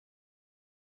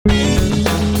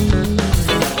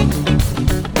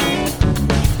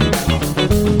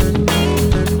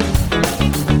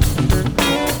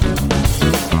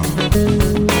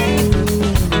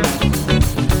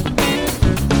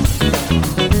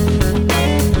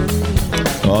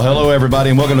Well, hello,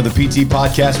 everybody, and welcome to the PT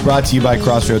Podcast, brought to you by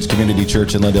Crossroads Community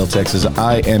Church in Lindale, Texas.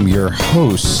 I am your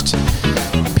host,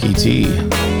 PT,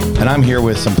 and I'm here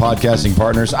with some podcasting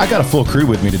partners. I got a full crew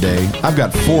with me today. I've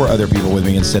got 4 other people with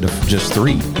me instead of just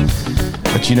 3.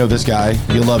 But you know this guy.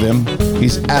 You love him.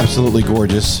 He's absolutely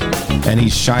gorgeous, and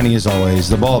he's shiny as always.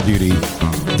 The bald beauty,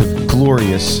 the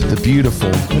glorious, the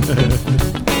beautiful,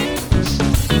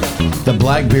 the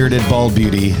black-bearded bald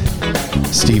beauty,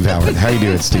 Steve Howard. How you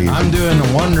doing, Steve? I'm doing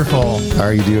wonderful.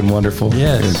 Are you doing wonderful?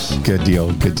 Yes. Good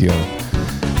deal. Good deal.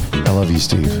 I love you,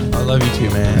 Steve. I love you too,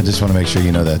 man. I just want to make sure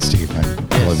you know that, Steve. I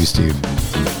love you, Steve.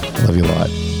 I love you a lot.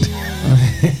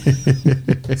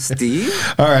 Steve?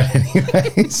 All right,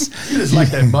 anyways. You just like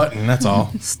that button, that's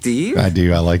all. Steve? I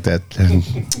do. I like that.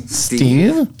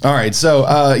 Steve? All right,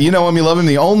 so you know him, you love him,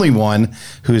 the only one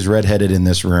who's redheaded in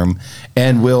this room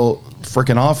and will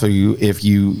freaking off of you if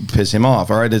you piss him off.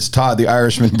 All right, it's Todd, the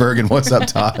Irishman Bergen. What's up,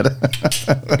 Todd?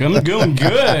 I'm doing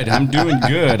good. I'm doing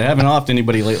good. I haven't offed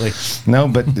anybody lately. No,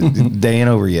 but day ain't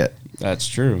over yet. That's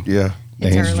true. Yeah.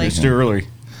 It's early. It's too early.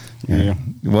 Yeah.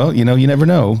 Well, you know, you never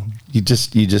know. You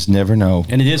just never know.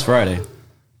 And it is Friday.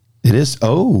 It is.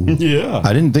 Oh, Yeah.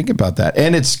 I didn't think about that.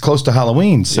 And it's close to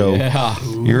Halloween, so Yeah.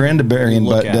 you're into burying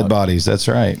Look dead out. bodies. That's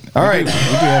right. All right. We do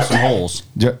have some holes.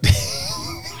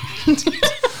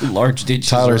 Large ditches.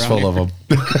 Tyler's around full of here.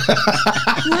 them.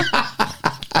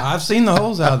 I've seen the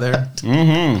holes out there.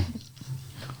 Mm-hmm.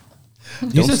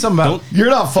 You said something about...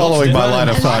 You're not following my line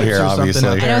of thought here, Or something obviously.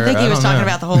 out I there. don't think he was talking know.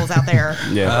 about the holes out there.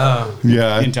 Yeah.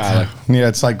 Yeah. In Tyler. Yeah,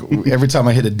 it's like every time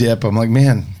I hit a dip, I'm like,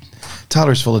 man,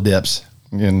 Tyler's full of dips.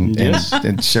 And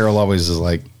Cheryl always is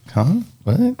like, huh?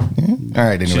 What? Yeah. All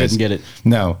right, anyways. She didn't get it.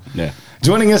 No. Yeah.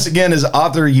 Joining us again is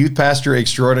author, youth pastor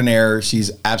extraordinaire.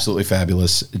 She's absolutely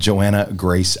fabulous, Joanna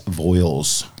Grace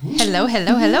Voiles. Hello,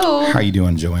 hello, hello. How you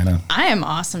doing, Joanna? I am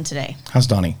awesome today. How's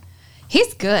Donnie?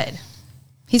 He's good.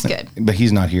 He's good. But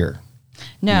he's not here.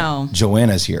 No,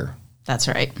 Joanna's here, that's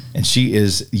right. and she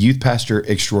is youth pastor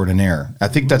extraordinaire. I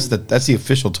think that's the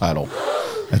official title.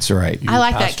 That's right. I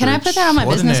like that. Can I put that on my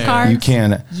business extraordinaire. card? You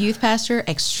can. Youth pastor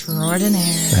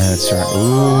extraordinaire. That's right.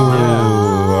 Ooh.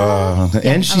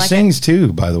 And she I like sings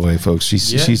too, by the way, folks.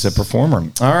 She's a performer.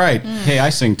 All right. Hey, I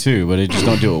sing too, but I just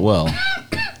don't do it well.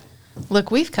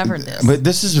 Look, we've covered this. But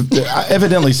this is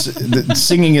evidently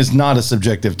singing is not a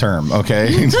subjective term,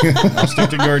 okay? I'll stick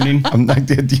to gardening.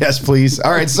 Yes, please.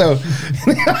 All right, so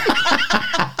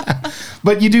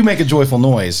but you do make a joyful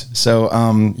noise. So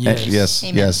yes.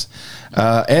 Amen.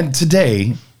 And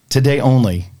today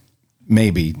only,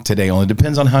 maybe today only,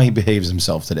 depends on how he behaves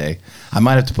himself today. I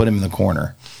might have to put him in the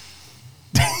corner.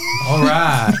 All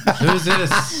right. Who's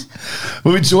this?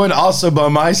 We're joined also by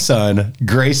my son,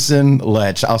 Grayson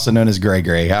Letch, also known as Gray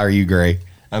Gray. How are you, Gray?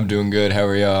 I'm doing good. How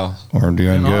are y'all? We're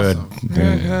doing good. awesome.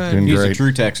 Doing He's great. a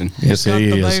true Texan. Yes, he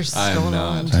is. I'm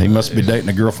not. He must be dating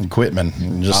a girl from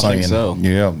Quitman. Just I saying.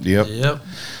 think so.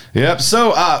 Yep. So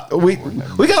we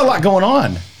got a lot going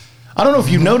on. I don't know if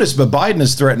you noticed, but Biden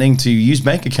is threatening to use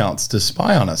bank accounts to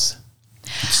spy on us.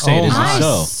 Say it isn't I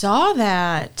so. saw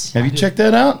that. Have you checked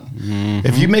that out? Mm-hmm.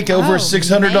 If you make over Oh,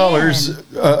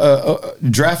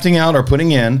 $600 drafting out or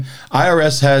putting in,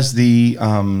 IRS has the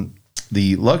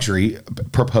luxury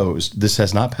proposed. This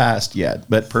has not passed yet,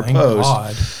 but proposed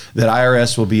God. that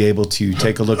IRS will be able to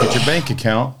take a look at your bank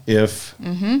account if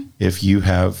you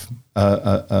have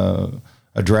a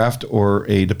draft or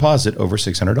a deposit over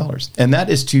 $600, and that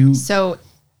is to So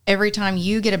every time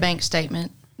you get a bank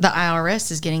statement, the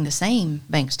IRS is getting the same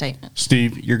bank statement.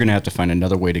 Steve, you're going to have to find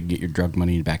another way to get your drug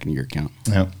money back into your account.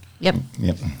 yeah, Yep.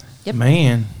 yep,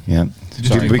 Man. yeah.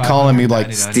 Dude, we calling me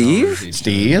like Steve?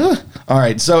 Steve. All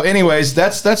right. So, anyways,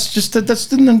 that's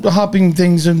the hopping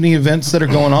things and the events that are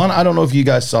going on. I don't know if you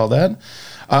guys saw that.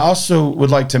 I also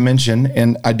would like to mention,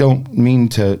 and I don't mean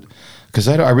to, because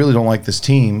I really don't like this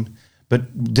team.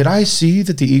 But did I see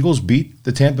that the Eagles beat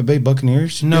the Tampa Bay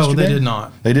Buccaneers? No, yesterday? they did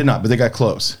not. They did not, but they got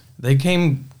close. They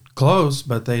came close,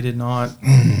 but they did not.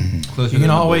 You can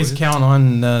always count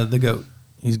on the GOAT.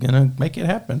 He's going to make it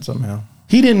happen somehow.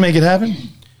 He didn't make it happen.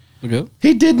 Okay.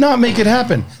 He did not make it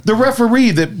happen. The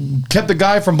referee that kept the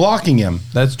guy from blocking him.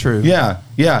 That's true. Yeah.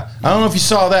 I don't know if you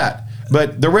saw that,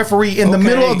 but the referee in the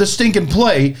middle of the stinking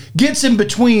play gets in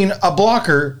between a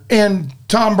blocker and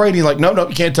Tom Brady. Like, no,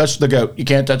 you can't touch the GOAT. You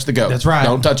can't touch the GOAT. That's right.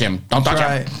 Don't touch him. Don't touch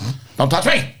him. Don't touch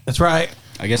me. That's right.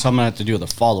 I guess I'm going to have to do the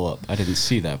follow-up. I didn't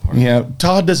see that part. Yeah.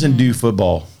 Todd doesn't do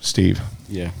football, Steve.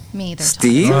 Yeah. Me either.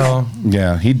 Steve? Well,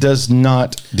 Yeah. He does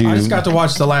not do. I just got to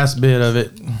watch the last bit of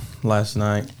it last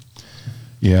night.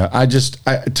 Yeah,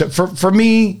 for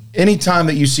me, anytime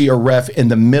that you see a ref in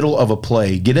the middle of a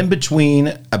play, get in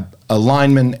between a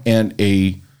lineman and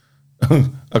a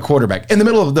a quarterback. In the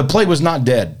middle of the play was not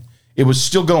dead. It was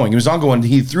still going. It was ongoing.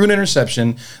 He threw an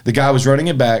interception. The guy was running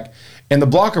it back, and the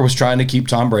blocker was trying to keep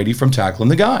Tom Brady from tackling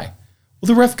the guy. Well,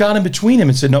 the ref got in between him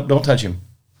and said, nope, don't touch him.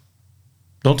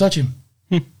 Don't touch him.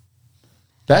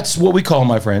 That's what we call,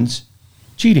 my friends,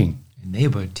 cheating. And they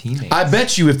were teammates. I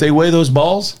bet you if they weigh those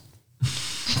balls.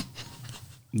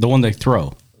 The one they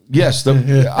throw. Yes,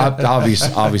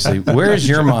 obviously. Where is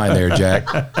your mind there, Jack?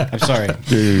 I'm sorry.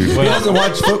 Dude. He doesn't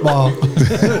watch football.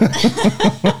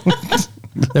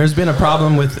 There's been a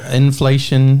problem with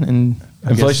inflation and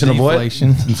Inflation of what?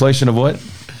 Inflation of what?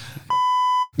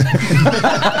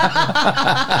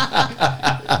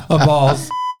 Of balls.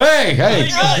 Hey,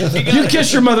 you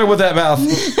kiss your mother with that mouth.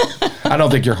 I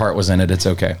don't think your heart was in it. It's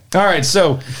okay. All right,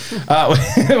 so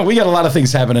we got a lot of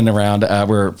things happening around.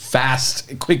 We're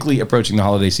quickly approaching the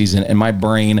holiday season, and my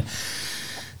brain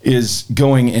is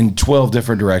going in 12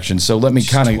 different directions. So let me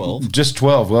just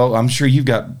 12. Well, I'm sure you've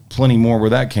got plenty more where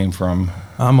that came from.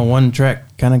 I'm a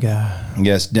one-track kind of guy.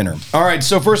 Yes, dinner. All right,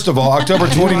 so first of all, October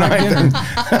 29th.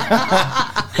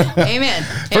 Amen.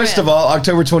 First of all,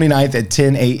 October 29th at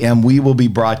 10 a.m., we will be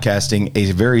broadcasting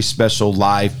a very special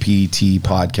live PT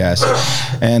podcast.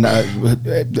 And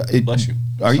Bless you.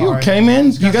 Are you okay,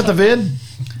 man? You got the vid?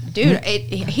 Dude,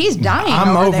 he's dying.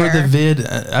 I'm over there. the vid.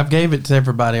 I've gave it to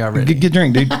everybody already. Get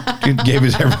drink, dude. Gave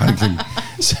it to everybody.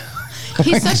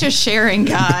 He's such a sharing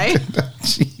guy.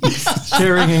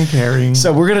 Sharing and caring.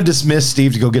 So we're gonna dismiss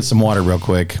Steve to go get some water real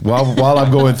quick while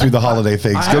I'm going through the holiday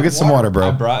things. Go get some water, bro.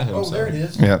 I brought him. Oh, there it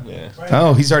is. Yeah.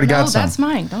 Oh, he's already got some. That's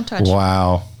mine. Don't touch it.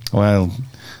 Wow. Well.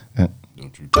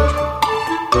 Don't you touch me.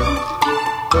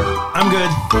 I'm good.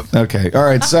 Okay. All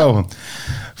right. So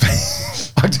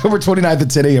October 29th at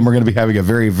 10 a.m., we're going to be having a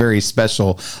very, very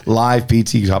special live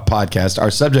PT podcast. Our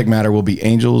subject matter will be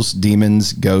angels,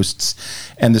 demons, ghosts,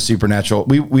 and the supernatural.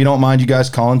 We don't mind you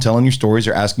guys calling, telling your stories,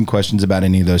 or asking questions about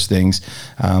any of those things.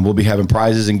 We'll be having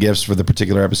prizes and gifts for the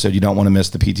particular episode. You don't want to miss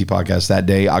the PT podcast that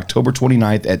day, October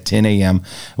 29th at 10 a.m.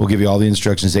 We'll give you all the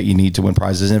instructions that you need to win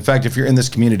prizes. In fact, if you're in this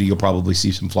community, you'll probably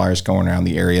see some flyers going around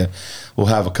the area. We'll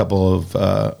have a couple of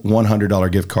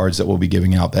 $100 gift cards that we'll be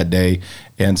giving out that day,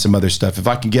 and some other stuff. If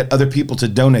I can get other people to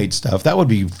donate stuff, that would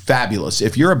be fabulous.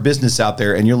 If you're a business out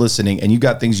there and you're listening and you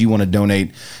got things you want to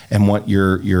donate and want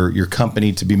your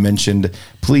company to be mentioned,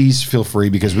 please feel free,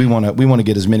 because we want to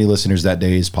get as many listeners that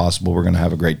day as possible. We're going to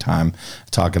have a great time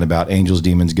talking about angels,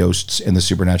 demons, ghosts, and the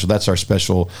supernatural. That's our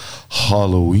special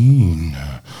Halloween.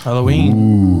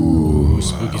 Ooh.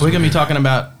 We're going to be talking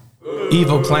about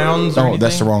evil clowns or anything?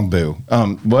 That's the wrong boo.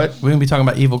 What? We're going to be talking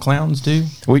about evil clowns too?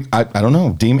 I don't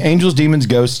know. Angels, demons,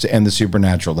 ghosts, and the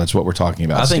supernatural. That's what we're talking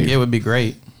about, I think Steve. it would be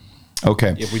great.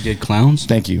 Okay. If we did clowns?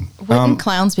 Thank you. Wouldn't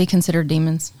clowns be considered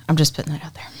demons? I'm just putting that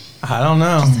out there. I don't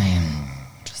know.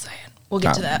 Just saying. We'll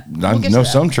get to that. I know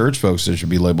some church folks that should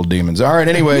be labeled demons. All right,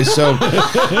 anyway, so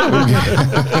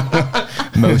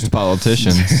Most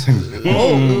politicians.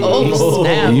 Oh,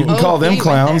 snap. you can call them He went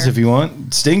clowns there. if you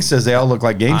want. Sting says they all look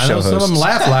like game I show know some hosts. of them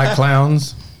laugh like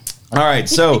clowns. All right,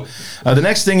 so the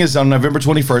next thing is on November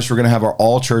 21st, we're going to have our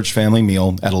all-church family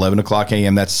meal at 11 o'clock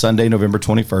a.m. That's Sunday, November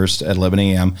 21st at 11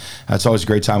 a.m. That's always a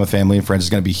great time with family and friends. It's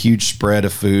going to be a huge spread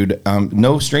of food.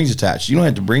 No strings attached. You don't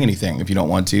have to bring anything if you don't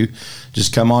want to.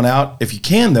 Just come on out. If you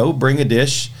can, though, bring a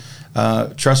dish,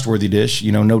 trustworthy dish.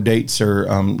 No dates or,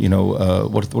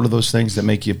 what are those things that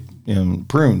make you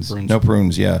prunes? No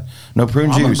prunes, yeah. No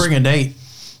prune I'm going juice. to bring a date.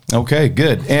 Okay,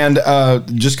 good. And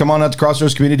just come on out to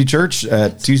Crossroads Community Church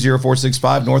at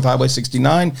 20465 North Highway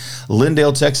 69,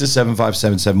 Lindale, Texas,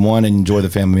 75771, and enjoy the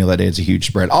family meal that day. It's a huge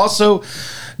spread. Also,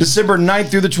 December 9th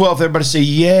through the 12th, everybody say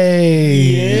yay.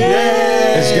 Yay.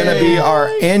 It's going to be our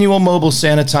annual Mobile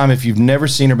Santa time. If you've never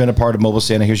seen or been a part of Mobile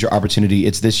Santa, here's your opportunity.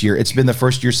 It's this year. It's been the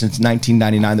first year since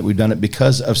 1999 that we've done it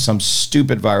because of some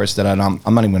stupid virus that I'm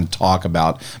not even going to talk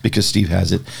about because Steve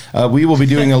has it. We will be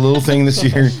doing a little thing this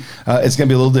year. It's going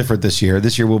to be a little different this year.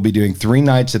 This year we'll be doing 3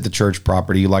 nights at the church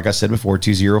property. Like I said before,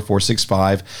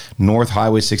 20465 North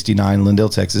Highway 69,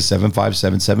 Lindale, Texas,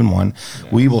 75771. Yeah.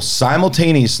 We will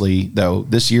simultaneously, though,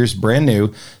 this year's brand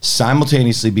new,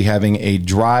 simultaneously be having a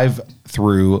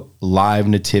drive-through live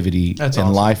nativity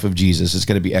and life of Jesus. It's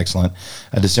going to be excellent.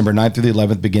 December 9th through the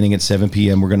 11th, beginning at 7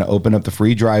 p.m. We're going to open up the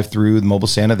free drive-through, the Mobile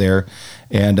Santa there.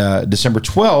 And December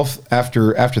 12th,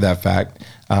 after that fact,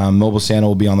 Mobile Santa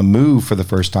will be on the move for the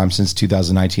first time since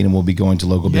 2019, and we'll be going to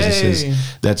local businesses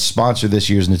that sponsor this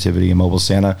year's Nativity and Mobile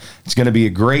Santa. It's going to be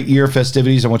a great year of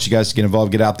festivities. I want you guys to get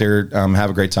involved, get out there, have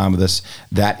a great time with us.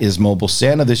 That is Mobile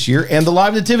Santa this year, and the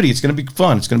live Nativity. It's going to be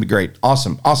fun. It's going to be great.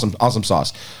 Awesome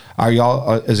sauce. Are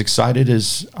y'all as excited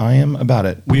as I am about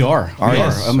it? We are. We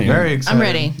are. I mean, Very excited. I'm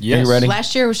ready. Yes. Are you ready?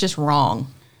 Last year was just wrong.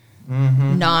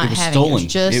 Not It was having stolen. it was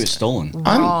just It was stolen.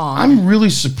 wrong. I'm really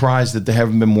surprised that there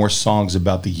haven't been more songs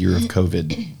about the year of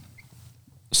COVID.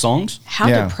 Songs? How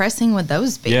Yeah. depressing would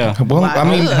those be? Yeah. Well, Why- I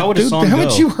mean, How would a dude, song haven't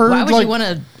go? you heard Why would like you want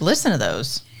to listen to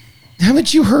those?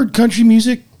 haven't you heard country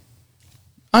music?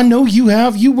 I know you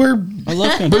have. You wear I love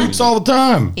country boots music. all the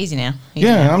time. Easy now. Easy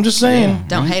Yeah, now. I'm just saying.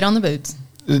 Don't hate on the boots.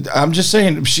 I'm just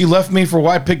saying. She left me for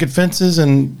white picket fences,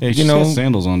 and Hey, you she's know, got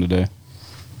sandals on today.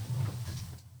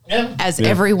 As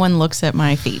everyone looks at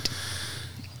my feet.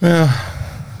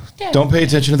 don't pay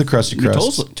attention to the crusty Your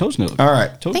crust. toes look. All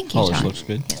right. Toe Thank you, polish John. looks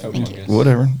good.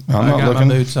 Whatever. I'm I not got looking.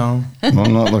 my boots on.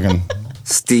 I'm not looking.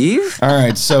 Steve? All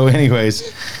right. So,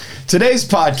 anyways, today's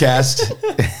podcast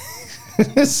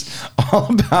is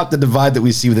all about the divide that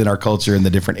we see within our culture and the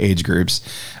different age groups.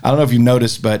 I don't know if you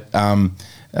noticed, but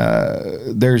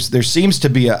there seems to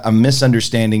be a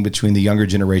misunderstanding between the younger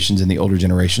generations and the older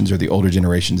generations, or the older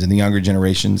generations and the younger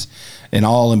generations, and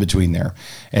all in between there.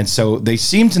 And so they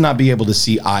seem to not be able to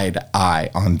see eye to eye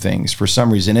on things for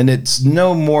some reason. And it's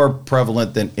no more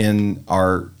prevalent than in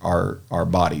our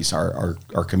bodies,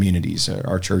 our communities,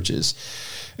 our churches.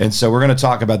 And so we're going to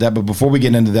talk about that. But before we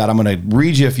get into that, I'm going to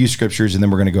read you a few scriptures, and then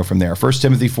we're going to go from there. 1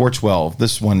 Timothy 4:12.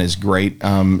 This one is great.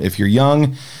 If you're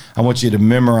young, I want you to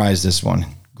memorize this one.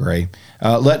 Gray.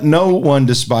 Let no one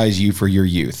despise you for your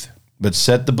youth, but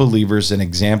set the believers an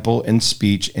example in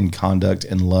speech and conduct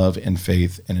and love and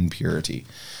faith and in purity.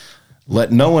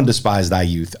 Let no one despise thy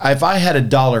youth. If I had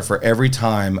 $1 for every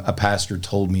time a pastor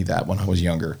told me that when I was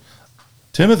younger,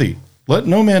 Timothy, let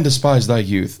no man despise thy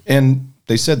youth. And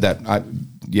they said that.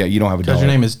 You don't have $1. Because your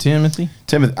name is Timothy?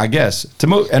 Timothy, I guess.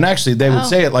 And actually, they would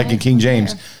say it like in King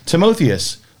James.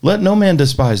 Timotheus, let no man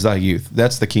despise thy youth.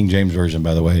 That's the King James version,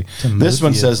 by the way. This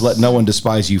one says, let no one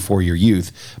despise you for your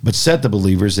youth, but set the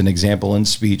believers an example in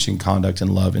speech and conduct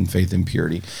and love and faith and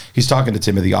purity. He's talking to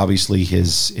Timothy, obviously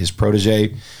his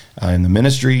protege in the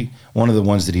ministry, one of the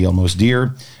ones that he held most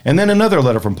dear. And then another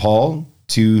letter from Paul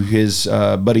to his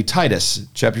buddy Titus,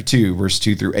 chapter 2, verse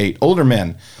 2 through 8. Older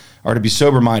men are to be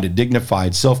sober-minded,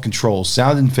 dignified, self-control,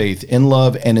 sound in faith, in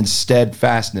love, and in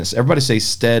steadfastness. Everybody say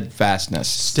steadfastness.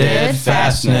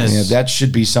 Steadfastness. Yeah, that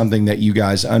should be something that you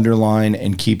guys underline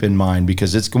and keep in mind,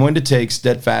 because it's going to take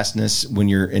steadfastness when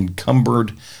you're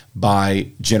encumbered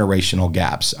by generational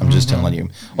gaps. I'm just telling you.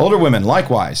 Older women,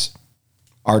 likewise,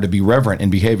 are to be reverent in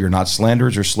behavior, not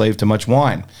slanderers or slave to much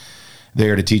wine.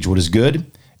 They are to teach what is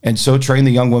good, and so train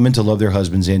the young women to love their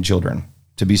husbands and children,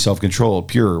 to be self-controlled,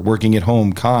 pure, working at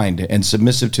home, kind, and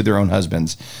submissive to their own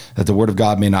husbands, that the word of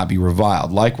God may not be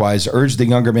reviled. Likewise, urge the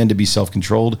younger men to be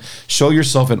self-controlled. Show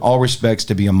yourself in all respects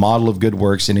to be a model of good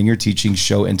works, and in your teaching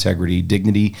show integrity,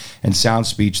 dignity, and sound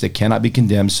speech that cannot be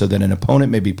condemned, so that an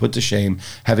opponent may be put to shame,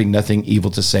 having nothing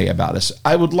evil to say about us.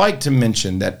 I would like to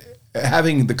mention that,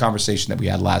 having the conversation that we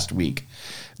had last week,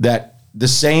 that the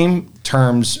same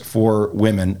terms for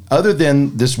women, other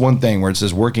than this one thing where it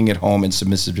says working at home and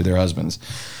submissive to their husbands,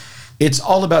 it's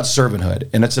all about servanthood,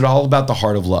 and it's all about the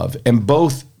heart of love. And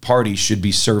both parties should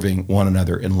be serving one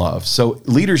another in love. So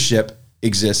leadership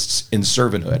exists in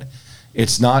servanthood.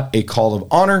 It's not a call of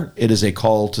honor. It is a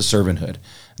call to servanthood.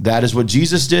 That is what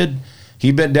Jesus did.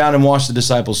 He bent down and washed the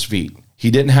disciples' feet.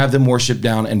 He didn't have them worship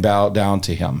down and bow down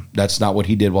to him. That's not what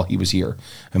he did while he was here.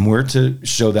 And we're to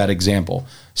show that example.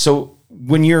 So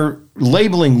when you're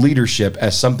labeling leadership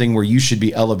as something where you should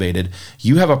be elevated,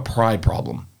 you have a pride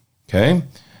problem, okay?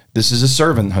 This is a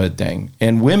servanthood thing.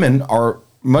 And women are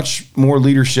much more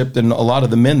leadership than a lot of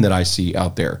the men that I see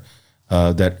out there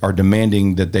that are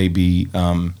demanding that they be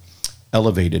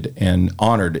elevated and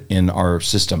honored in our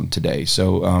system today.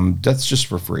 So that's just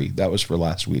for free. That was for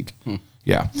last week.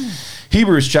 Yeah.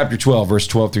 Hebrews chapter 12, verse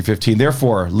 12 through 15.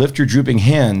 Therefore, lift your drooping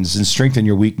hands and strengthen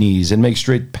your weak knees and make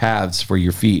straight paths for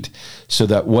your feet, so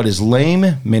that what is lame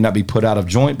may not be put out of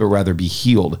joint, but rather be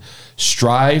healed.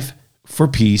 Strive for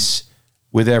peace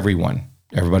with everyone.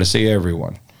 Everybody say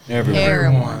everyone.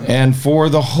 Everyone. And for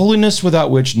the holiness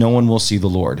without which no one will see the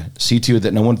Lord. See to it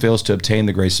that no one fails to obtain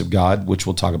the grace of God, which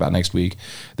we'll talk about next week,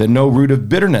 that no root of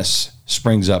bitterness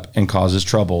springs up and causes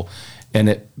trouble,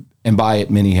 and by it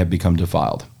many have become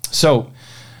defiled. So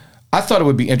I thought it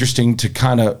would be interesting to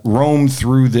kind of roam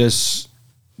through this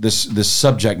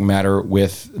subject matter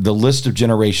with the list of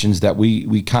generations that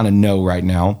we kind of know right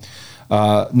now.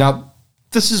 Now,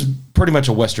 this is pretty much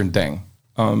a Western thing.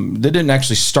 They didn't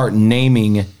actually start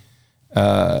naming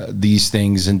these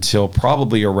things until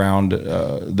probably around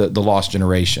the Lost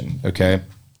Generation, okay,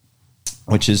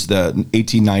 which is the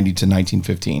 1890 to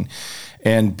 1915.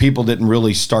 and people didn't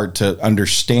really start to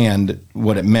understand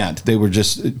what it meant. They were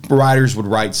just, writers would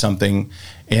write something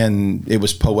and it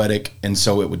was poetic, and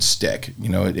so it would stick.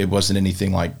 It wasn't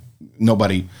anything like,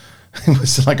 nobody, it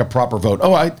was like a proper vote.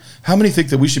 How many think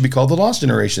that we should be called the Lost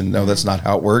Generation? No, that's not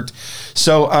how it worked.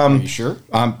 So, Are you sure?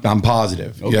 I'm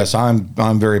positive. Okay. Yes, I'm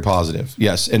very positive.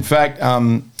 Yes. In fact,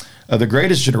 the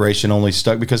Greatest Generation only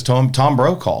stuck because Tom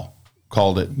Brokaw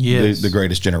called it the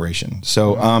Greatest Generation.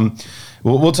 So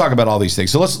we'll talk about all these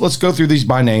things. So let's go through these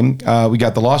by name. We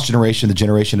got the Lost Generation, the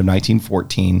generation of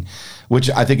 1914, which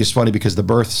I think is funny because the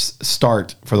births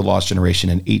start for the Lost Generation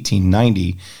in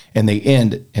 1890 and they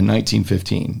end in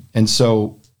 1915. And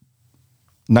so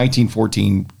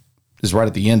 1914 is right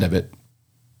at the end of it.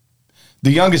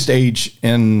 The youngest age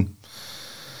in,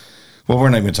 well, we're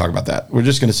not even going to talk about that. We're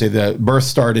just going to say the births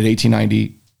start at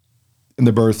 1890 and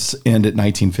the births end at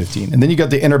 1915. And then you got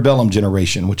the interbellum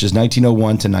generation, which is 1901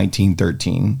 to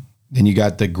 1913. Then you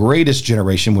got the Greatest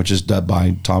Generation, which is dubbed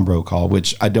by Tom Brokaw,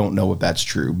 which I don't know if that's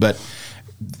true, but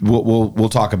we'll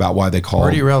talk about why they call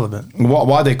pretty relevant.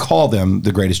 Why they call them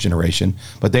the Greatest Generation.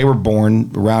 But they were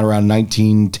born around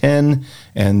 1910,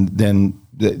 and then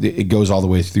it goes all the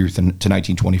way through to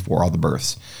 1924, all the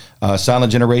births.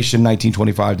 Silent Generation,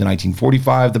 1925 to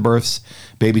 1945, the births.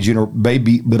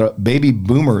 Baby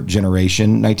Boomer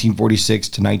Generation, 1946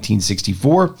 to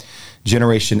 1964.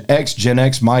 Generation X, Gen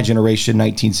X, my generation,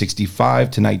 1965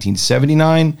 to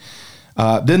 1979.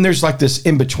 Then there's like this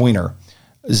in-betweener,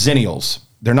 Zennials.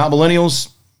 They're not millennials,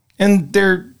 and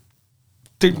they're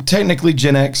technically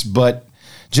Gen X, but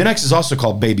Gen X is also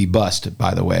called Baby Bust,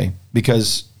 by the way,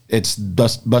 because it's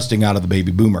busting out of the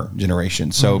baby boomer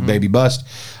generation. So baby bust.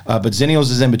 But Zennials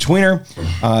is in betweener.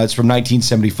 It's from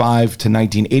 1975 to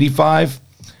 1985.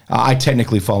 I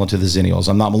technically fall into the Zennials.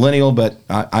 I'm not millennial, but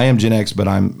I am Gen X, but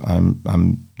I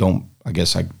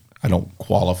don't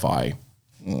qualify.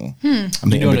 I'm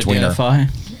the in-betweener.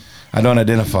 I don't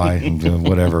identify.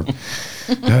 Whatever.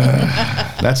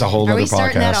 That's a whole Are other we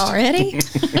starting that podcast. already?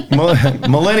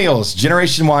 Millennials,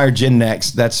 Generation Y or Gen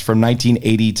X, that's from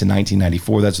 1980 to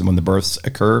 1994. That's when the births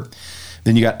occur.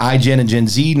 Then you got iGen and Gen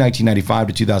Z, 1995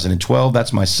 to 2012.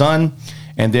 That's my son.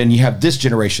 And then you have this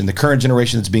generation, the current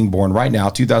generation that's being born right now,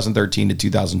 2013 to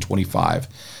 2025.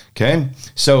 Okay?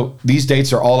 So these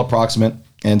dates are all approximate,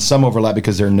 and some overlap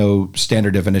because there are no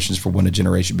standard definitions for when a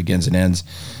generation begins and ends.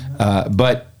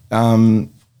 But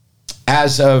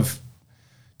as of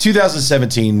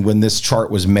 2017, when this chart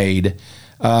was made,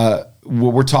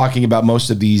 we're talking about most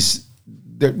of the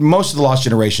Lost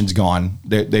Generation's gone.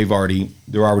 They're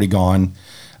already gone.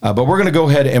 But we're going to go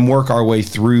ahead and work our way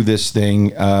through this thing.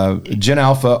 Gen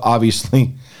Alpha,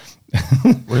 obviously,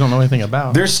 we don't know anything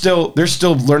about. They're still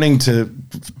learning to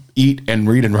eat and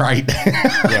read and write.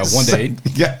 Yeah, one day.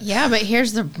 Yeah, but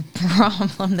here's the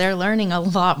problem. They're learning a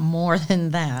lot more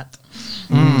than that.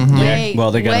 Yeah.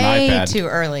 Well, they got an iPad. Way too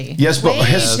early. Yes, but Way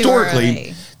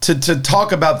historically, to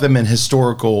talk about them in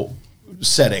historical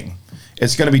setting,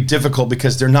 it's going to be difficult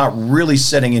because they're not really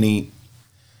setting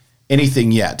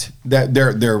anything yet. That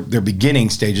they're beginning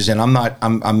stages, and I'm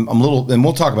a little, and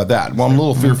we'll talk about that. Well, I'm a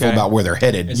little fearful about where they're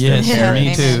headed. Yes, Yeah.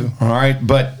 me too. All right,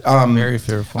 but Very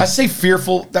fearful. I say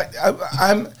fearful.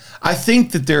 I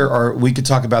think that we could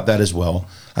talk about that as well.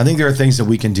 I think there are things that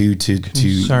we can do to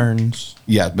Concerns.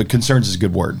 Yeah, but concerns is a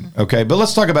good word. Okay, but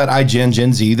let's talk about iGen,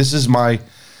 Gen Z. This is my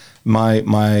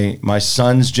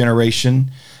son's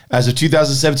generation. As of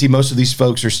 2017, most of these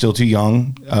folks are still too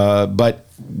young. But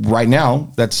right now,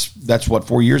 that's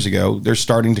 4 years ago. They're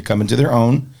starting to come into their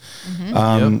own.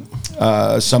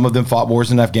 Some of them fought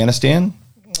wars in Afghanistan.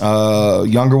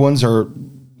 Younger ones are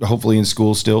hopefully in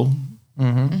school still,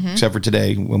 except for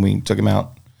today when we took them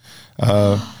out.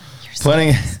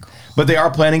 Planning, but they are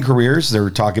planning careers.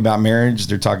 They're talking about marriage.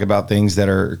 They're talking about things that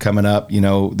are coming up.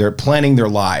 They're planning their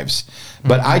lives.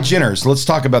 But iGeners, let's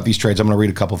talk about these traits. I'm going to read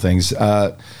a couple things.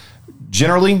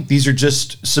 Generally, these are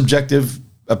just subjective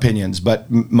opinions,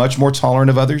 but much more tolerant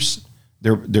of others.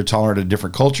 They're tolerant of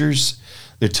different cultures.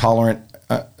 They're tolerant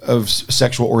of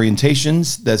sexual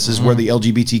orientations. This is where the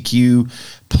LGBTQ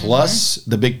plus,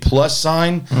 the big plus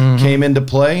sign, came into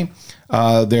play.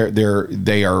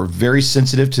 They are very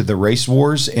sensitive to the race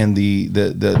wars and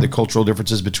the cultural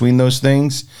differences between those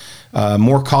things.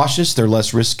 More cautious. They're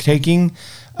less risk taking.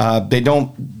 They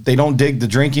don't dig the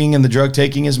drinking and the drug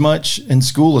taking as much in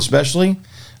school, especially.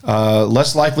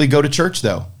 Less likely go to church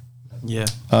though. Yeah.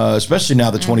 Especially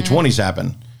now that 2020's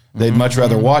happened. They'd much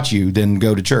rather watch you than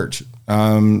go to church.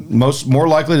 More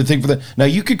likely to think for that. Now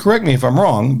you could correct me if I'm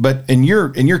wrong, but in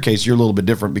your case, you're a little bit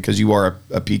different because you are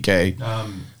a PK.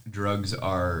 Drugs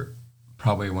are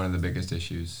Probably one of the biggest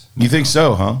issues. You think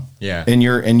so, huh? Yeah. In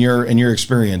your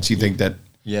experience, you think that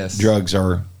Yes. drugs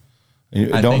are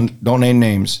I don't think- name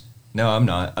names. No, I'm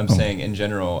not. I'm saying in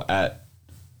general, at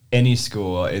any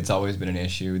school, it's always been an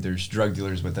issue. There's drug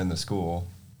dealers within the school.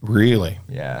 Really?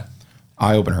 Yeah.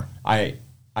 Eye opener.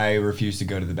 I refuse to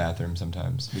go to the bathroom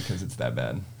sometimes because it's that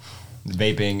bad.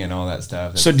 Vaping and all that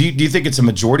stuff. So do you think it's a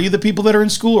majority of the people that are in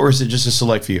school, or is it just a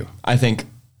select few? I think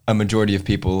a majority of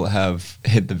people have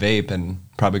hit the vape and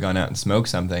probably gone out and smoked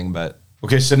something, but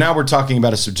Okay, so now we're talking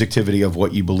about a subjectivity of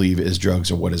what you believe is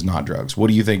drugs or what is not drugs. What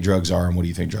do you think drugs are and what do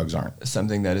you think drugs aren't?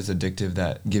 something that is addictive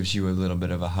that gives you a little bit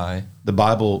of a high. The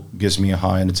Bible gives me a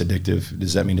high and it's addictive.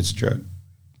 Does that mean it's a drug?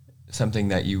 Something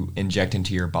that you inject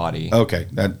into your body. Okay,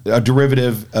 a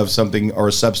derivative of something or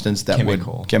a substance that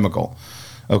Chemical. chemical.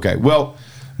 Okay, well,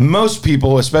 most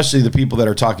people, especially the people that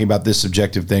are talking about this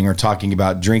subjective thing, are talking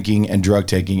about drinking and drug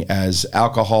taking as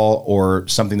alcohol or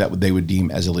something that they would deem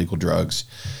as illegal drugs,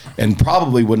 and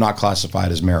probably would not classify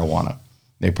it as marijuana.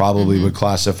 They probably would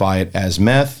classify it as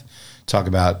meth. Talk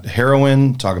about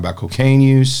heroin. Talk about cocaine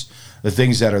use. The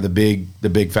things that are the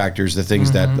big factors. The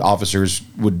things that officers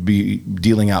would be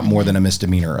dealing out more than a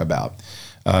misdemeanor about.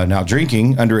 Now,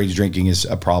 underage drinking is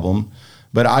a problem.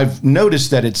 But I've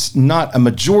noticed that it's not a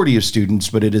majority of students,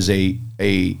 but it is a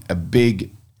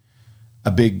big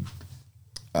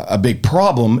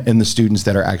problem in the students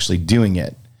that are actually doing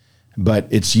it. But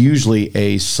it's usually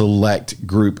a select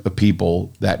group of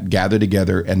people that gather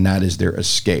together, and that is their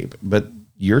escape. But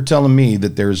you're telling me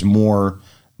that there's more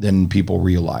than people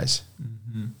realize.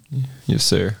 Yes,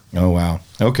 sir. Oh, wow.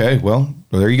 Okay, well,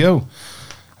 there you go.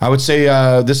 I would say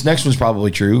this next one's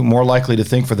probably true. More likely to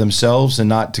think for themselves and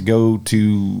not to go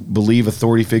to believe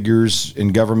authority figures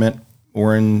in government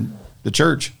or in the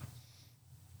church.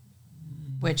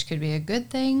 Which could be a good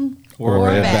thing Or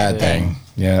a bad thing.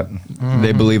 Yeah.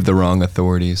 They believe the wrong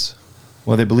authorities.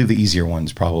 Well, they believe the easier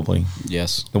ones, probably.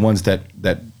 Yes. The ones that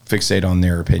fixate on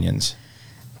their opinions.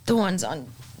 The ones on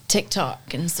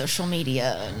TikTok and social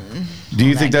media. And Do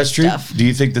you all think that that's good true? stuff. Do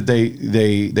you think that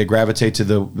they gravitate to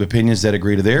the opinions that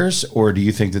agree to theirs, or do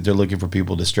you think that they're looking for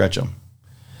people to stretch them?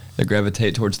 They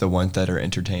gravitate towards the ones that are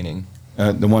entertaining.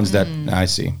 The ones that I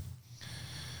see.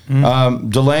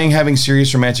 Delaying having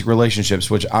serious romantic relationships,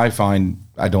 which I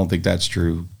don't think that's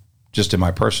true, just in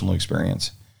my personal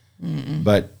experience.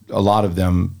 But a lot of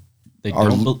them They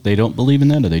don't believe in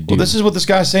that, or they do? Well, this is what this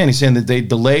guy's saying. He's saying that they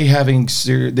delay having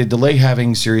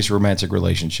serious romantic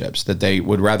relationships. That they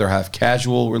would rather have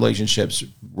casual relationships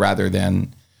rather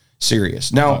than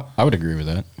serious. Now, I would agree with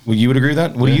that. well, you would agree with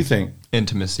that? What do you think?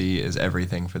 Intimacy is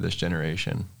everything for this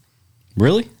generation.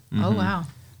 Really? Oh, wow.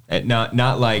 And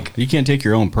not like You can't take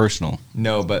your own personal.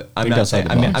 no, but I'm Think not outside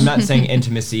saying the box. I'm not saying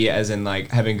intimacy as in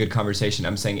like having good conversation.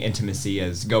 I'm saying intimacy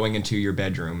as going into your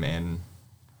bedroom and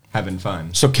having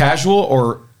fun. So casual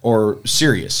or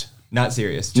serious? Not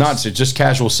serious. Not serious, just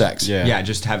casual sex. Yeah. Yeah,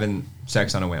 just having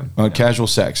sex on a whim. Casual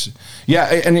sex. Yeah,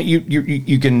 and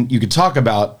you can talk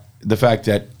about the fact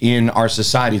that in our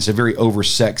society, it's a very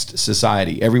oversexed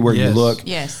society. Everywhere you Yes. look,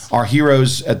 Yes. our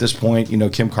heroes at this point,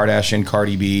 Kim Kardashian,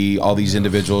 Cardi B, all these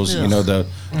individuals, the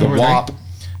WAP,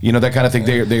 that kind of thing.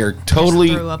 They are totally.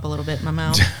 Just threw up a little bit in my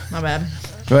mouth. My bad.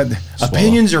 But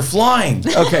opinions are flying.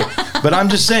 Okay, but I'm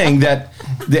just saying that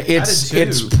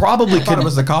it's probably I thought it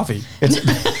was the coffee.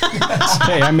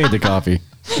 Hey, I made the coffee.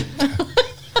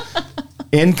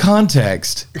 in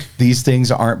context. These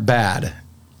things aren't bad.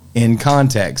 In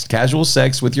context, casual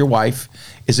sex with your wife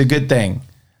is a good thing.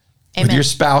 With Amen. your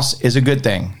spouse is a good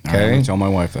thing. I'm Okay, gonna tell my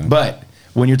wife that. but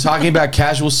when you're talking about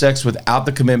casual sex without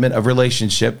the commitment of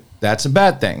relationship, that's a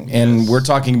bad thing. And we're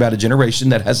talking about a generation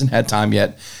that hasn't had time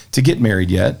yet to get married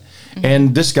yet.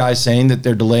 And this guy's saying that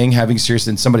they're delaying having serious,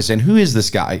 and somebody's saying, who is this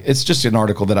guy? It's just an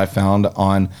article that I found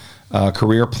on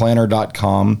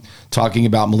careerplanner.com talking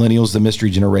about millennials, the mystery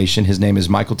generation. His name is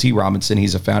Michael T. Robinson.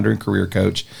 He's a founder and career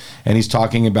coach. And he's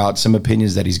talking about some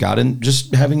opinions that he's got and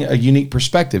just having a unique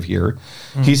perspective here.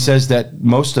 He says that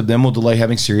most of them will delay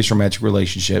having serious romantic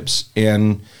relationships.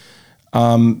 And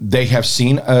they have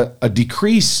seen a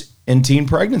decrease in teen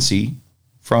pregnancy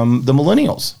from the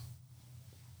millennials.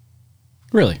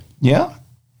 Really? Yeah.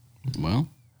 Well,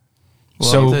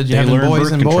 So Said they you having learn boys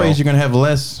birth and control. boys, you're gonna have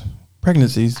less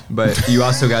pregnancies. But you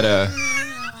also gotta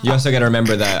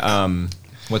remember that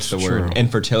what's the word?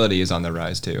 Infertility is on the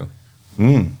rise too.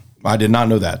 I did not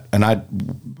know that. And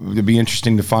it'd be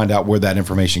interesting to find out where that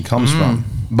information comes from.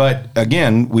 But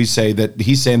again, he's saying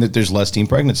that there's less teen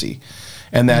pregnancy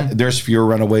and that there's fewer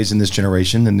runaways in this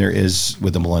generation than there is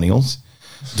with the millennials.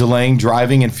 Delaying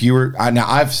driving and fewer. Now,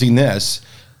 I've seen this.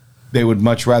 They would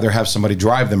much rather have somebody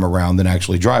drive them around than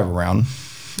actually drive around.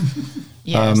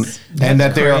 Yes. And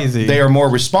that crazy. they are more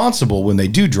responsible when they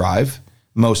do drive,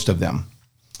 most of them.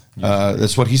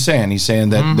 That's what he's saying. He's saying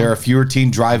that there are fewer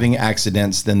teen driving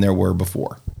accidents than there were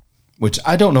before, which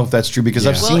I don't know if that's true because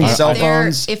I've seen cell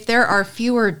phones. If there are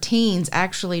fewer teens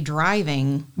actually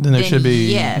driving, Then there should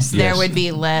be- yes, there would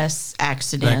be less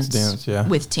accidents, Accidents, yeah.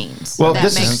 with teens. Well, That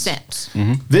this makes is- sense.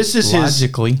 This is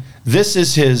Logically. This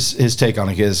is his take on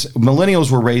it. His millennials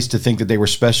were raised to think that they were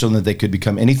special and that they could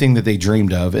become anything that they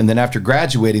dreamed of. And then after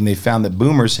graduating, they found that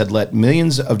boomers had let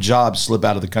millions of jobs slip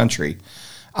out of the country.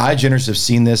 iGeners have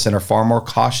seen this and are far more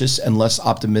cautious and less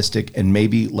optimistic and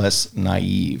maybe less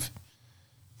naive.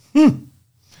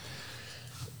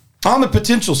 On the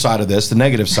potential side of this, the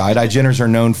negative side, iGeners are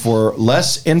known for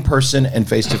less in-person and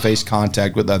face-to-face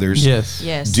contact with others. Yes.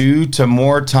 Yes. Due to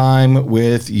more time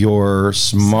with your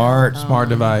smart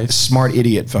Device. smart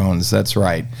idiot phones. That's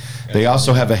right. They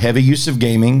also have a heavy use of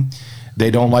gaming.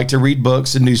 They don't like to read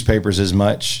books and newspapers as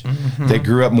much. They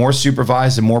grew up more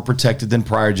supervised and more protected than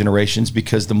prior generations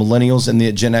because the millennials and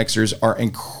the Gen Xers are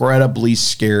incredibly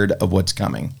scared of what's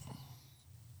coming.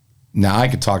 Now, I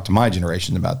could talk to my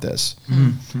generation about this.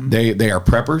 They are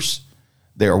preppers.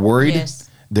 They are worried. Yes.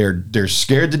 They're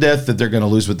scared to death that they're going to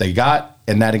lose what they got,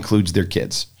 and that includes their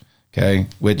kids. Okay,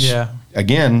 which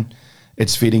again,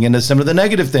 it's feeding into some of the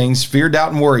negative things: fear,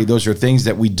 doubt, and worry. Those are things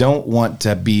that we don't want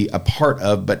to be a part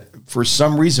of, but for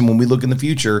some reason, when we look in the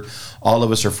future, all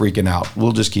of us are freaking out.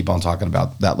 We'll just keep on talking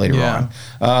about that later on.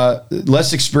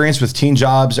 Less experience with teen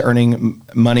jobs, earning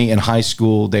money in high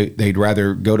school. They'd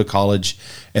rather go to college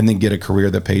and then get a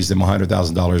career that pays them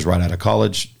 $100,000 right out of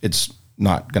college. It's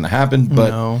not going to happen, but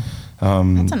No.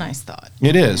 That's a nice thought.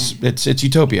 it is. It's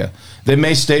utopia. They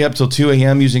may stay up till 2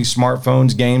 a.m. using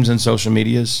smartphones, games, and social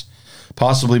medias.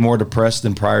 Possibly more depressed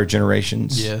than prior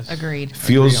generations. Yes. Agreed.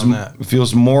 Feels Agree on that.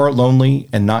 feels more lonely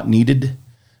and not needed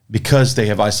because they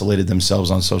have isolated themselves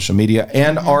on social media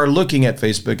and are looking at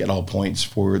Facebook at all points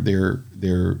for their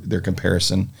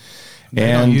comparison. They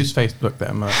And don't use Facebook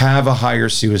that much. have a higher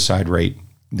suicide rate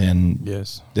than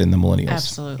Yes. the millennials.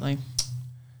 Absolutely.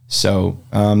 So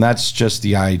that's just the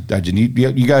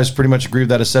you guys pretty much agree with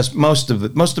that assessment.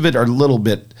 Most of it are a little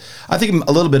bit. I think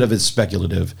a little bit of it's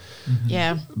speculative,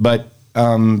 Yeah. but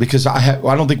because I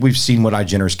don't think we've seen what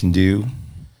iGeners can do.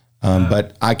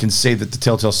 But I can say that the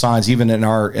telltale signs, even in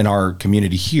our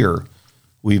community here,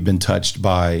 we've been touched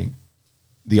by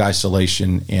the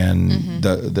isolation and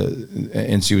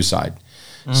and suicide.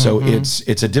 So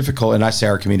it's a difficult, and I say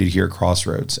our community here at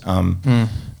Crossroads,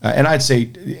 and I'd say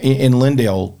in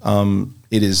Lindale,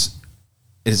 it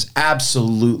is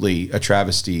absolutely a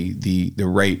travesty. The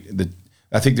rate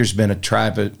I think there's been a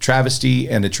travesty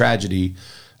and a tragedy,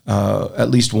 at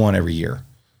least one every year.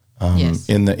 Yes.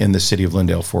 in the city of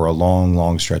Lindale for a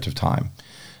long stretch of time.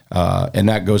 And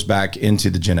that goes back into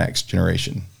the Gen X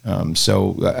generation.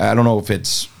 So I don't know if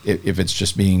it's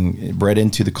just being bred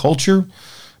into the culture,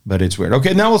 but it's weird.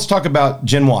 Okay, now let's talk about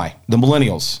Gen Y, the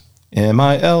millennials.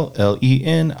 MILLENNIAIL.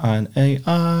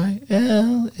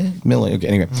 Millennial. Okay,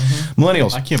 anyway,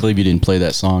 millennials. I can't believe you didn't play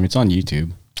that song. It's on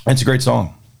YouTube. It's a great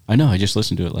song. I know. I just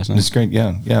listened to it last night. It's great.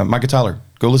 Yeah. Micah Tyler.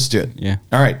 Go listen to it. Yeah.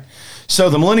 All right. So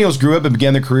the millennials grew up and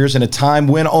began their careers in a time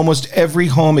when almost every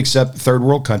home except third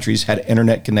world countries had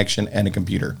internet connection and a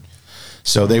computer.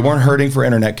 So they weren't hurting for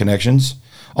internet connections,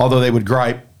 although they would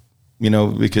gripe,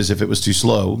 because if it was too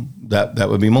slow, that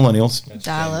would be millennials.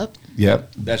 Dial up.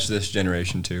 Yep. That's this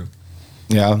generation too.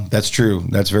 Yeah, that's true.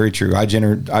 That's very true.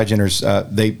 iGeners,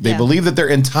 they Yeah. believe that they're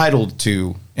entitled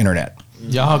to internet.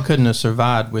 Y'all couldn't have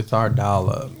survived with our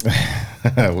dial-up.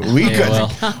 We could.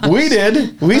 well. We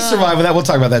did. We survived with that. We'll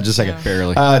talk about that in just a second.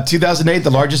 Barely. 2008, the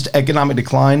largest economic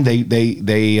decline.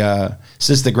 They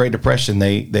since the Great Depression,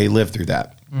 they lived through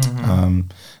that.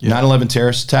 9/11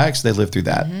 terrorist attacks, they lived through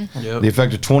that. Yep. The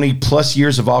effect of 20 plus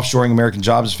years of offshoring American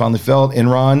jobs is finally felt.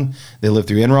 Enron, they lived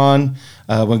through Enron.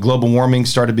 When global warming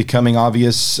started becoming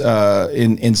obvious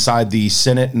inside the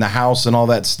Senate and the House and all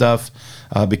that stuff,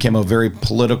 became a very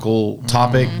political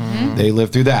topic. They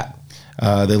lived through that.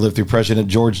 They lived through President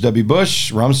George W.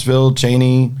 Bush, Rumsfeld,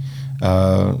 Cheney,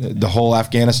 the whole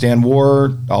Afghanistan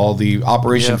war, all the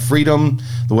Operation Freedom,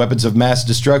 the weapons of mass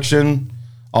destruction,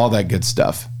 all that good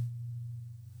stuff.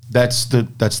 That's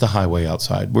the highway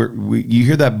outside. You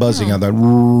hear that buzzing out there,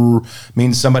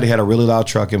 means somebody had a really loud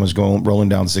truck and was rolling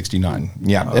down 69.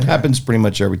 Yeah, it happens pretty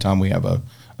much every time we have a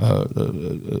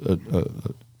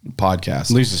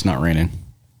podcast. At least it's not raining.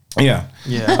 Yeah.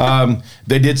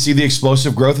 They did see the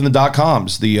explosive growth in the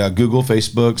 .coms, the Google,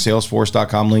 Facebook,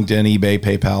 Salesforce.com, LinkedIn, eBay,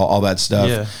 PayPal, all that stuff.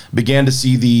 Yeah. Began to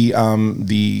see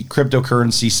the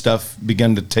cryptocurrency stuff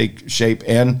begin to take shape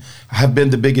and have been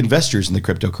the big investors in the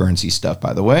cryptocurrency stuff,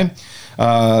 by the way.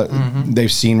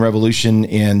 They've seen revolution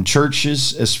in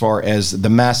churches as far as the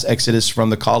mass exodus from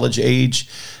the college age.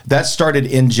 That started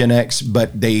in Gen X,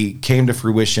 but they came to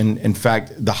fruition. In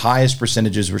fact, the highest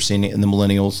percentages we're seeing in the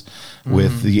millennials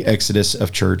with the exodus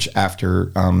of church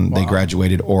after they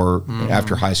graduated or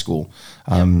after high school.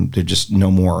 They're just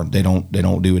no more. They don't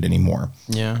do it anymore.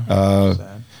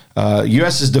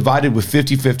 U.S. is divided with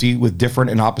 50-50 with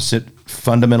different and opposite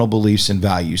fundamental beliefs and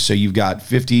values. So you've got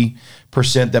 50%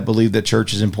 that believe that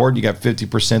church is important. You got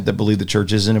 50% that believe the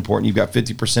church isn't important. You've got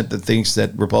 50% that thinks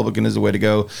that Republican is the way to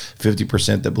go.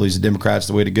 50% that believes the Democrat's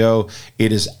the way to go.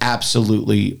 It is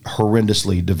absolutely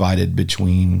horrendously divided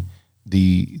between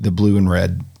the blue and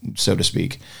red, so to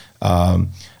speak.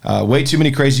 Way too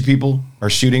many crazy people are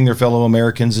shooting their fellow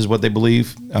Americans is what they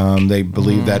believe. They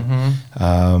believe that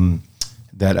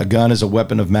a gun is a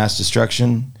weapon of mass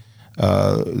destruction.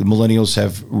 The millennials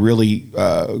have really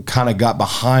kind of got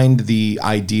behind the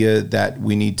idea that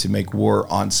we need to make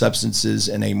war on substances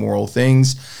and amoral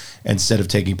things instead of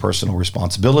taking personal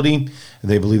responsibility.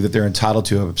 They believe that they're entitled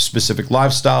to a specific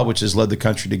lifestyle, which has led the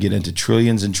country to get into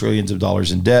trillions and trillions of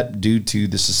dollars in debt due to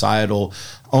the societal,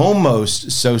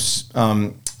 almost socialistic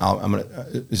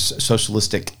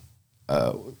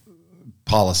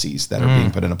policies that are being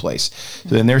put into place. So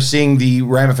then they're seeing the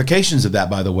ramifications of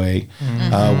that, by the way,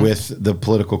 with the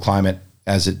political climate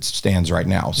as it stands right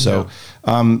now. So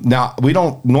now we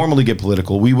don't normally get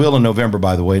political. We will in November,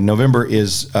 by the way. November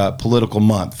is political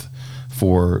month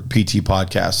for PT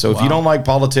Podcast. So if you don't like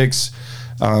politics,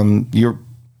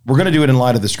 we're going to do it in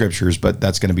light of the scriptures, but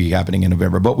that's going to be happening in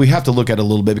November. But we have to look at it a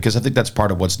little bit because I think that's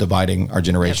part of what's dividing our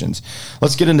generations.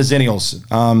 Let's get into Zennials.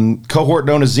 Cohort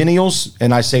known as Zennials,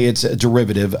 and I say it's a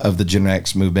derivative of the Gen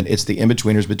X movement. It's the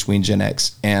in-betweeners between Gen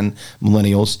X and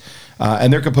Millennials.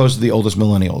 And they're composed of the oldest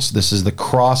Millennials. This is the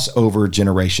crossover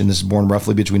generation. This is born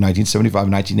roughly between 1975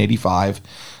 and 1985.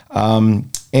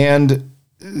 And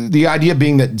the idea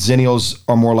being that Zennials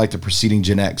are more like the preceding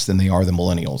Gen X than they are the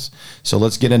Millennials. So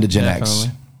let's get into Gen X.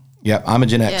 Yep, I'm a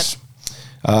Gen X.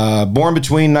 Born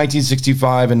between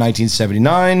 1965 and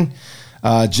 1979.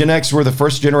 Gen X were the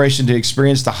first generation to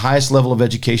experience the highest level of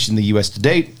education in the U.S. to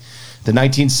date. The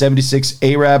 1976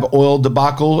 Arab oil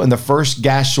debacle and the first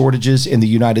gas shortages in the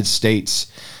United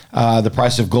States. The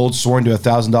price of gold soaring to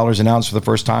 $1,000 an ounce for the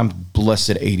first time.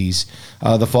 Blessed 80s.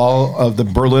 The fall of the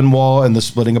Berlin Wall and the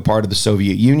splitting apart of the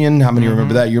Soviet Union. How many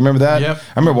remember that? You remember that? Yep.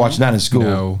 I remember watching that in school.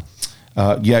 No.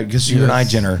 Yeah, because you're an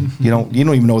iGener. You don't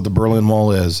even know what the Berlin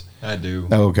Wall is. I do.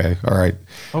 Oh, okay. All right.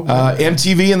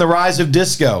 MTV and the rise of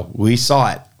disco. We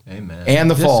saw it. Amen.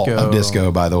 And the fall of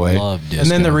disco, by the way. Love disco.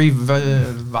 And then the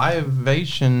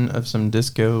revivation of some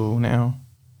disco now.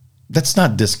 That's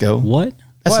not disco. What?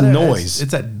 That's noise.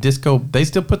 It's that disco. They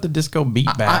still put the disco beat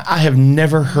back. I have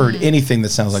never heard anything that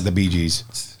sounds like the Bee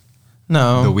Gees.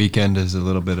 No. The Weeknd is a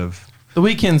little bit of... The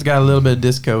Weeknd's got a little bit of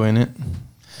disco in it.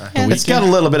 It's got a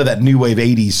little bit of that new wave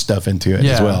 80s stuff into it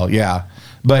as well. Yeah.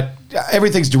 But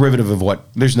everything's derivative of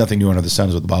what, there's nothing new under the sun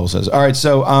is what the Bible says. All right.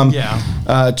 So,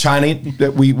 China,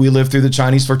 we lived through the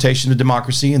Chinese flirtation of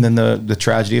democracy and then the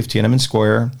tragedy of Tiananmen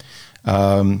Square.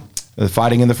 The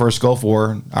fighting in the first Gulf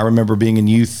War. I remember being in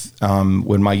youth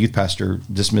when my youth pastor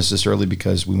dismissed us early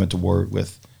because we went to war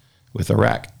with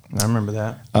Iraq. I remember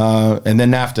that. And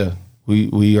then NAFTA.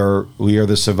 We are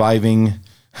the surviving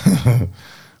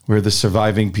we're the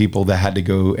surviving people that had to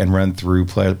go and run through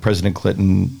President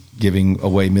Clinton giving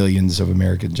away millions of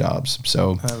American jobs.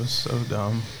 So that was so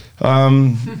dumb.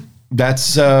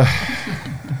 That's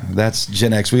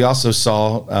Gen X. We also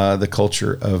saw the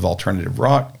culture of alternative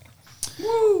rock.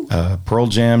 Pearl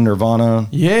Jam, Nirvana.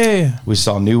 Yeah. We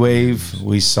saw New Wave.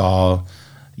 We saw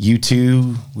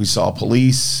U2. We saw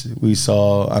Police. We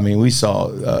saw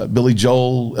Billy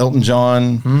Joel, Elton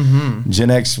John. Mm-hmm.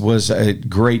 Gen X was a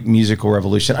great musical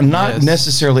revolution. Not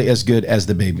necessarily as good as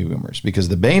the baby boomers, because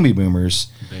the baby boomers,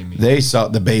 they saw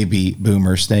the baby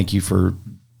boomers. Thank you for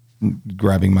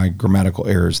grabbing my grammatical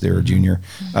errors there, Junior.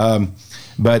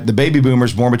 But the baby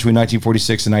boomers born between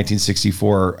 1946 and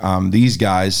 1964, these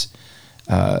guys,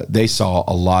 they saw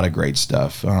a lot of great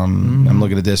stuff. I'm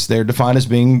looking at this. They're defined as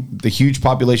being the huge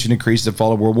population increase that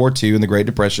followed World War II and the Great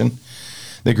Depression.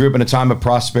 They grew up in a time of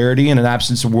prosperity and an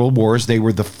absence of world wars. They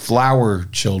were the flower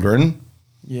children.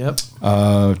 Yep.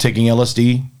 Taking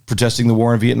LSD, protesting the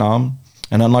war in Vietnam.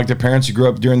 And unlike their parents who grew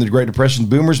up during the Great Depression,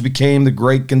 boomers became the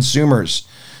great consumers.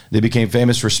 They became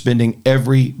famous for spending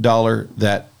every dollar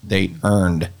that they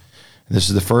earned. This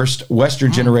is the first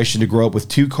Western generation to grow up with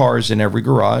 2 cars in every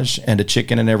garage and a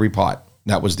chicken in every pot.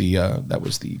 That was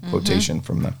the quotation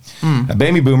from the a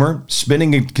baby boomer.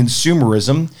 Spending in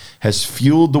consumerism has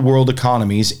fueled the world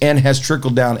economies and has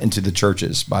trickled down into the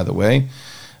churches, by the way.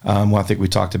 Well, I think we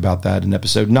talked about that in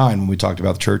episode 9 when we talked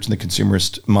about the church and the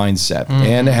consumerist mindset.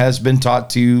 And it has been taught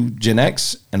to Gen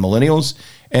X and millennials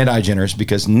and iGeners,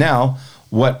 because now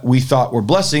what we thought were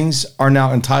blessings are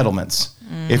now entitlements.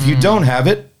 If you don't have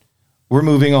it, we're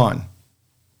moving on.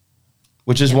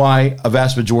 Which is why a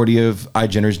vast majority of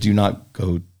iGeners do not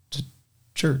go to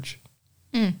church.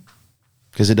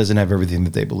 Because it doesn't have everything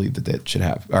that they believe that it should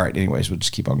have. All right, anyways, we'll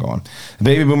just keep on going. The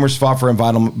baby boomers fought for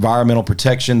environmental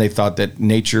protection. They thought that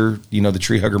nature, the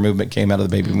tree hugger movement came out of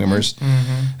the baby boomers.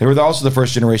 They were also the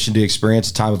first generation to experience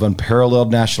a time of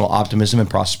unparalleled national optimism and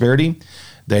prosperity.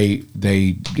 They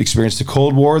experienced the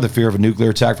Cold War, the fear of a nuclear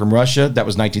attack from Russia. That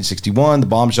was 1961. The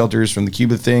bomb shelters from the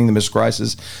Cuba thing, the missile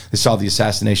crisis. They saw the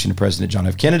assassination of President John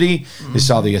F. Kennedy. They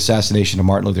saw the assassination of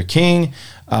Martin Luther King.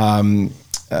 They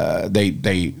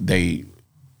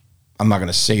I'm not going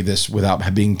to say this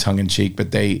without being tongue-in-cheek,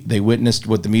 but they witnessed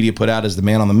what the media put out as the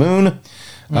man on the moon,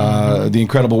 the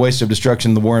incredible waste of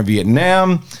destruction in the war in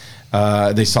Vietnam.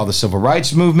 They saw the civil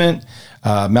rights movement,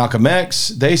 Malcolm X.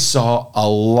 They saw a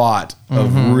lot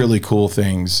of really cool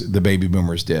things the baby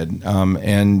boomers did.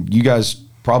 And you guys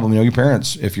probably know your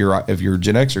parents, if you're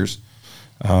Gen Xers,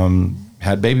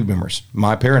 had baby boomers.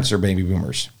 My parents are baby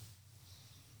boomers.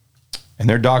 And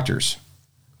they're doctors.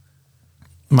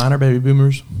 Mine are baby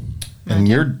boomers. And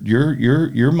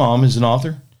your mom is an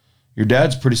author. Your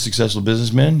dad's a pretty successful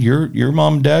businessman. Your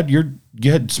mom and dad, you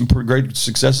had some pretty great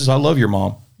successes. I love your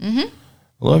mom. I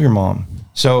love your mom.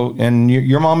 So, and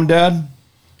your mom and dad?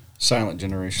 Silent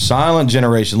generation. Silent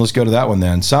generation. Let's go to that one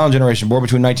then. Silent generation, born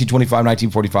between 1925 and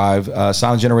 1945.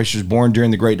 Silent generation was born during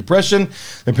the Great Depression.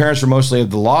 Their parents were mostly of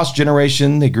the lost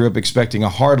generation. They grew up expecting a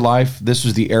hard life. This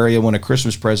was the area when a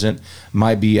Christmas present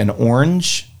might be an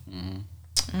orange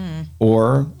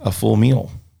or a full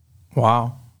meal.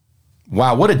 Wow,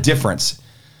 what a difference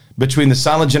between the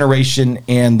silent generation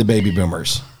and the baby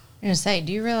boomers. I'm going to say,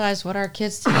 do you realize what our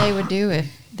kids today would do if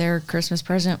their Christmas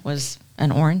present was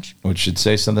an orange? Which should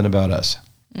say something about us.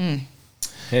 Hey,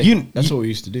 that's what we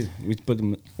used to do. We put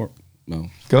them. No,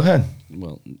 go ahead.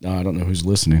 Well, no, I don't know who's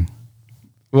listening.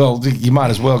 Well, you might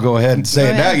as well go ahead and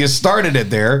say it now. You started it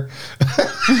there.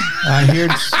 I hear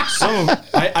So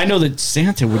I know that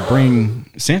Santa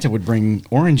would bring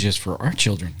oranges for our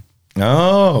children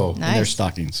Oh, Nice. in their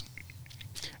stockings,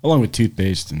 along with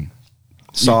toothpaste and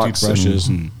socks, toothbrushes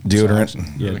and deodorant. socks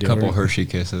and- A deodorant. couple Hershey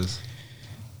kisses.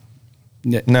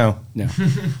 No, No,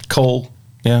 coal.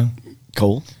 Yeah,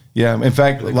 coal. yeah. In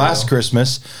fact, last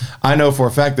Christmas, I know for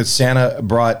a fact that Santa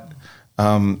brought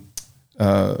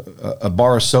a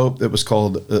bar of soap that was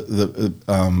called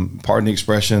pardon the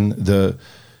expression, the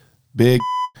big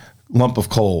lump of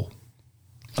coal.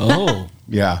 Oh,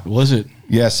 Yeah. was it?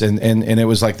 Yes, and it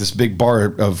was like this big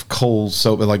bar of coal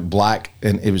soap, like black,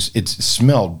 and it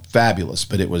smelled fabulous,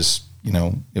 but it was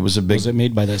it was a big. Was it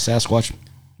made by the Sasquatch?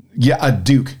 Yeah, a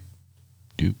Duke.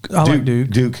 I like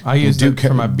Duke. I use Duke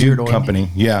for my beard Duke oil. company.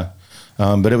 Yeah,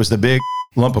 but it was the big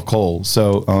lump of coal.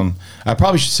 So I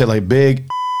probably should say like big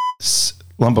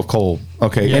lump of coal.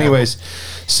 Okay. Yeah. Anyways,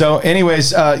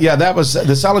 that was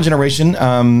the silent generation.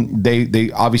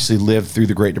 They obviously lived through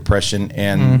the Great Depression,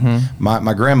 and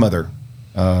my grandmother,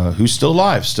 who's still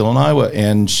alive, still in Iowa,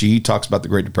 and she talks about the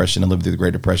Great Depression and lived through the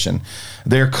Great Depression.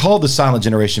 They're called the silent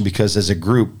generation because as a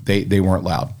group, they weren't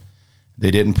loud.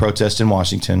 They didn't protest in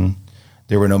Washington.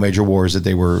 There were no major wars that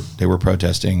they were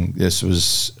protesting. This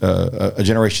was a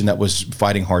generation that was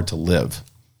fighting hard to live.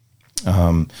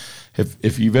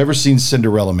 If you've ever seen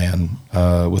Cinderella Man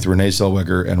with Renee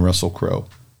Zellweger and Russell Crowe,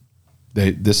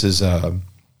 this is the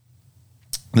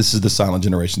silent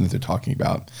generation that they're talking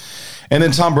about. And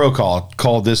then Tom Brokaw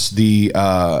called this the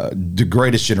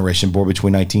greatest generation, born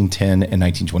between 1910 and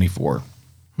 1924.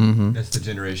 That's the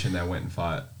generation that went and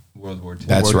fought World War II.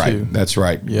 That's War right. II. That's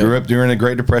right. Yep. Grew up during the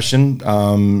Great Depression.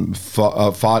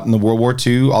 Fought in the World War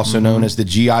II, also known as the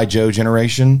GI Joe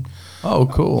generation. Oh,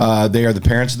 cool. They are the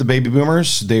parents of the baby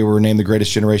boomers. They were named the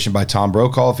greatest generation by Tom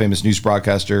Brokaw, a famous news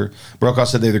broadcaster. Brokaw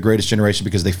said they're the greatest generation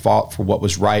because they fought for what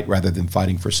was right rather than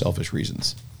fighting for selfish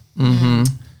reasons.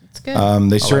 That's good.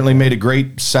 They certainly made a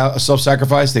great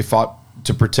self-sacrifice. They fought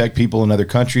to protect people in other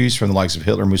countries from the likes of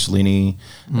Hitler, Mussolini,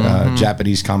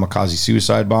 Japanese kamikaze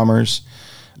suicide bombers.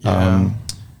 Yeah.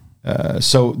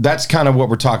 So that's kind of what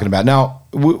we're talking about. Now,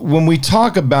 when we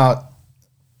talk about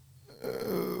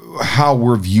how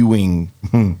we're viewing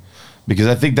because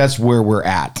I think that's where we're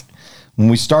at. When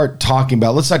we start talking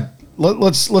about,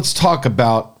 let's talk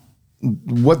about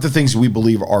what the things we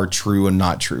believe are true and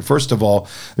not true. First of all,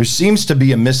 there seems to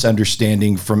be a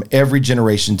misunderstanding from every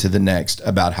generation to the next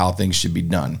about how things should be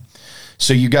done.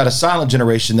 So you got a silent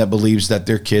generation that believes that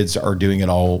their kids are doing it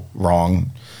all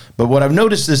wrong. But what I've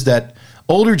noticed is that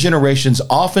older generations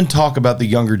often talk about the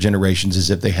younger generations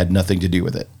as if they had nothing to do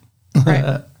with it.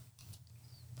 Right.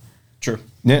 True.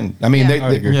 Yeah. I mean,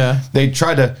 Yeah. they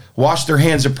try to wash their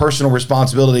hands of personal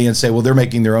responsibility and say, well, they're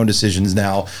making their own decisions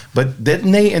now. But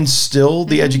didn't they instill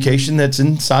the education that's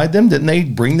inside them? Didn't they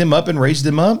bring them up and raise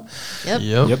them up?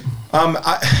 Yep.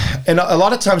 And a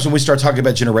lot of times when we start talking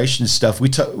about generation stuff,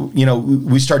 we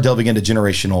start delving into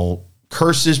generational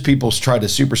curses. People try to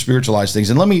super spiritualize things.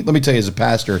 And let me tell you, as a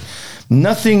pastor,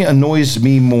 nothing annoys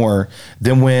me more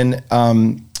than when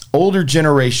older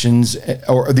generations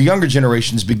or the younger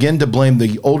generations begin to blame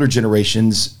the older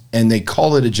generations and they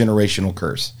call it a generational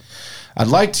curse. I'd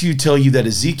like to tell you that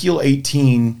Ezekiel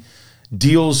 18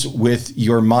 deals with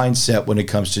your mindset when it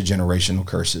comes to generational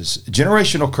curses.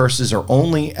 Generational curses are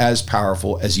only as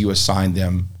powerful as you assign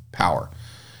them power.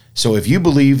 So if you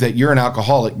believe that you're an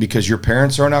alcoholic because your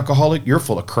parents are an alcoholic, you're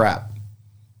full of crap.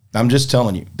 I'm just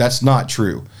telling you, that's not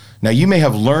true. Now, you may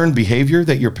have learned behavior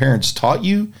that your parents taught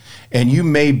you, and you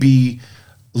may be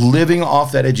living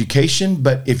off that education,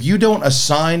 but if you don't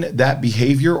assign that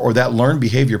behavior or that learned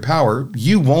behavior power,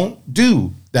 you won't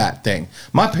do that thing.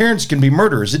 My parents can be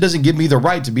murderers. It doesn't give me the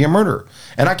right to be a murderer.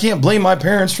 And I can't blame my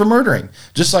parents for murdering.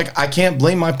 Just like I can't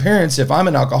blame my parents if I'm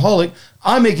an alcoholic.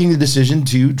 I'm making the decision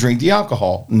to drink the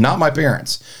alcohol, not my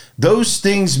parents. Those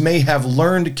things may have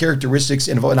learned characteristics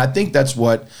involved, and I think that's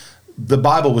what the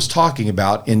Bible was talking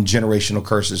about in generational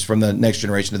curses, from the next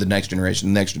generation to the next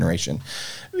generation, the next generation.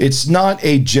 It's not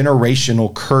a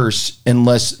generational curse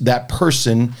unless that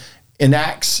person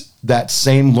enacts that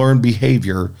same learned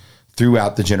behavior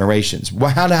throughout the generations.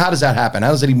 Well, how does that happen?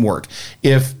 How does that even work?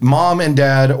 If mom and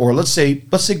dad, or let's say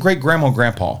great grandma and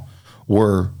grandpa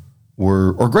or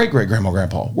great grandma and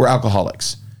grandpa were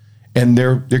alcoholics, and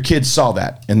their kids saw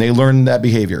that and they learned that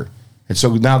behavior. And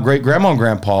so now great grandma and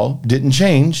grandpa didn't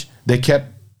change. They kept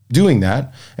doing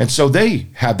that. And so they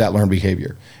had that learned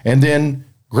behavior. And then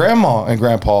grandma and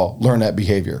grandpa learned that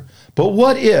behavior. But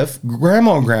what if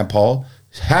grandma and grandpa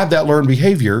had that learned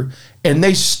behavior and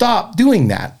they stopped doing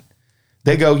that?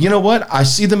 They go, you know what? I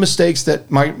see the mistakes that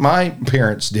my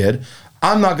parents did.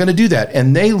 I'm not going to do that.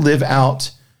 And they live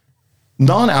out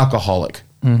non-alcoholic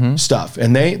stuff,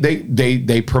 and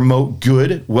they promote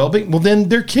good well-being. Well, then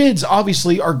their kids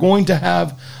obviously are going to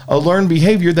have a learned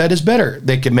behavior that is better.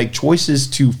 They can make choices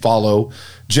to follow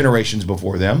generations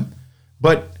before them,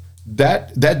 but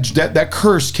that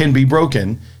curse can be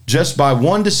broken just by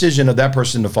one decision of that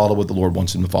person to follow what the Lord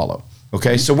wants them to follow.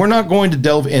 Okay, so we're not going to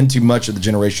delve into much of the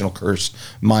generational curse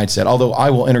mindset, although I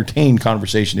will entertain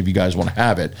conversation if you guys want to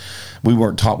have it. We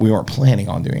weren't planning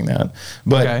on doing that.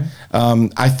 But okay.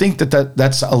 I think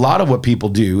that's a lot of what people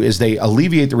do is they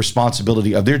alleviate the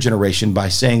responsibility of their generation by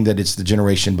saying that it's the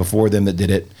generation before them that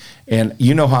did it. And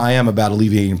you know how I am about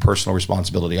alleviating personal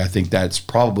responsibility. I think that's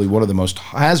probably one of the most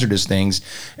hazardous things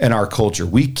in our culture.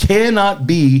 We cannot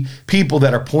be people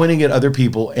that are pointing at other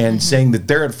people and saying that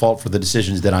they're at fault for the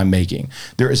decisions that I'm making.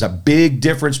 There is a big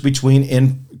difference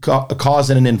between a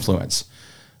cause and an influence.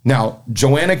 Now,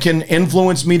 Joanna can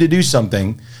influence me to do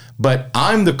something, but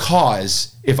I'm the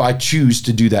cause if I choose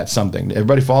to do that something.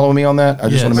 Everybody follow me on that? I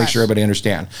just want to make sure everybody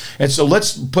understand. And so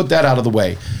let's put that out of the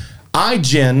way.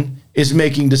 iGen is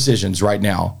making decisions right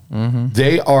now.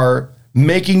 They are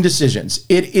making decisions.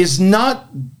 It is not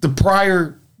the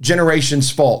prior generation's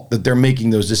fault that they're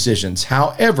making those decisions.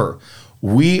 However,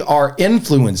 we are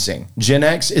influencing. Gen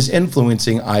X is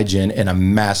influencing iGen in a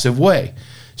massive way.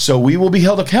 So we will be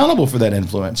held accountable for that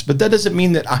influence. But that doesn't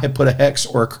mean that I have put a hex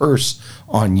or a curse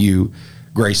on you,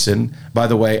 Grayson. By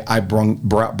the way, I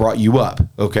brought you up,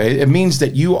 okay? It means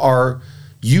that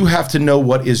you have to know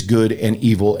what is good and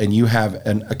evil, and you have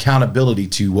an accountability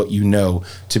to what you know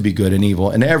to be good and evil,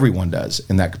 and everyone does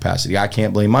in that capacity. I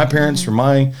can't blame my parents for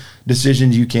my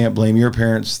decisions. You can't blame your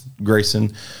parents,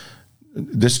 Grayson.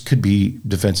 This could be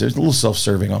defensive. It's a little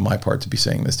self-serving on my part to be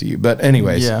saying this to you. But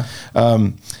anyways. Yeah.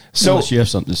 So unless you have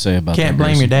something to say about that. Can't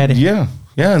blame your daddy. Yeah.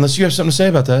 Yeah, unless you have something to say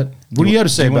about that. What do you have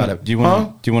to say about it? Do you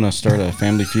want to start a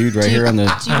family feud right here on the...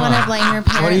 Do you want to blame your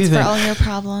parents for all your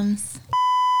problems?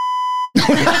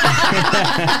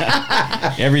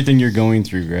 Everything you're going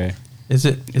through, Gray. Is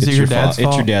it your dad's fault?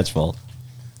 It's your dad's fault.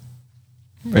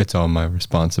 It's all my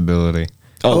responsibility.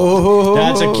 Oh,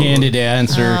 that's a candid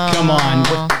answer. Come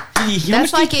on.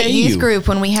 That's like at youth group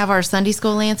when we have our Sunday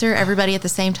school answer. Everybody at the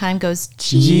same time goes,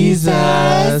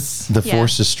 Jesus. The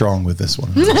force is strong with this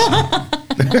one.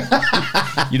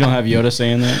 You don't have Yoda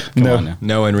saying that? Come on now.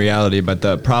 No, in reality, but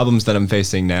the problems that I'm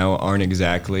facing now aren't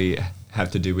exactly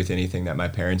have to do with anything that my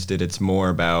parents did. It's more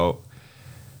about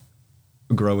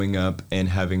growing up and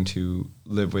having to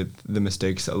live with the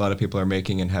mistakes a lot of people are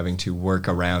making and having to work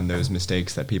around those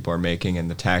mistakes that people are making, and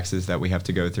the taxes that we have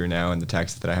to go through now, and the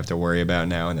taxes that I have to worry about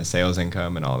now, and the sales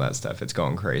income and all that stuff. It's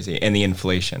going crazy. And the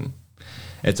inflation.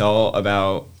 It's all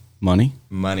about money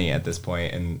at this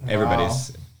point, and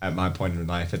everybody's at my point in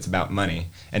life, it's about money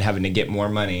and having to get more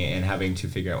money and having to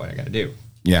figure out what I got to do.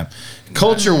 Yeah.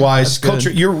 Culture-wise,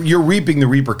 you're reaping the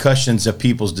repercussions of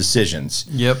people's decisions.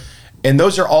 Yep. And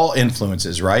those are all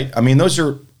influences, right? I mean, those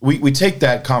are, we take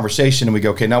that conversation and we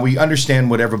go, okay, now we understand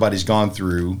what everybody's gone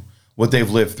through, what they've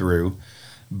lived through,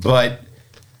 but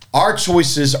our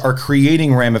choices are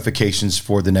creating ramifications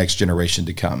for the next generation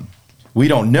to come. We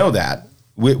don't know that.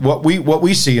 What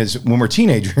we see is when we're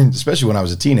teenagers, especially when I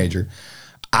was a teenager,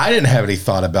 I didn't have any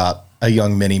thought about a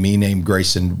young mini-me named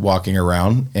Grayson walking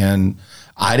around, and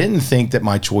I didn't think that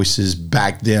my choices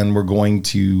back then were going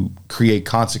to create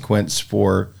consequence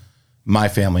for my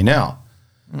family now.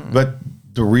 But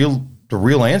the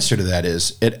real answer to that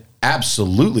is it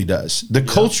absolutely does. The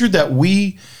culture that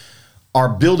we are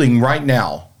building right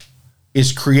now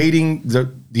is creating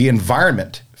the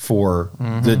environment for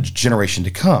the generation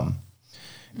to come.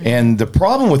 And the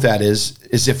problem with that is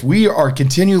if we are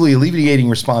continually alleviating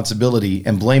responsibility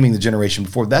and blaming the generation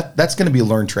before, that's going to be a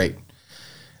learned trait.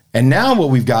 And now what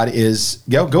we've got is,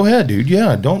 go ahead, dude.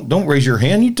 Yeah, don't raise your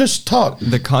hand. You just talk.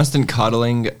 The constant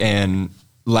coddling and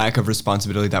lack of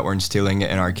responsibility that we're instilling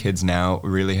in our kids now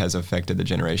really has affected the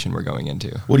generation we're going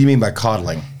into. What do you mean by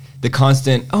coddling? The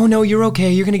constant, oh no, you're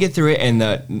okay, you're gonna get through it,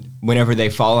 and whenever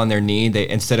they fall on their knee, they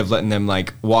instead of letting them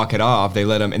like walk it off, they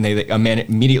let them and they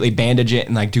immediately bandage it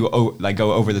and go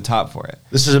over the top for it.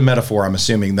 This is a metaphor. I'm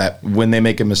assuming that when they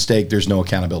make a mistake, there's no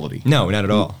accountability. No, not at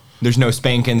all. There's no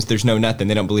spankings. There's no nothing.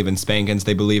 They don't believe in spankings.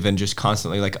 They believe in just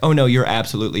constantly like, oh no, you're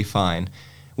absolutely fine.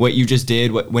 What you just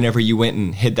did, whenever you went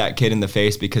and hit that kid in the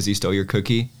face because he stole your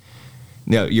cookie,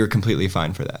 no, you're completely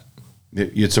fine for that.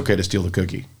 It's okay to steal the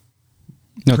cookie.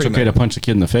 No, it's okay to punch the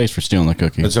kid in the face for stealing the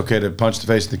cookie. It's okay to punch the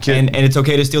face of the kid. And it's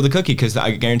okay to steal the cookie because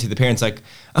I guarantee the parents like,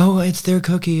 oh, it's their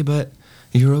cookie, but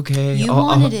you're okay. You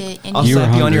wanted it, and I'll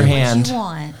slap you on your hand. What you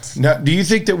want. Now, do you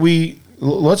think that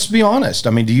let's be honest.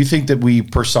 I mean, do you think that we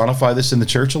personify this in the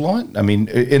church a lot? I mean,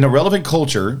 in a relevant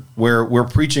culture where we're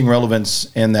preaching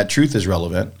relevance and that truth is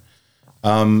relevant,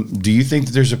 do you think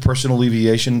that there's a personal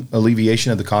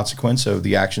alleviation of the consequence of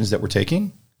the actions that we're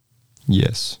taking?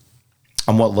 Yes.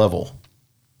 On what level?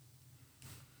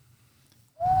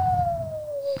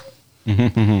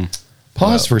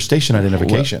 Pause for station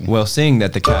identification. Well, seeing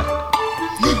that the cat...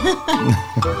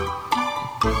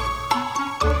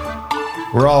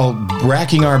 We're all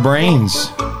racking our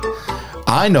brains.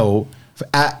 I know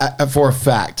for a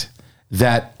fact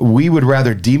that we would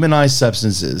rather demonize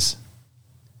substances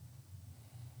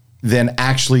than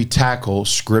actually tackle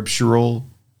scriptural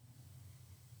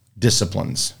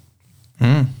disciplines.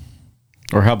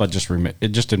 Or how about just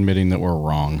admitting that we're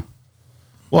wrong?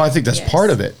 Well, I think that's part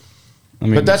of it.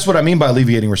 But that's what I mean by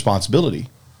alleviating responsibility.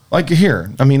 Like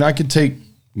here, I mean, I could take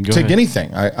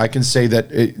anything. I can say that,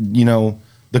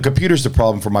 the computer's the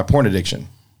problem for my porn addiction.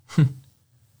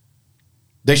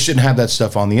 They shouldn't have that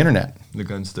stuff on the internet. The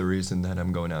gun's the reason that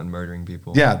I'm going out and murdering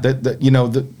people. Yeah,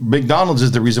 the McDonald's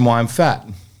is the reason why I'm fat.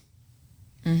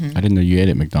 Mm-hmm. I didn't know you ate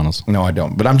at McDonald's. No, I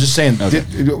don't. But I'm just saying,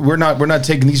 we're not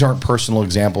taking, these aren't personal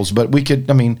examples, but we could,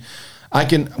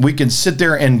 we can sit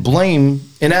there and blame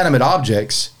inanimate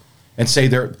objects and say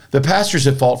the pastor's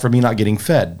at fault for me not getting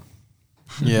fed.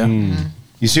 Yeah. Mm-hmm.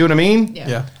 You see what I mean?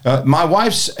 Yeah. My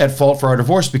wife's at fault for our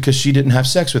divorce because she didn't have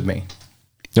sex with me.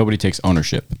 Nobody takes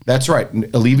ownership. That's right.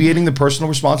 Alleviating the personal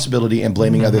responsibility and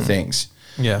blaming other things.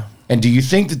 Yeah. And do you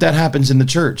think that happens in the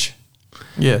church?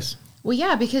 Yes. Well,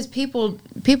 yeah, because people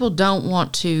don't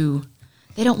want to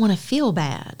feel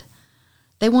bad.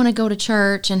 They want to go to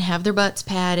church and have their butts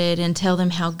patted and tell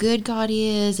them how good God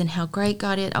is and how great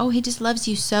God is. Oh, he just loves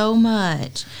you so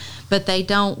much. But they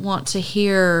don't want to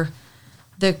hear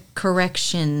the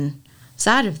correction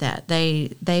side of that.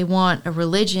 They want a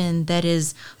religion that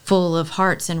is full of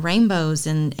hearts and rainbows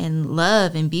and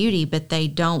love and beauty, but they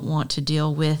don't want to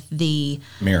deal with the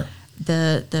mirror,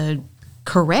 the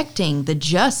correcting, the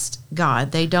just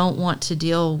God. They don't want to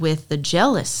deal with the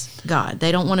jealous God.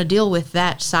 They don't want to deal with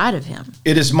that side of him.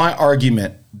 It is my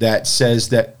argument that says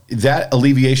that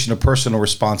alleviation of personal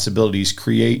responsibilities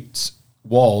creates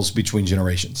walls between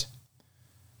generations.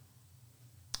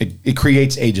 it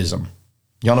creates ageism.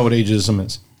 Y'all know what ageism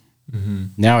is? Mm-hmm.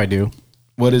 Now I do.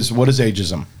 What is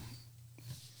ageism?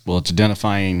 Well, it's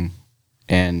identifying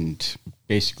and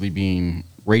basically being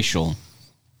racial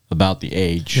about the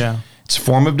age. Yeah. It's a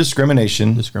form of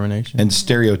discrimination and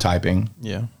stereotyping.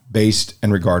 Yeah. Based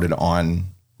and regarded on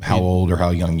how old or how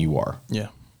young you are. Yeah.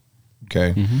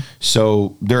 Okay. Mm-hmm.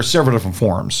 So there are several different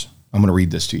forms. I'm going to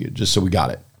read this to you just so we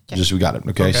got it. Okay. Just so we got it.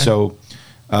 Okay. So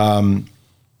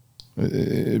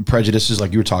prejudices,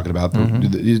 like you were talking about,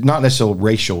 not necessarily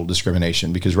racial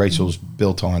discrimination, because racial is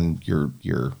built on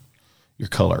your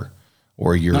color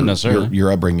or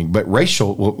your upbringing, but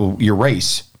racial, your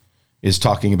race is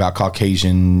talking about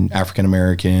Caucasian, African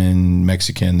American,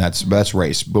 Mexican. That's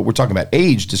race. But we're talking about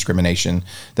age discrimination.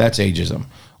 That's ageism.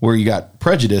 Where you got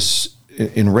prejudice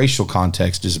in racial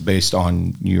context is based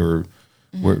on your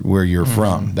where you're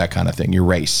from, that kind of thing, your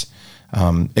race.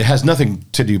 It has nothing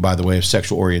to do, by the way, of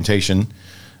sexual orientation,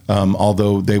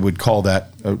 although they would call that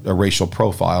a racial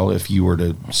profile if you were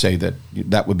to say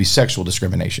that would be sexual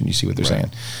discrimination. You see what they're saying?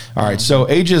 All right, so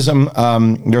ageism,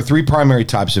 there are three primary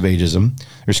types of ageism.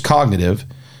 There's cognitive,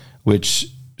 which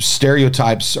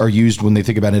stereotypes are used when they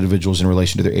think about individuals in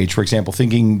relation to their age. For example,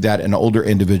 thinking that an older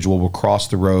individual will cross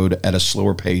the road at a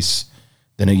slower pace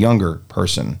than a younger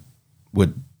person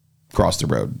would cross the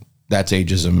road. That's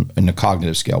ageism in the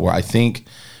cognitive scale, where I think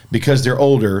because they're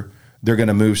older, they're going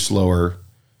to move slower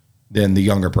than the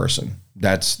younger person.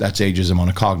 That's ageism on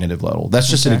a cognitive level. That's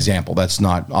just an example. That's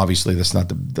not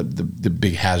the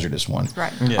big hazardous one.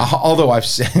 Right. Yeah. Although I've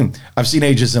seen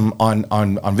ageism on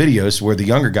videos where the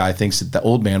younger guy thinks that the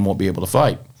old man won't be able to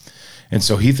fight. And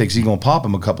so he thinks he's going to pop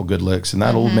him a couple good licks, and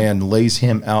that old man lays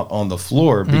him out on the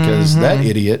floor because that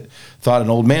idiot thought an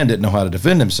old man didn't know how to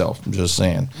defend himself. I'm just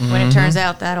saying. When it turns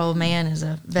out that old man is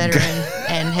a veteran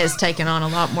and has taken on a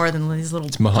lot more than these little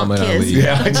punk kids.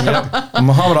 Yeah,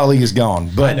 Muhammad Ali is gone,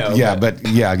 but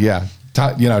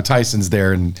Tyson's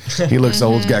there, and he looks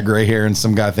old, got gray hair, and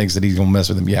some guy thinks that he's going to mess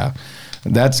with him. Yeah.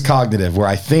 That's cognitive, where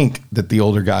I think that the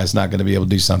older guy is not going to be able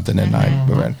to do something at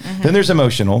night. Then there's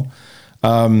emotional.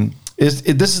 This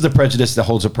is the prejudice that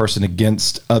holds a person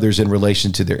against others in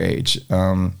relation to their age.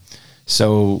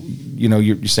 So,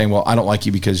 you're saying, well, I don't like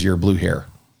you because you're blue hair.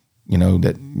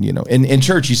 In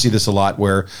church, you see this a lot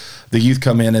where the youth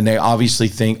come in and they obviously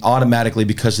think automatically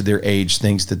because of their age,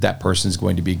 thinks that person is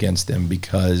going to be against them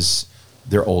because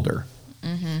they're older.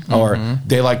 Or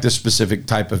they like this specific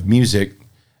type of music.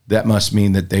 That must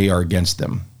mean that they are against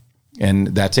them. And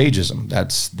that's ageism.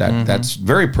 That's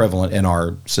very prevalent in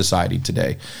our society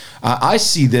today. I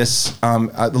see this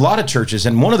a lot of churches,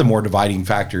 and one of the more dividing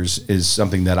factors is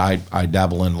something that I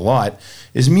dabble in a lot,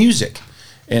 is music.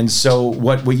 And so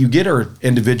what you get are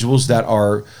individuals that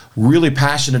are really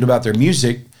passionate about their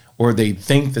music, or they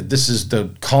think that this is the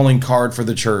calling card for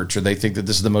the church, or they think that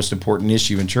this is the most important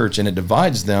issue in church, and it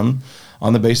divides them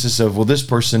on the basis of, well, this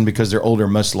person, because they're older,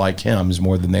 must like hymns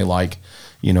more than they like,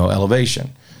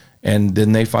 elevation. And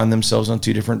then they find themselves on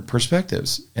two different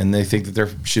perspectives, and they think that they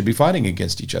should be fighting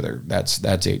against each other. That's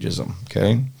ageism.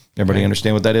 Okay, everybody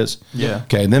understand what that is? Yeah.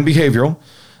 Okay, and then behavioral.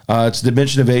 It's the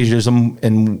dimension of ageism,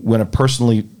 and when a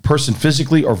person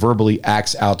physically or verbally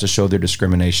acts out to show their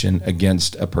discrimination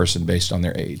against a person based on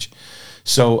their age.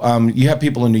 So you have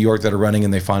people in New York that are running,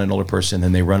 and they find an older person,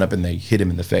 and they run up and they hit him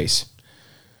in the face,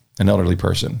 an elderly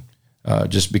person,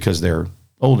 just because they're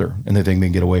older, and they think they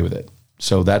can get away with it.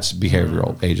 So that's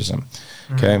behavioral ageism.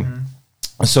 Okay.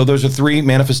 So those are three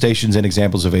manifestations and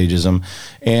examples of ageism.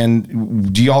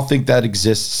 And do y'all think that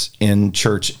exists in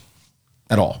church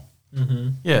at all?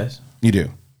 Yes. You do?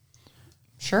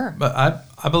 Sure. But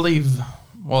I believe,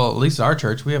 well, at least our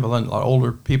church, we have a lot of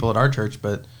older people at our church,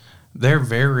 but they're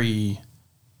very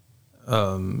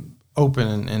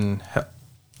open and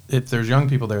if there's young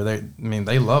people there,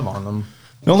 they love on them.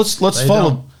 No, let's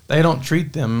follow. They don't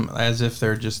treat them as if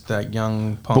they're just that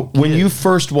young punk. But when you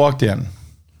first walked in,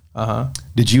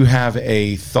 did you have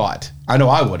a thought? I know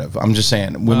I would have. I'm just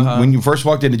saying. When you first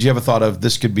walked in, did you have a thought of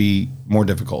this could be more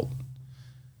difficult?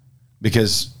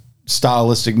 Because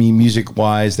stylistic,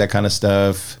 music-wise, that kind of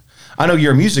stuff. I know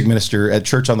you're a music minister at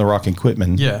Church on the Rock in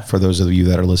Quitman. Yeah. For those of you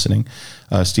that are listening,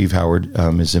 Steve Howard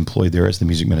is employed there as the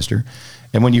music minister.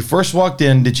 And when you first walked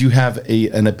in, did you have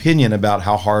an opinion about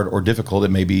how hard or difficult it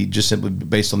may be just simply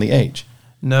based on the age?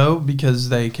 No, because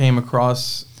they came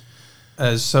across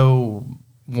as so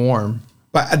warm.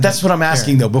 But that's what I'm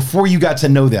asking, though. Before you got to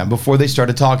know them, before they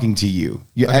started talking to you,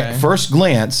 at first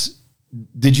glance,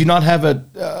 did you not have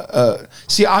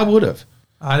see, I would have.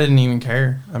 I didn't even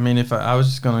care. I mean, if I was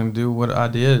just going to do what I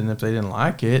did, and if they didn't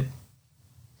like it.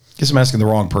 Guess I'm asking the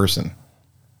wrong person.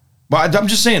 But I'm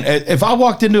just saying, if I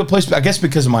walked into a place, I guess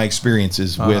because of my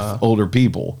experiences with older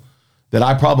people, that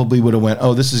I probably would have went,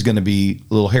 oh, this is going to be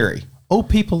a little hairy. Oh,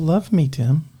 people love me,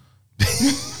 Tim.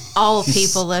 All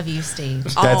people love you, Steve.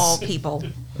 All people.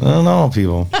 I don't know,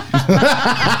 people.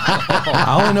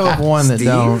 I only know of one that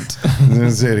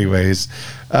don't. Anyways,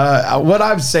 what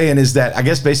I'm saying is that I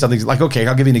guess based on things like, okay,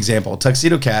 I'll give you an example.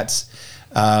 Tuxedo Cats,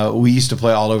 we used to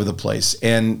play all over the place,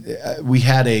 and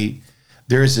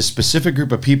there is a specific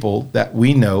group of people that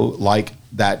we know like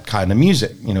that kind of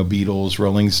music. Beatles,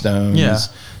 Rolling Stones,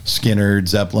 Skinner,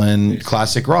 Zeppelin,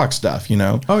 classic rock stuff.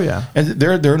 Oh yeah, and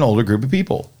they're an older group of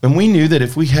people, and we knew that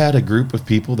if we had a group of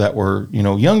people that were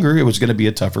younger, it was going to be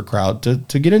a tougher crowd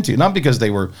to get into. Not because they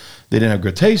didn't have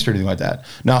good taste or anything like that.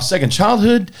 Now, second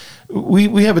childhood,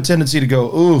 we have a tendency to go,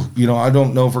 oh, I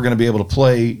don't know if we're going to be able to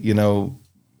play.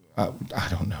 I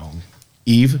don't know.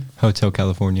 Eve. Hotel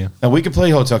California. Now we can play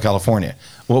Hotel California.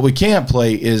 What we can't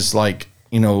play is like,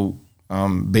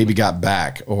 Baby Got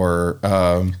Back or...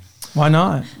 why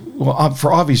not? Well,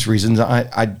 for obvious reasons,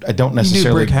 I don't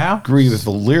necessarily agree with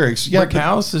the lyrics. Yeah, Brick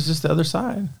House is just the other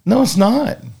side. No, it's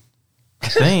not. I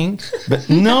think. But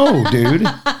no, dude.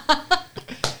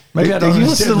 Maybe I don't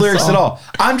listen to the lyrics at all.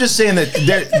 I'm just saying that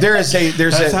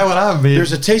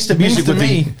there's a taste of music with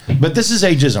me. But this is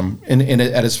ageism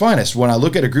at its finest. When I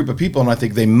look at a group of people and I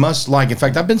think they must like. In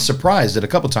fact, I've been surprised at a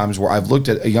couple times where I've looked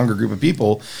at a younger group of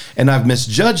people and I've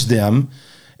misjudged them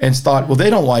and thought, well,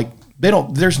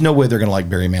 there's no way they're going to like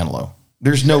Barry Manilow.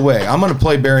 There's no way. I'm going to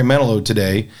play Barry Manilow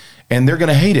today and they're going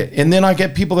to hate it. And then I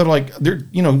get people that are like, they're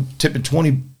tipping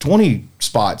 20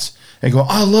 spots. And go,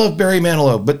 I love Barry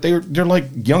Manilow, but they're like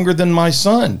younger than my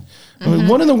son. I mean,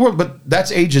 what in the world? But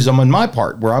that's ageism on my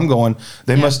part, where I'm going,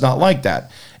 they must not like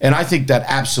that. And I think that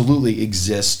absolutely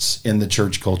exists in the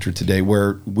church culture today,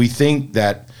 where we think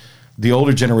that the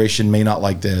older generation may not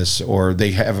like this, or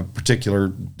they have a particular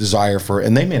desire for it,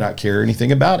 and they may not care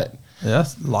anything about it.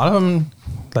 Yes, a lot of them,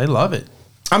 they love it.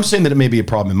 I'm saying that it may be a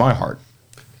problem in my heart.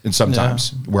 And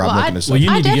sometimes where I'm looking at stuff. Well,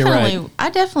 you need to get right.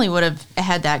 I definitely would have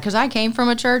had that because I came from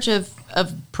a church of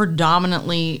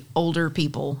predominantly older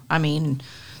people. I mean,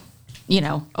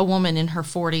 a woman in her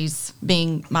 40s,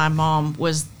 being my mom,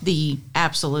 was the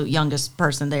absolute youngest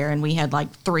person there, and we had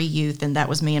like 3 youth, and that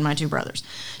was me and my 2 brothers.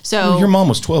 So your mom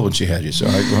was 12 when she had you, so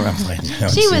I'm playing.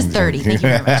 She was 30. Thank you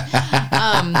very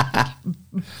much.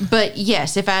 But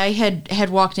yes, if I had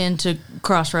walked into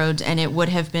Crossroads and it would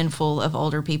have been full of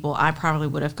older people, I probably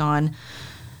would have gone,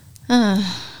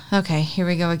 okay, here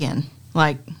we go again.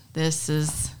 Like, this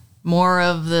is more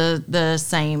of the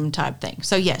same type thing.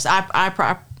 So yes,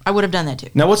 I would have done that too.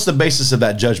 Now, what's the basis of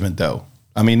that judgment, though?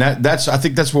 I mean, I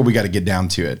think that's where we got to get down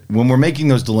to it. When we're making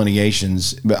those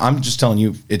delineations, but I'm just telling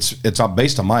you, it's all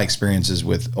based on my experiences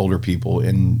with older people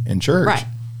in church. Right.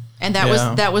 And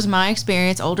that was my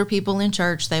experience. Older people in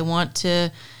church, they want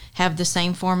to have the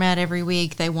same format every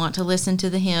week. They want to listen to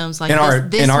the hymns. Like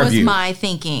this was my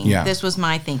thinking. Yeah. This was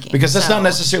my thinking. Because that's not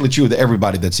necessarily true with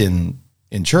everybody that's in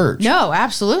church. No,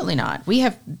 absolutely not. We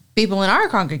have people in our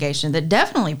congregation that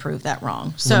definitely prove that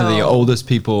wrong. So one of the oldest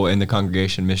people in the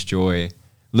congregation, Miss Joy,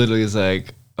 literally is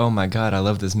like, "Oh my God, I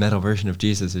love this metal version of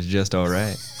Jesus. It's just all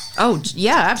right." Oh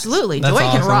yeah, absolutely. That's Joy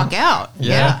awesome. can rock out.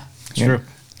 Yeah. It's true.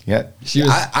 Yeah,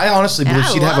 I honestly believe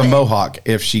she'd have a mohawk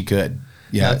if she could.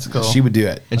 Yeah, that's cool. She would do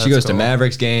it. And she goes to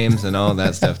Mavericks games and all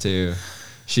that stuff too.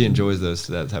 She enjoys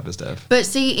that type of stuff. But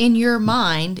see, in your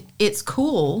mind, it's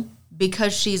cool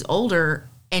because she's older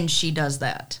and she does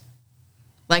that.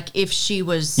 Like if she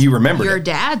was your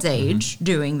dad's age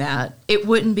doing that, it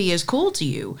wouldn't be as cool to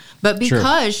you. But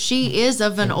because she is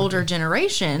of an older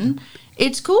generation,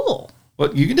 it's cool.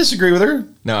 Well, you can disagree with her.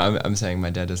 No, I'm saying my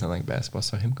dad doesn't like basketball,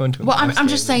 so him going to I'm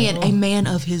just saying a man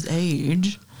of his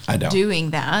age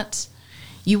doing that,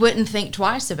 you wouldn't think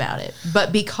twice about it.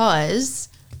 But because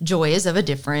Joy is of a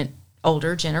different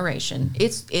older generation,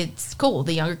 it's cool.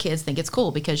 The younger kids think it's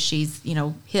cool because she's,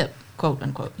 hip, quote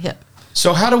unquote, hip.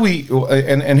 So how do we,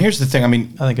 and here's the thing, I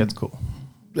mean. I think that's cool.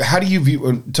 How do you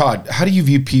view, Todd, how do you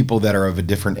view people that are of a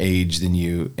different age than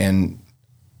you? And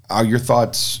are your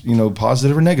thoughts,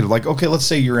 positive or negative? Like, okay, let's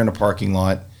say you're in a parking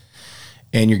lot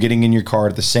and you're getting in your car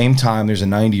at the same time there's a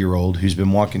 90-year-old who's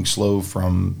been walking slow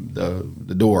from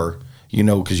the door,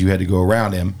 because you had to go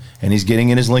around him, and he's getting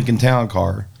in his Lincoln Town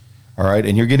car, all right,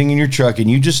 and you're getting in your truck,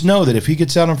 and you just know that if he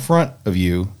gets out in front of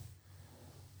you,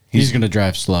 he's going to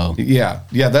drive slow. Yeah,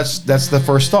 that's the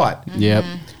first thought. Yep.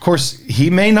 Of course, he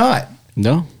may not.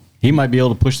 No, he might be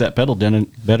able to push that pedal down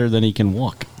better than he can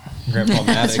walk. Grandpa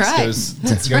Maddox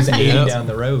goes 80 down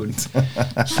the road.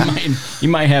 He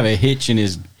might have a hitch in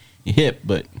his hip,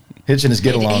 but hitching his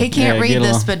get along. He can't Yeah, read get the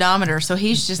along. speedometer, so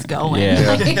he's just going.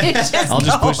 Yeah. He's just I'll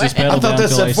just push this going. pedal I thought down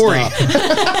that until I said 40.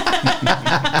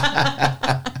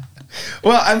 stop.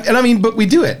 Well, I mean, but we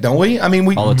do it, don't we? I mean,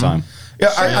 we All the time.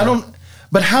 Yeah, I don't.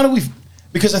 But how do we?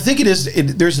 Because I think there's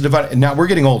a divide. And now we're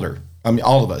getting older. I mean,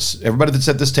 all of us, everybody that's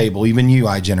at this table, even you,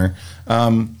 Jenner.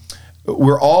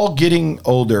 We're all getting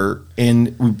older,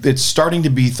 and it's starting to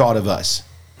be thought of us.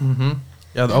 Mm-hmm.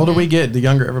 Yeah, the older we get, the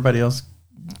younger everybody else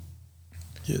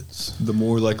gets. The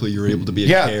more likely you're able to be a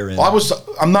Yeah, Karen.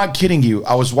 I'm not kidding you.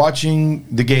 I was watching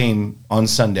the game on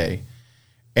Sunday,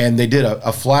 and they did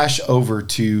a flash over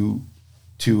to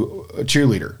a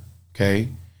cheerleader. Okay,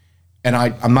 and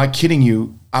I'm not kidding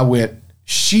you. I went,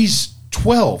 she's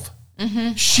 12.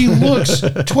 She looks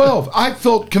 12. I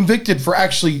felt convicted for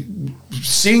actually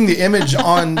seeing the image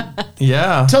on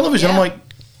television. Yeah. I'm like,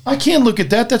 I can't look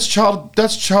at that. That's child,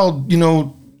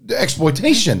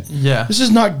 exploitation. Yeah. This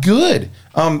is not good.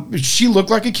 She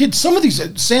looked like a kid. Some of these,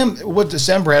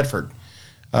 Sam Bradford,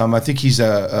 I think he's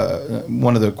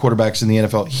one of the quarterbacks in the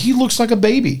NFL. He looks like a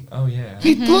baby. Oh, yeah.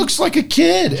 He looks like a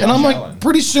kid. And I'm like,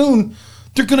 pretty soon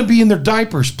they're going to be in their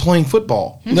diapers playing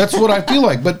football. And that's what I feel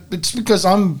like. But it's because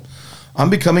I'm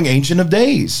becoming ancient of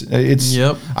days.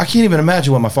 I can't even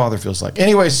imagine what my father feels like.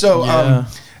 Anyway, so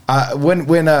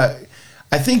when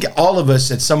I think all of us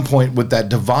at some point with that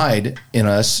divide in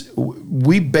us,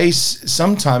 we base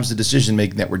sometimes the decision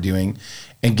making that we're doing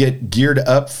and get geared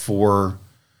up for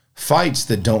fights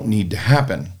that don't need to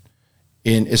happen,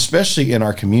 especially in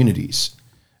our communities.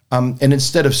 And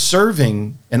instead of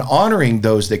serving and honoring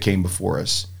those that came before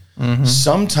us,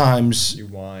 sometimes You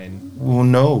whine. well,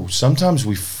 no. Sometimes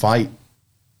we fight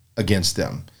against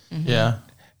them. Yeah.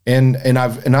 And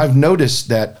I've noticed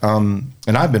that, and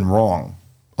I've been wrong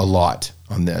a lot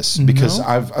on this because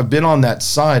I've been on that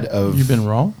side of. You've been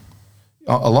wrong?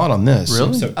 A lot on this.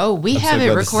 Really? We have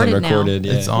it recorded now.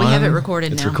 Yeah. It's on. We have it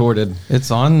recorded It's now. recorded.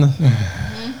 It's on.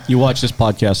 You watch this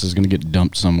podcast is going to get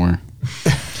dumped somewhere.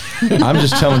 I'm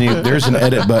just telling you, there's an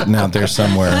edit button out there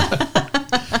somewhere.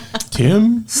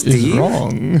 Tim is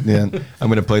wrong. Yeah. I'm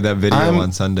going to play that video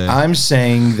on Sunday. I'm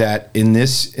saying that in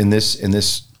this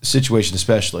situation,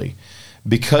 especially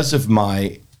because of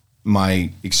my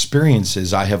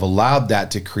experiences, I have allowed that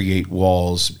to create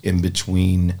walls in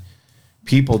between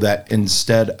people that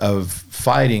instead of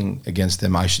fighting against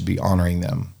them, I should be honoring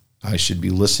them. I should be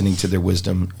listening to their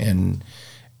wisdom and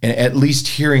at least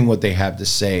hearing what they have to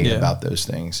say about those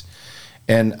things.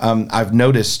 And I've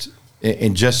noticed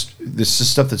in just this is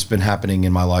stuff that's been happening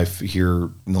in my life here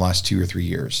in the last 2 or 3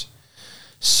 years.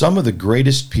 Some of the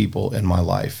greatest people in my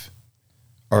life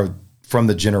are from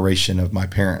the generation of my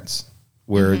parents,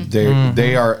 where they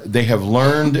have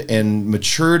learned and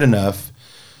matured enough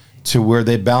to where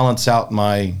they balance out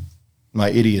my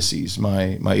idiocies,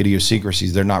 my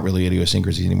idiosyncrasies. They're not really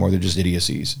idiosyncrasies anymore. They're just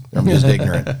idiocies. I'm just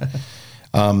ignorant.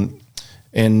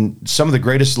 And some of the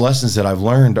greatest lessons that I've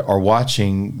learned are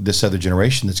watching this other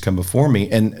generation that's come before me.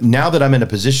 And now that I'm in a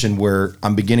position where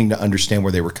I'm beginning to understand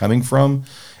where they were coming from,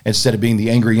 instead of being the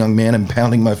angry young man and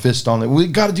pounding my fist on it, we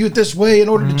got to do it this way in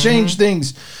order to change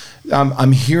things.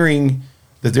 I'm hearing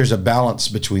that there's a balance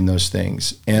between those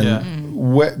things. And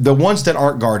the ones that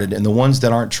aren't guarded and the ones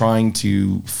that aren't trying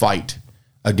to fight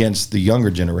against the younger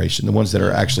generation, the ones that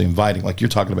are actually inviting, like you're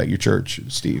talking about your church,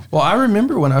 Steve. Well, I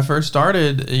remember when I first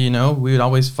started, we would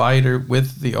always fight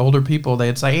with the older people.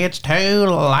 They'd say, it's too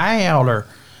loud, or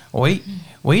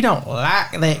we don't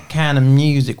like that kind of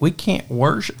music. We can't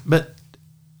worship. But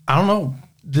I don't know,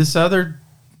 this other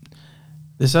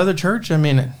church, I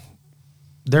mean,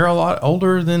 they're a lot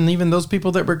older than even those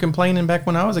people that were complaining back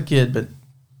when I was a kid, but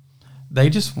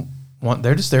they're just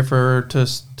there to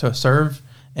serve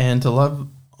and to love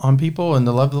on people and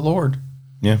to love the Lord.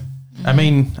 Yeah. I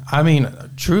mean,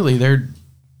 truly,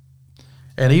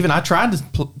 and even I tried to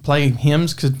play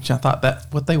hymns because I thought that's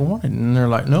what they wanted, and they're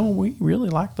like, no, we really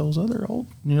like those other old,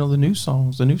 the new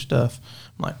songs, the new stuff.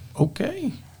 I'm like,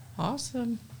 okay.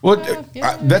 Awesome. Well,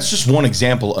 that's just one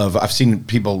example of, I've seen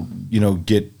people,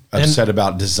 get upset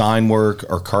about design work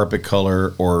or carpet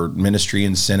color or ministry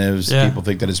incentives. Yeah. People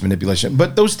think that it's manipulation,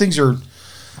 but those things are.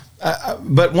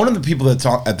 But one of the people that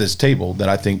talk at this table that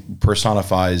I think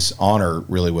personifies honor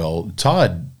really well,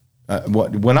 Todd.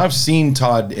 When I've seen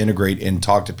Todd integrate and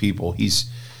talk to people,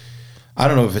 I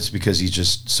don't know if it's because he's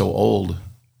just so old.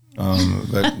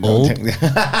 But Old?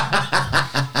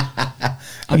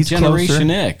 I'm He's Generation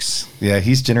closer. X. Yeah,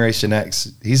 he's Generation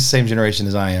X. He's the same generation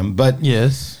as I am. But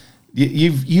Yes.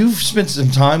 you've spent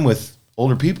some time with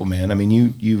older people, man. I mean,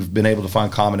 you've been able to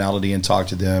find commonality and talk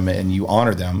to them, and you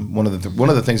honor them. One of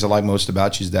the things I like most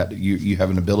about you is that you have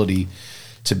an ability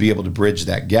to be able to bridge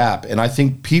that gap. And I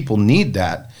think people need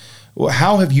that. Well,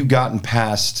 how have you gotten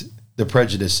past the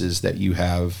prejudices that you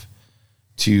have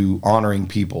to honoring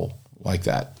people like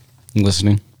that?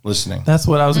 Listening. That's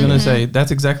what I was going to say.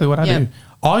 That's exactly what I do.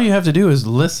 All you have to do is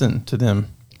listen to them.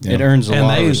 Yeah. It earns a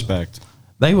lot of respect.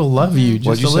 They will love you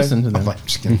just to listen to them. I'm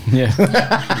just kidding. Yeah,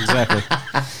 exactly.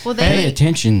 Well, Pay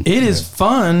attention. It is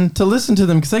fun to listen to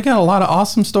them because they got a lot of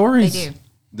awesome stories. They do.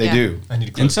 They do. I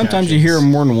need to And sometimes you hear them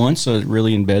more than once, so it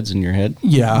really embeds in your head.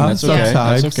 Yeah, And that's okay.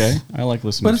 sometimes. That's okay. I like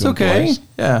listening But to it's them okay. twice.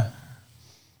 Yeah.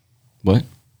 What?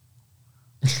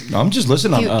 No, I'm just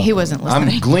listening. He wasn't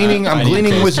listening. I'm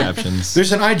gleaning with captions.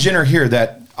 There's an iGener here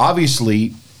that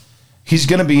obviously he's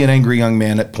going to be an angry young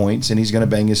man at points and he's going to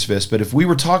bang his fist. But if we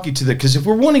were talking to because if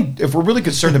we're really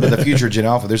concerned about the future of Gen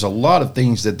Alpha, there's a lot of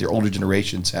things that the older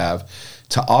generations have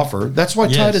to offer. That's why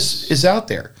Titus is out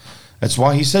there. That's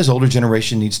why he says older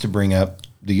generation needs to bring up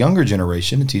the younger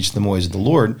generation and teach them the ways of the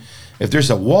Lord. If there's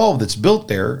a wall that's built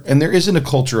there and there isn't a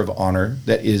culture of honor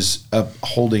that is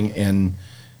upholding and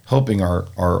helping our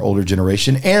older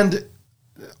generation and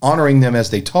honoring them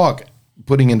as they talk,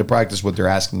 putting into practice what they're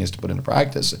asking us to put into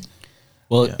practice.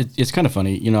 Well, it's kind of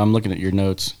funny. You know, I'm looking at your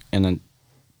notes, and then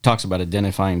talks about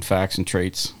identifying facts and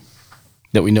traits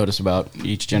that we notice about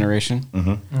each generation.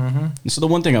 And so the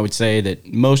one thing I would say that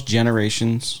most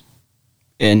generations,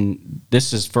 and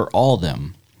this is for all of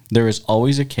them, there is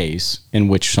always a case in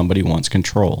which somebody wants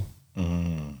control.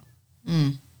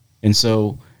 And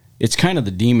so it's kind of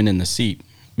the demon in the seat,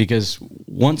 because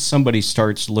once somebody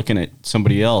starts looking at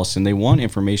somebody else and they want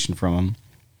information from them,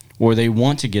 or they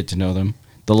want to get to know them,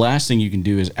 the last thing you can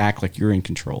do is act like you're in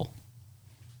control.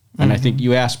 And I think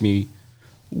you asked me,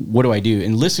 what do I do?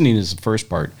 And listening is the first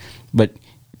part. But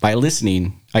by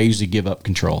listening, I usually give up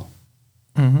control.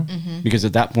 Because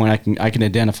at that point, I can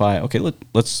identify, okay,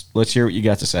 let's hear what you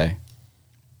got to say.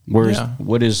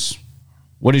 What is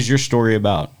your story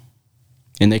about?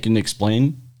 And they can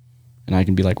explain, and I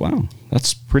can be like, wow,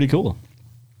 that's pretty cool.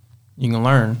 You can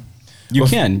learn. You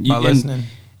can. By listening.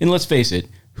 And let's face it,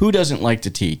 who doesn't like to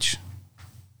teach?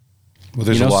 Well,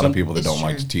 there's You know, a lot some- of people that It's don't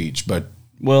like true. to teach, but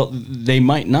Well, they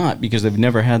might not, because they've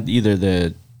never had either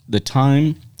the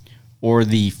time or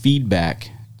the feedback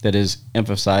that is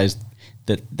emphasized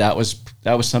that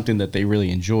was something that they really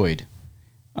enjoyed.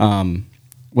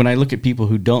 When I look at people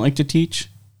who don't like to teach,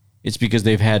 it's because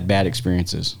they've had bad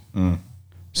experiences.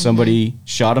 Somebody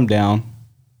shot them down,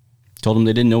 told them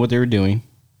they didn't know what they were doing,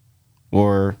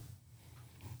 or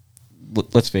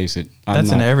let's face it,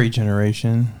 That's in every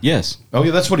generation. Yes. oh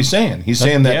yeah, that's what he's saying. He's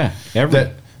saying that yeah,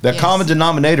 that Yes. common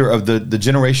denominator of the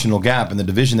generational gap and the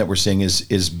division that we're seeing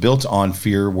is built on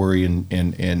fear, worry,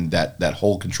 and that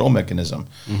whole control mechanism.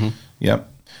 Yep.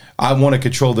 I want to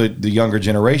control the younger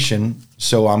generation,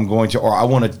 so I'm going to, or I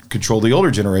want to control the older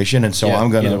generation, and so Yeah,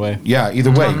 I'm going to. either way. Yeah,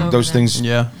 either way, over those that. things.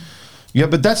 Yeah. Yeah,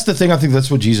 but that's the thing. I think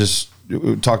that's what Jesus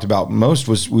talked about most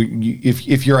was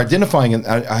if you're identifying, and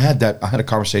I had a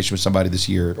conversation with somebody this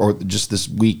year or just this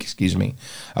week, excuse me,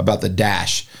 about the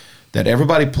dash. That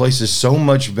everybody places so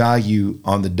much value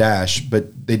on the dash,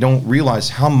 but they don't realize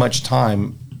how much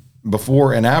time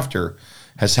before and after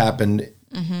has happened,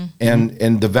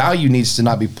 and the value needs to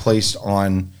not be placed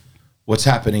on what's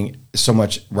happening so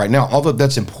much right now. Although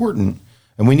that's important,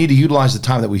 and we need to utilize the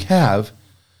time that we have.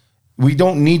 We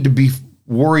don't need to be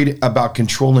worried about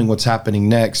controlling what's happening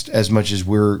next as much as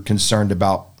we're concerned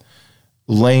about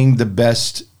laying the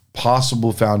best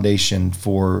possible foundation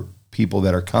for people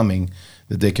that are coming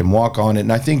that they can walk on it.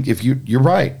 And I think if you're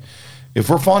right, if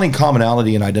we're finding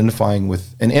commonality and identifying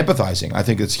with and empathizing, I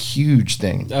think it's a huge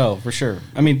thing. Oh, for sure.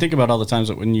 I mean, think about all the times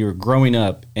that when you were growing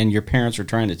up and your parents were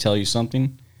trying to tell you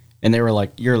something, and they were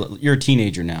like, "You're a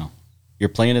teenager now. You're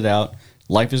playing it out.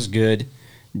 Life is good."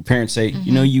 Your parents say,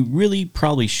 "You know, you really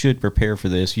probably should prepare for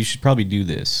this. You should probably do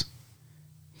this."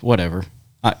 Whatever.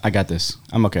 I got this.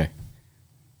 I'm okay.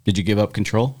 Did you give up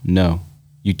control? No.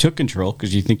 You took control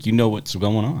because you think you know what's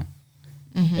going on.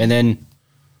 And then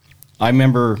I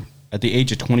remember at the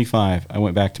age of 25, I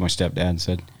went back to my stepdad and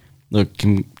said, "Look,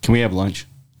 can we have lunch?"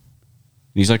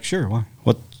 And he's like, "Sure. Why?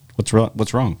 What's wrong?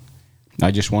 What's wrong?"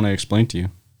 "I just want to explain to you."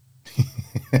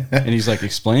 And he's like,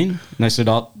 "Explain?" And I said,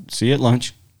 "I'll see you at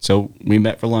lunch." So we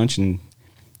met for lunch, and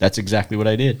that's exactly what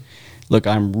I did. Look,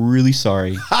 I'm really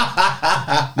sorry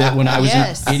that when I was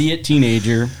Yes. an idiot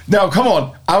teenager. Now, come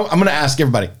on. I'm going to ask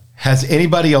everybody, has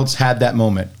anybody else had that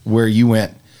moment where you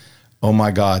went, oh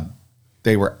my God,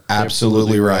 they were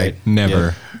absolutely right.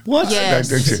 Never. What? Yes.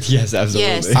 Yes, absolutely.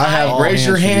 Yes. I have All raise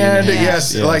your hands for hand. you.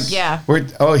 Yes. Yes. Like,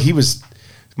 Yeah. he was,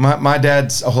 My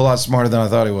dad's a whole lot smarter than I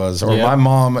thought he was, or Yeah. my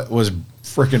mom was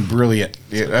freaking brilliant.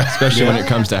 Especially when it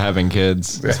comes to having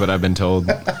kids. That's what I've been told.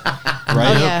 Oh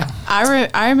yeah,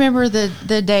 I remember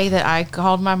the day that I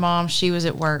called my mom. She was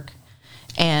at work,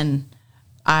 and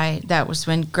that was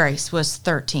when Grace was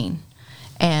 13,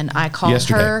 and I called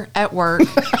her at work,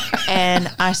 and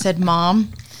I said,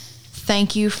 "Mom,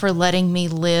 thank you for letting me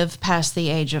live past the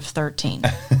age of 13.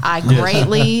 I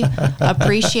greatly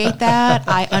appreciate that.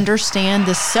 I understand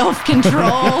the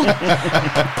self-control.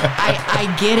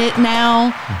 I get it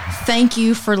now. Thank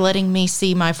you for letting me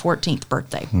see my 14th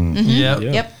birthday."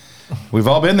 Yep. We've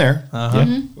all been there.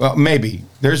 Well, maybe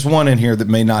there's one in here that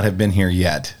may not have been here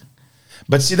yet.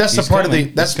 But see, that's part of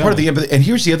the empathy. And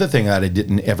here's the other thing that I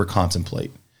didn't ever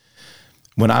contemplate.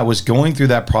 When I was going through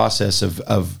that process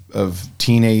of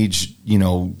teenage,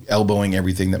 elbowing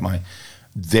everything that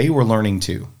they were learning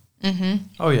too.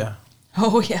 Oh yeah.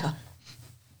 Oh yeah.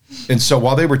 And so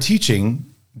while they were teaching,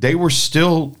 they were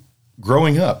still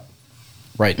growing up.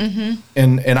 Right. And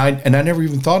I never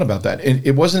even thought about that. And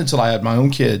it wasn't until I had my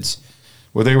own kids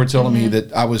where they were telling me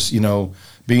that I was,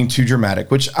 being too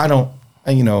dramatic, which I don't,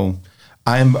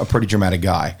 I am a pretty dramatic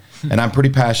guy and I'm pretty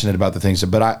passionate about the things,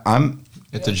 but I'm.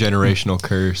 It's a generational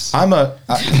curse.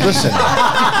 Listen.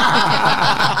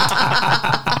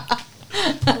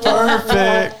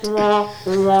 Perfect.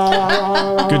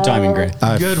 Good timing, Gray.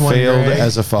 I failed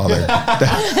as a father.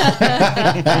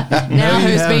 Now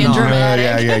who's being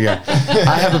dramatic? Yeah.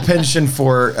 I have a penchant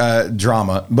for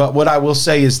drama, but what I will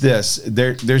say is this: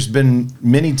 there's been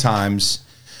many times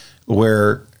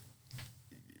where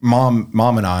mom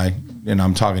and I, and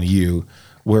I'm talking to you,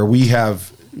 where we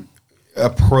have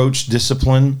approached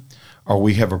discipline, or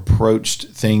we have approached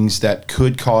things that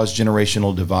could cause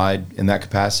generational divide in that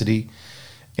capacity,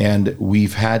 and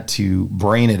we've had to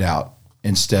brain it out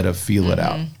instead of feel it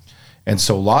out. And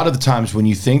so a lot of the times when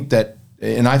you think that,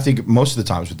 and I think most of the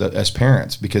times as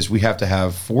parents, because we have to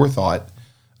have forethought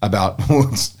about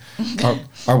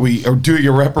are we doing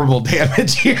irreparable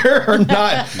damage here or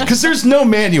not? Because there's no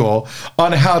manual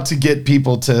on how to get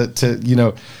people to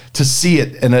see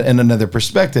it in another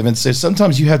perspective. And so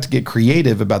sometimes you have to get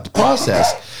creative about the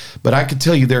process. But I could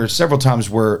tell you there are several times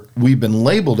where we've been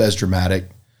labeled as dramatic,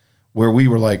 where we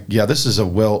were like, yeah, this is a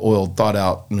well-oiled,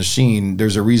 thought-out machine.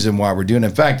 There's a reason why we're doing it.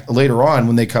 In fact, later on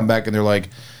when they come back and they're like,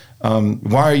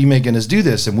 why are you making us do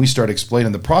this? And we start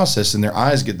explaining the process and their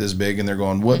eyes get this big and they're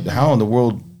going, what, how in the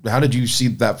world, how did you see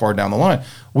that far down the line?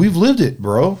 We've lived it,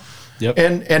 bro. Yep.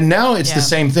 And now it's the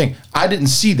same thing. I didn't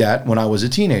see that when I was a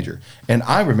teenager. And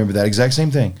I remember that exact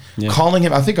same thing. Yeah. Calling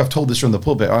him, I think I've told this from the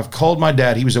pulpit. I've called my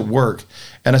dad. He was at work.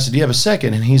 And I said, do you have a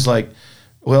second? And he's like,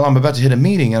 well, I'm about to hit a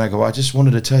meeting. And I go, I just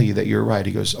wanted to tell you that you're right.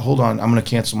 He goes, hold on, I'm going to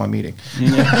cancel my meeting. I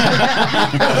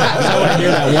want to hear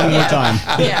that one more time.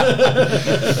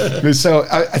 Yeah. So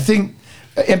I think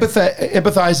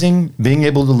empathizing, being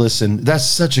able to listen, that's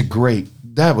such a great,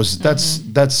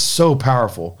 that's so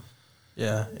powerful.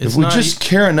 Yeah. If we just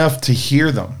care enough to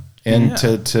hear them and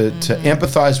to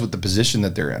empathize with the position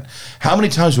that they're in. How many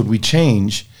times would we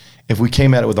change if we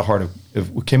came at it with the heart of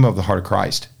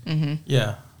Christ? Mm-hmm.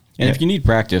 Yeah. And if you need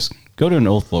practice, go to an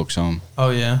old folks home. Oh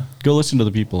yeah. Go listen to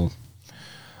the people.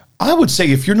 I would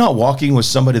say if you're not walking with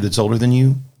somebody that's older than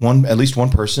you, at least one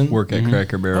person. Work at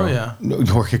Cracker Barrel. Oh yeah.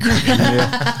 Work at Cracker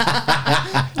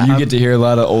Barrel. You get to hear a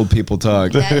lot of old people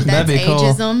talk. That's That'd be cool.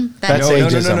 ageism. That's No,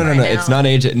 ageism. no. It's not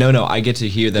age. No. I get to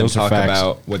hear them Those are talk facts.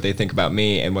 about what they think about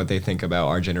me and what they think about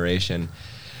our generation.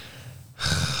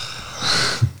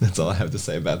 That's all I have to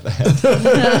say about that.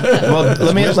 Well,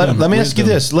 let me ask you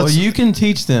this. Well, you can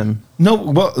teach them.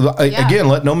 Again,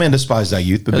 let no man despise thy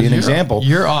youth, but be an example.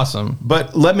 You're awesome.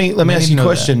 But let me ask you a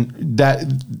question. That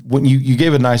when you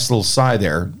gave a nice little sigh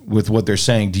there with what they're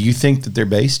saying, do you think that they're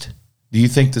based? Do you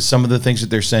think that some of the things that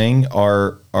they're saying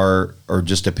are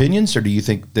just opinions, or do you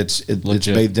think it's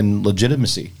bathed in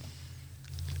legitimacy?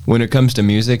 When it comes to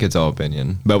music, it's all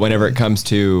opinion. But whenever it comes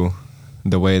to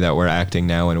the way that we're acting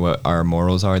now and what our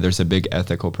morals are, there's a big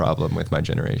ethical problem with my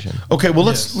generation. Okay, well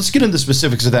let's get into the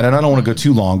specifics of that, and I don't want to go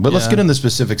too long, but let's get into the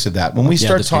specifics of that. When we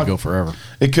start talking, could go forever.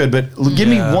 It could, but give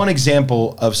me one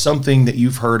example of something that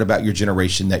you've heard about your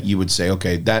generation that you would say,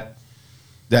 okay,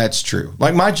 that's true.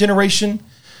 Like my generation,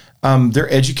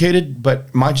 they're educated,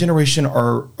 but my generation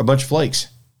are a bunch of flakes.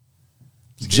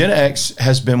 Gen X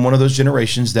has been one of those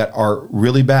generations that are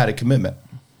really bad at commitment.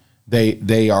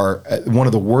 They are one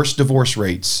of the worst divorce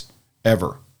rates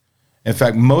ever. In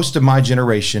fact, most of my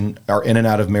generation are in and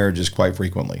out of marriages quite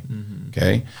frequently. Mm-hmm.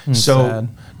 Okay, so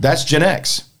that's Gen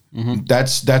X. Mm-hmm.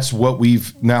 That's what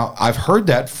I've heard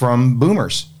that from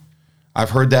boomers. I've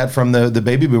heard that from the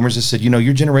baby boomers that said,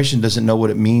 your generation doesn't know what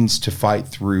it means to fight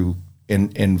through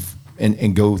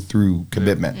and go through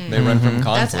commitment. They run from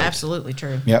conflict. That's absolutely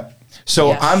true. Yep. So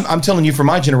Yeah. I'm telling you, for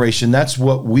my generation, that's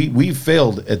what we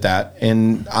failed at that,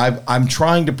 and I'm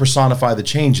trying to personify the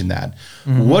change in that.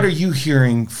 What are you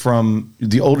hearing from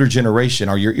the older generation?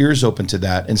 Are your ears open to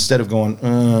that instead of going,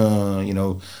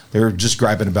 they're just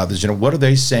griping about this? What are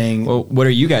they saying? Well, what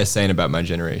are you guys saying about my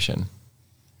generation?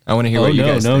 I want to hear Oh, what you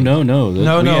guys think. no.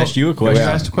 We asked you a question. You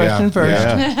asked a question first.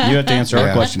 Yeah. You have to answer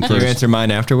our question Can you first. answer mine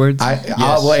afterwards?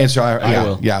 I will answer. I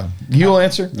will. Yeah. You'll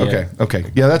answer? Yeah.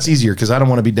 Okay. Yeah, that's easier because I don't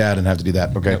want to be dad and have to do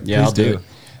that. Okay. Yeah, I'll do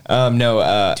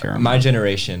it. My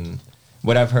generation,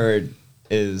 what I've heard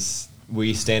is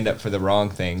we stand up for the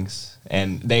wrong things,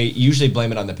 and they usually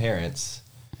blame it on the parents.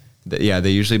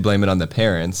 They usually blame it on the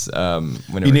parents.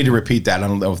 You need to repeat that. I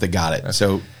don't know if they got it.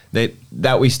 So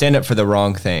that we stand up for the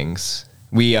wrong things.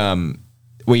 We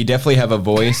definitely have a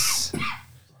voice.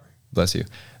 Bless you.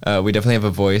 We definitely have a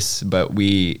voice, but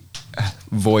we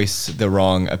voice the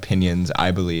wrong opinions,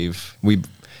 I believe. We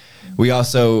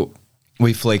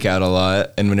flake out a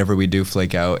lot, and whenever we do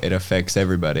flake out, it affects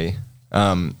everybody.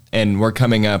 And we're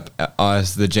coming up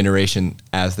as the generation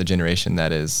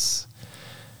that is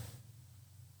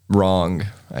wrong,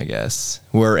 I guess.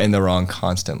 We're in the wrong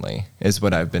constantly, is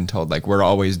what I've been told. Like, we're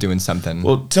always doing something.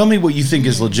 Well, tell me what you think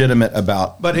is legitimate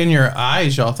about. But in your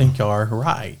eyes, y'all think y'all are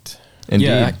right. Indeed.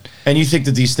 Yeah. And you think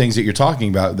that these things that you're talking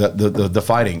about, the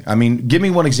fighting. I mean, give me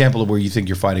one example of where you think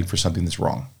you're fighting for something that's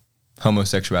wrong.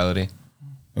 Homosexuality.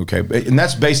 Okay, and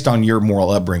that's based on your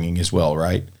moral upbringing as well,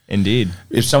 right? Indeed.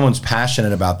 If someone's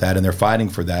passionate about that and they're fighting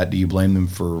for that, do you blame them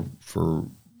for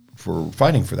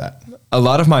fighting for that? A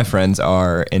lot of my friends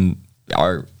are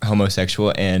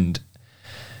homosexual, and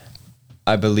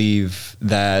I believe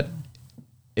that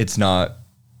it's not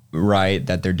right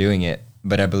that they're doing it,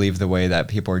 but I believe the way that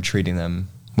people are treating them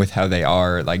with how they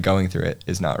are, like, going through it,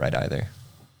 is not right either.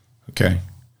 Okay,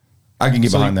 I can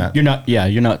get behind that. You're not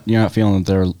feeling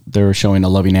that they're showing a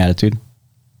loving attitude.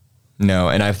 No,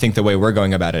 and I think the way we're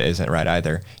going about it isn't right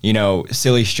either.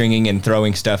 Silly stringing and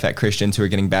throwing stuff at Christians who are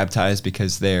getting baptized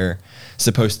because they're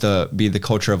supposed to be the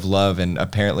culture of love, and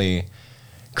apparently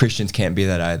Christians can't be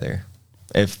that either.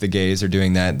 If the gays are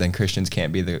doing that, then Christians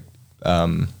can't be the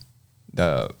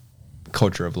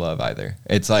culture of love either.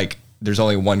 It's like there's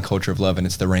only one culture of love, and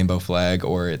it's the rainbow flag,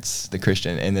 or it's the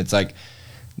Christian, and it's like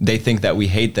they think that we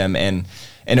hate them, and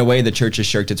in a way the church has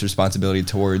shirked its responsibility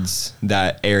towards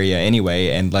that area anyway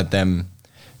and let them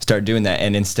start doing that.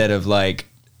 And instead of like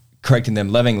correcting them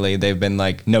lovingly, they've been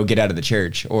like, no, get out of the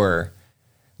church, or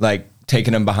like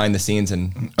taking them behind the scenes.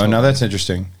 And now that's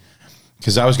interesting,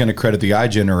 because I was going to credit the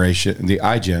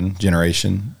iGen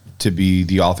generation to be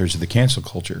the authors of the cancel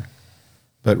culture,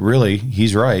 but really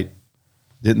he's right.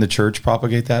 Didn't the church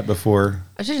propagate that before?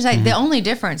 I was just say the only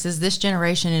difference is this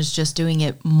generation is just doing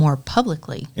it more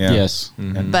publicly. Yeah. Yes.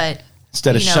 But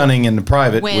Instead of shunning in the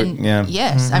private.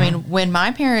 Yes. I mean, when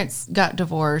my parents got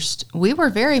divorced, we were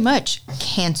very much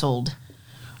canceled.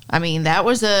 I mean, that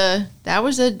was a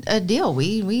deal.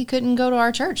 We couldn't go to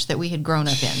our church that we had grown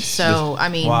up in. So I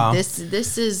mean, Wow. this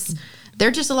is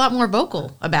they're just a lot more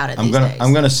vocal about it these days.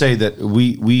 I'm gonna say that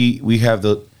we have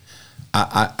the.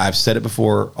 I've said it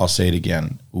before. I'll say it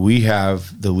again. We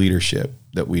have the leadership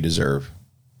that we deserve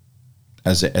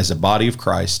as a body of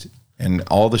Christ, and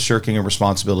all the shirking of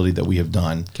responsibility that we have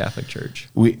done. Catholic Church.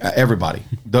 Everybody,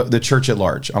 the church at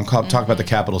large. I'm talking about the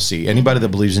capital C. Anybody that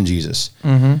believes in Jesus.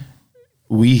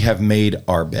 We have made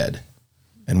our bed,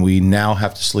 and we now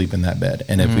have to sleep in that bed.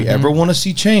 And if we ever want to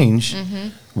see change,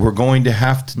 we're going to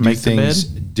have to do Make the things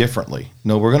differently.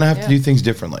 No, we're going to have to do things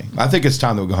differently. I think it's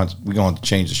time that we're going to have to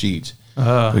change the sheets.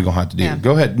 We're going to have to do it.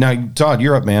 Go ahead. Now, Todd,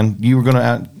 you're up, man. You were going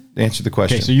to answer the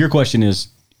question. Okay, so your question is,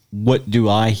 what do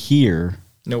I hear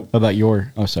about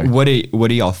your... Oh, sorry. What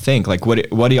do y'all think? Like, what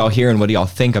do y'all hear and what do y'all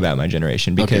think about my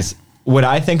generation? Because what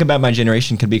I think about my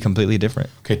generation could be completely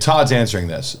different. Okay, Todd's answering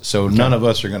this, so none of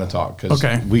us are going to talk because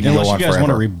we can Unless go on you guys forever.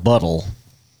 want to rebuttal,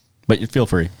 but you feel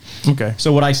free. Okay.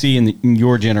 So what I see in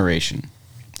your generation,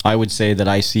 I would say that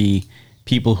I see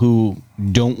people who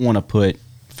don't want to put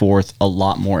forth a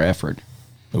lot more effort.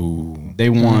 Ooh.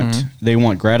 They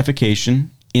want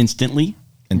gratification instantly.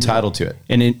 Entitled to it.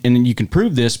 And you can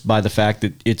prove this by the fact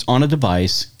that it's on a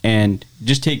device. And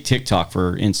just take TikTok,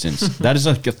 for instance. That is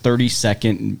like a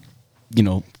 30-second,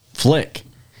 flick.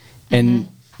 And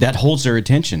that holds their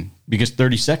attention because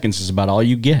 30 seconds is about all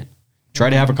you get. Try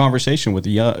to have a conversation with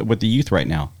the youth right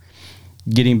now.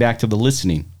 Getting back to the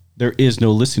listening. There is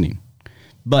no listening.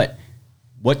 But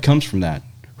what comes from that?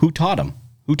 Who taught them?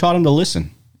 Who taught them to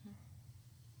listen?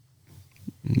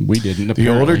 We didn't. The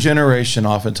Apparently. older generation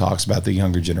often talks about the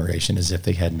younger generation as if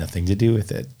they had nothing to do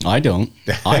with it. I don't.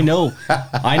 I know.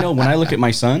 I know when I look at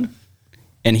my son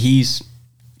and he's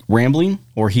rambling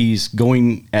or he's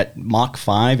going at Mach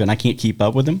 5 and I can't keep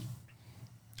up with him,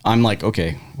 I'm like,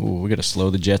 okay, we got to slow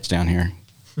the jets down here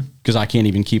because I can't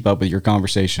even keep up with your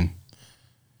conversation.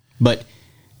 But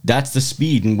that's the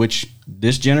speed in which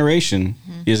this generation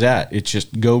is at. It's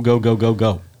just go, go, go, go,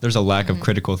 go. There's a lack of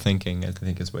critical thinking, I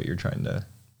think is what you're trying to...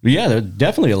 Yeah, there's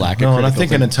definitely a lack of No, and I critical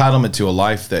think thinking. an entitlement to a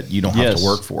life that you don't have to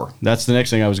work for. That's the next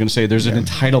thing I was going to say. There's an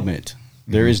entitlement.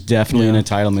 There is definitely an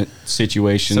entitlement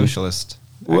situation. Socialist.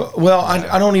 Well,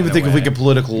 I don't even think if we could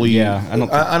politically. Yeah,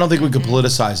 I don't think we could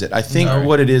politicize it. I think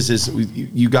what it is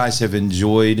you guys have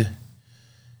enjoyed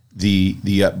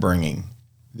the upbringing,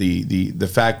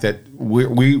 the fact that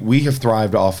we have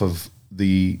thrived off of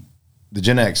the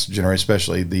Gen X generation,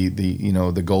 especially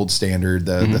the gold standard,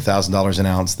 the $1,000 an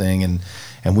ounce thing,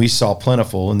 and we saw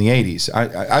plentiful in the 80s.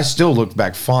 I still look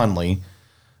back fondly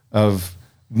of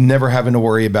never having to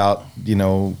worry about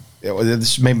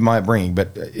this may be my upbringing,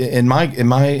 but in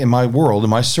my world, in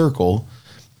my circle,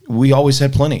 we always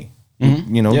had plenty.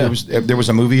 There was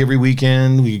a movie every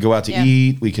weekend. We could go out to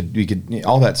eat. We could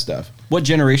all that stuff. What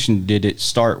generation did it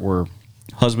start where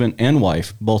husband and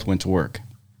wife both went to work?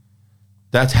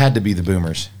 That had to be the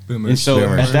boomers. And so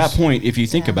at that point, if you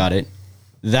think about it,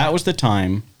 that was the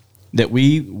time that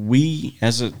we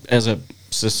as a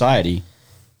society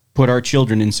put our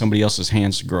children in somebody else's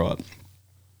hands to grow up.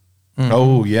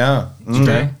 Oh yeah,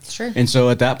 Okay, It's true. And so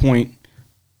at that point,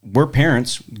 we're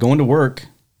parents going to work,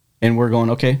 and we're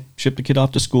going, okay, ship the kid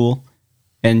off to school,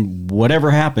 and whatever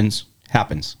happens.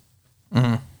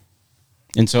 And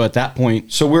so at that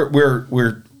point, so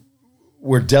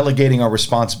we're delegating our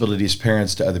responsibility as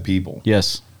parents to other people.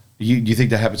 yes. Do you think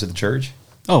that happens at the church?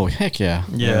 Oh heck yeah.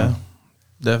 Yeah,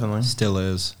 definitely. Still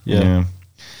is. Yeah.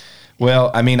 Well,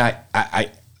 I mean,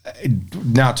 I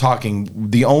now talking,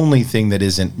 the only thing that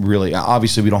isn't really,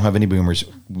 obviously we don't have any boomers.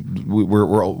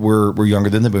 We're younger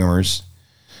than the boomers.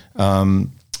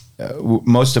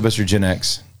 Most of us are Gen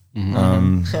X, or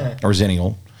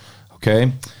Zennial.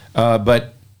 Okay.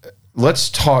 But let's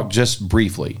talk just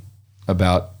briefly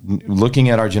about looking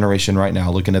at our generation right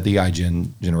now, looking at the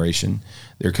iGen generation.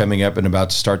 They're coming up and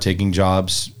about to start taking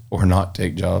jobs or not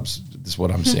take jobs. This is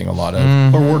what I'm seeing a lot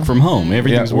of. Or work from home.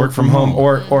 Everything's work from home,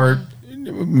 or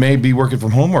maybe working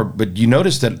from home, but you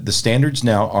notice that the standards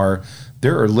now are,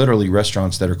 there are literally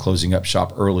restaurants that are closing up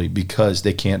shop early because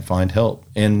they can't find help.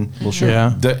 And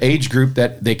the age group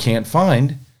that they can't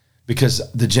find, because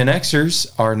the Gen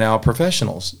Xers are now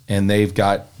professionals and they've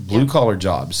got blue collar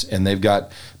jobs and they've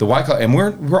got the white collar, and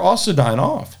we're also dying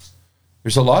off.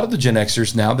 There's a lot of the Gen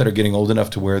Xers now that are getting old enough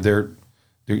to where they're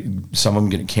some of them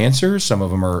getting cancer. Some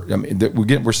of them are. I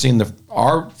mean, we're seeing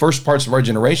our first parts of our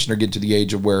generation are getting to the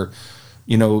age of where,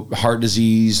 heart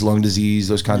disease, lung disease,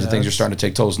 those kinds of things are starting to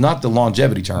take tolls. Not the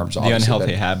longevity terms, The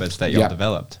unhealthy habits that y'all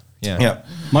developed. Yeah.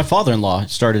 My father-in-law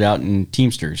started out in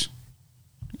Teamsters.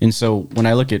 And so when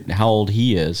I look at how old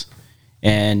he is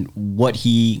and what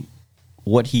he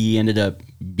ended up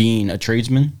being a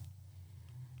tradesman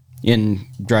in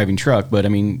driving truck, but I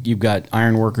mean, you've got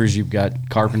iron workers, you've got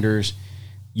carpenters.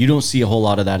 You don't see a whole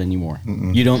lot of that anymore.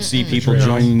 You don't see people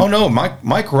joining. Oh no,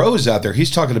 Mike Rose out there.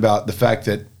 He's talking about the fact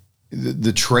that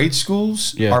the trade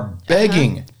schools are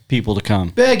begging people to come.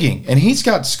 Begging, and he's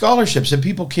got scholarships, and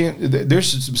people can't.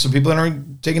 There's some people that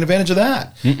aren't taking advantage of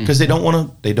that because they don't want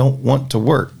to. They don't want to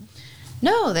work.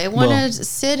 No, they want to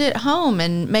sit at home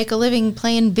and make a living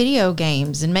playing video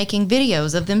games and making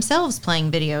videos of themselves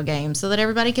playing video games so that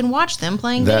everybody can watch them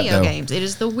playing video games. It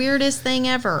is the weirdest thing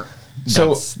ever. So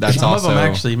that's some also of them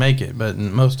actually make it, but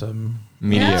most of them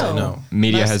media.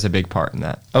 Media has a big part in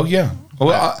that. Oh yeah.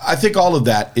 Well, I think all of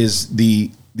that is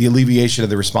the alleviation of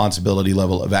the responsibility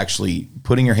level of actually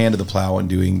putting your hand to the plow and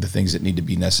doing the things that need to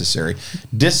be necessary.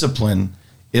 Discipline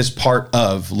is part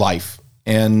of life,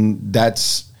 and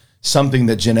that's something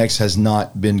that Gen X has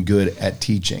not been good at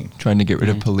teaching. Trying to get rid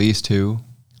of police too,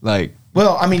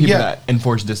 Well, I mean, people that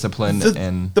enforce discipline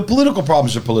and the political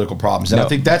problems are political problems, and I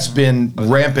think that's been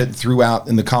rampant throughout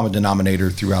in the common denominator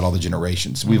throughout all the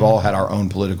generations. We've all had our own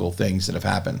political things that have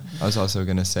happened. I was also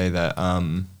going to say that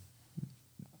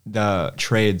the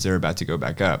trades are about to go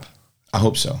back up. I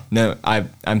hope so. No,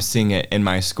 I'm seeing it in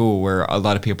my school where a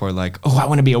lot of people are like, "Oh, I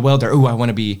want to be a welder. Oh, I want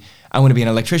to be an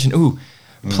electrician. Ooh,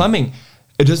 plumbing."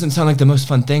 It doesn't sound like the most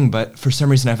fun thing, but for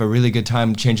some reason I have a really good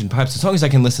time changing pipes as long as I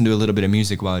can listen to a little bit of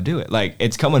music while I do it. Like,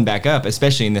 it's coming back up,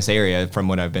 especially in this area from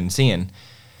what I've been seeing.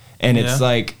 And it's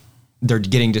like they're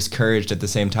getting discouraged at the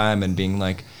same time and being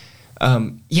like,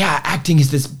 acting is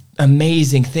this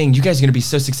amazing thing. You guys are going to be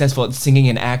so successful at singing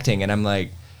and acting. And I'm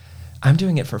like, I'm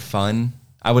doing it for fun.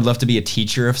 I would love to be a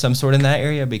teacher of some sort in that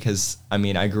area because, I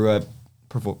mean, I grew up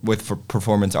with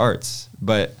performance arts,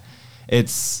 but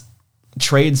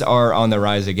trades are on the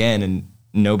rise again and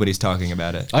nobody's talking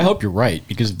about it. I hope you're right,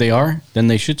 because if they are, then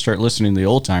they should start listening to the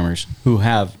old timers who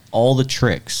have all the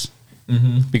tricks.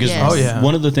 Because Yes.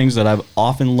 one of the things that I've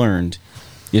often learned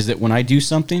is that when I do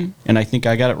something and I think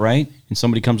I got it right, and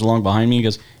somebody comes along behind me and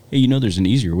goes, hey, you know, there's an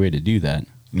easier way to do that.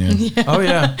 Yeah. Oh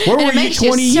yeah. Where And were it you makes you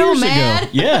 20 so years mad. ago?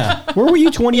 Yeah. Where were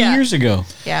you 20 Yeah. years ago?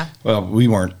 Yeah. Well, we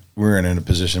weren't in a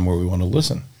position where we want to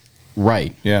listen.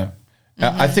 Right. Yeah.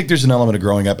 I think there's an element of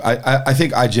growing up. I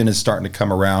think iGen is starting to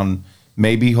come around,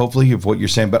 maybe, hopefully, of what you're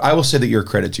saying. But I will say that you're a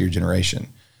credit to your generation.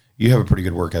 You have a pretty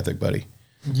good work ethic, buddy.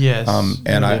 Yes.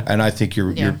 And I think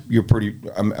you're pretty.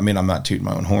 I mean, I'm not tooting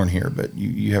my own horn here, but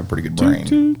you have a pretty good brain.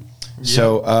 Toot.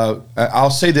 So I'll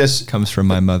say this. Comes from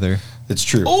my mother. It's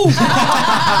true.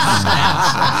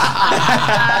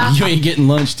 You ain't getting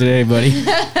lunch today, buddy.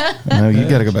 No, you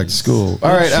got to go back to school.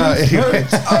 All right.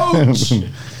 Anyways.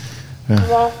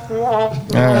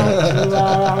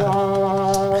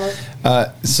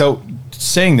 So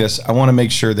saying this, I want to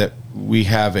make sure that we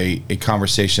have a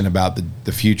conversation about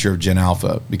the future of Gen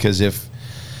Alpha, because if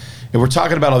we're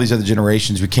talking about all these other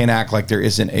generations, we can't act like there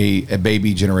isn't a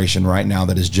baby generation right now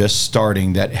that is just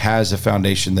starting, that has a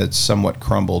foundation that's somewhat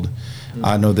crumbled.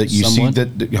 I know that you Somewhat? see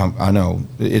that. I know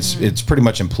it's pretty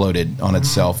much imploded on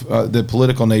itself. The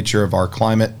political nature of our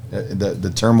climate,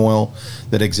 the turmoil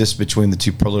that exists between the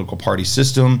two political party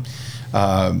system,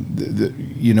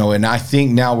 and I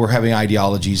think now we're having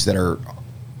ideologies that are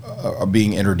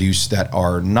being introduced that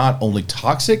are not only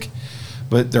toxic,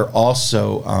 but they're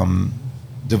also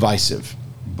divisive.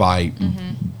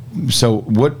 So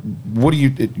what do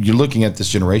you're looking at this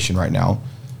generation right now?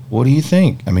 What do you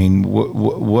think? I mean,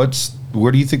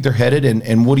 where do you think they're headed,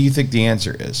 and what do you think the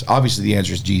answer is? Obviously, the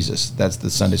answer is Jesus. That's the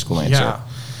Sunday school answer. Yeah.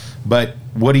 But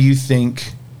what do you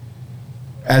think,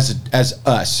 as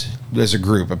us, as a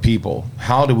group of people,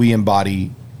 how do we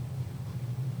embody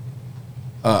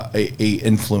a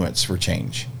influence for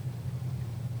change?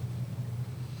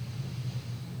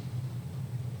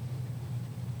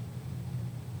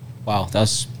 Wow,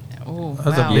 that's Oh,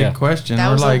 That's wow. a big Yeah. question. That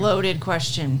We're was like, a loaded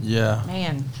question. yeah.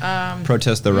 Man.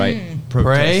 Protest the right. Pray.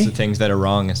 Protest the things that are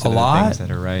wrong instead of the lot. things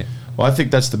that are right. Well, I think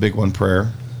that's the big one,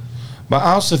 prayer. But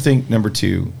I also think, number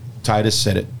two, Titus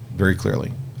said it very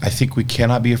clearly. I think we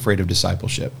cannot be afraid of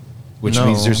discipleship, which No.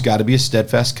 means there's got to be a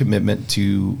steadfast commitment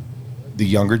to the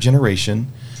younger generation.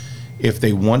 If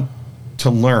they want to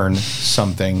learn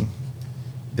something,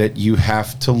 that you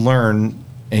have to learn,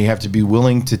 and you have to be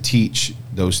willing to teach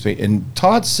those things. And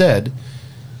Todd said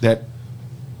that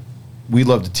we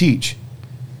love to teach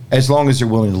as long as they're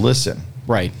willing to listen.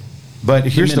 right. But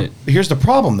here's minute. here's the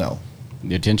problem, though.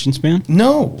 The attention span?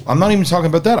 No, I'm not even talking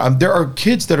about that. There are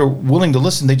kids that are willing to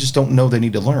listen. They just don't know they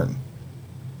need to learn.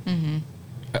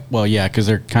 Well, yeah, because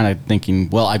they're kind of thinking,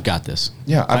 well, I've got this.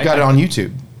 Yeah, I've got it on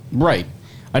YouTube. Right.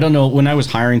 I don't know. When I was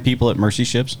hiring people at Mercy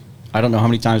Ships, I don't know how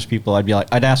many times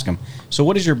I'd ask them, so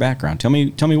what is your background? Tell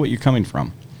me what you're coming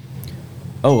from.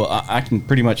 Oh, I can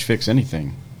pretty much fix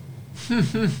anything.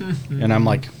 And I'm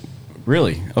like,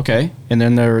 really? Okay. And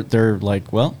then they're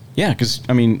like, well, yeah, because,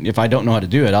 I mean, if I don't know how to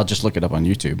do it, I'll just look it up on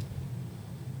YouTube.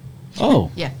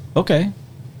 Oh. Yeah. Okay.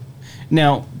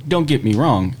 Now, don't get me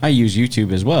wrong. I use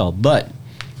YouTube as well, but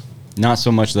not so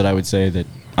much that I would say that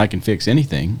I can fix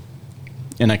anything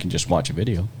and I can just watch a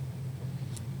video.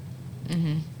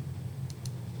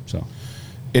 So,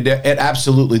 It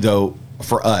absolutely, though,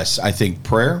 for us, I think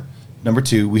prayer. Number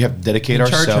two, we have to dedicate The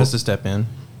church has ourselves. to step in.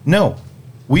 No,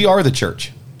 we are the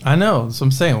church. I know. That's what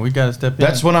I'm saying. We got to step in.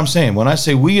 That's what I'm saying. When I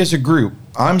say we as a group,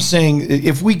 I'm saying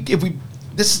if we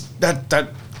that's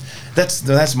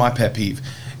my pet peeve.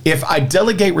 If I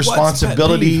delegate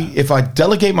responsibility, peeve? if I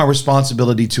delegate my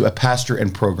responsibility to a pastor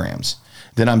and programs,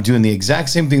 then I'm doing the exact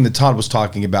same thing that Todd was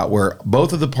talking about, where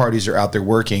both of the parties are out there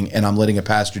working, and I'm letting a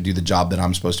pastor do the job that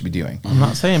I'm supposed to be doing. I'm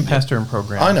not saying pastor and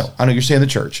program. I know you're saying the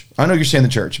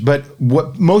church. But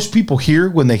what most people hear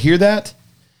when they hear that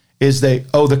is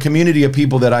the community of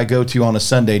people that I go to on a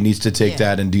Sunday needs to take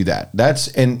that and do that.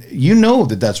 And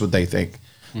that's what they think.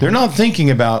 They're not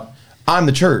thinking about, I'm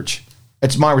the church,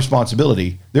 it's my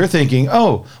responsibility. They're thinking,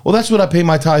 oh, well, that's what I pay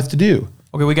my tithe to do.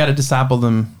 Okay, we got to disciple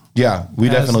them. Yeah, we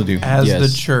definitely do. As Yes.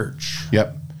 the church.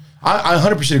 Yep. I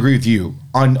 100% agree with you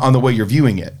on the way you're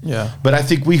viewing it. Yeah. But I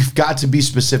think we've got to be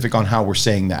specific on how we're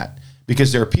saying that,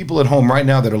 because there are people at home right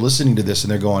now that are listening to this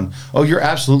and they're going, oh, you're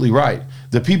absolutely right.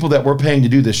 The people that we're paying to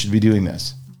do this should be doing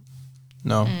this.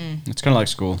 No. it's kind of like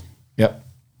school. Yep.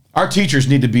 Our teachers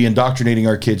need to be indoctrinating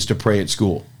our kids to pray at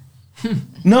school.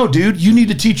 No, dude, you need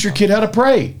to teach your kid how to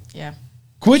pray. Yeah.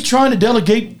 Quit trying to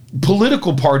delegate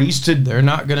political parties to. They're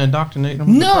not going to indoctrinate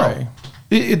them to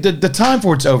pray. The time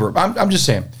for it's over. I'm just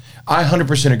saying. I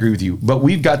 100% agree with you, but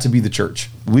we've got to be the church.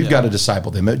 We've got to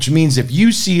disciple them, which means if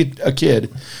you see a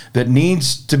kid that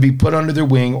needs to be put under their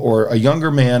wing, or a younger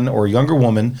man or a younger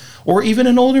woman, or even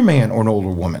an older man or an older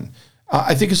woman,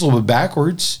 I think it's a little bit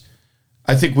backwards.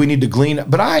 I think we need to glean.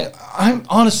 But I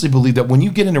honestly believe that when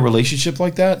you get in a relationship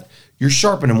like that, you're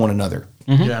sharpening one another.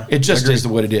 Mm-hmm. Yeah, it just is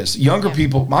what it is. Younger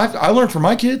people, I learned from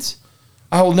my kids.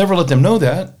 I will never let them know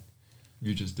that.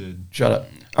 You just did. Shut up.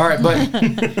 All right, but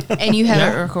And you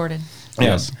have it recorded.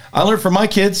 Yes, I learned from my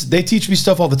kids. They teach me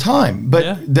stuff all the time,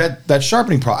 but that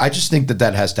sharpening I just think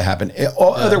that has to happen.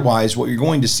 Otherwise, what you're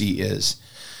going to see is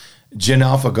Gen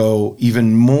Alpha go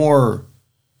even more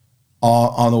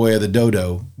on the way of the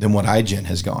dodo than what iGen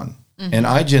has gone, and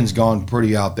iGen's gone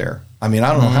pretty out there. I mean,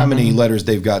 I don't know how many letters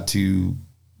they've got to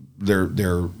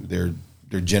their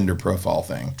gender profile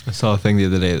thing. I saw a thing the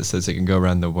other day that says it can go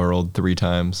around the world 3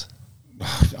 times.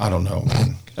 I don't know,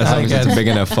 man. As long as it's a big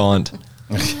enough font.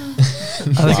 I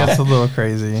think that's a little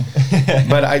crazy.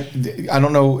 But I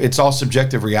don't know. It's all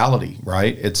subjective reality,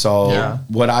 right? It's all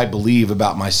what I believe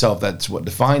about myself. That's what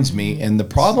defines me. And the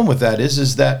problem with that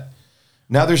is that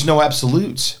now there's no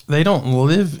absolutes. They don't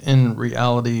live in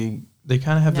reality. They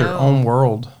kind of have their own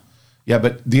world. Yeah,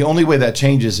 but the only way that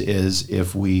changes is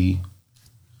if we...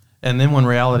 And then when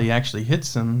reality actually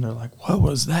hits them, they're like, what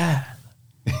was that?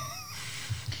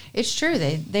 It's true.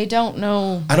 They don't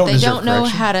know. I don't they deserve don't know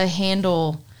correction. how to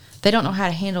handle. They don't know how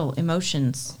to handle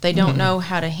emotions. They don't know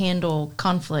how to handle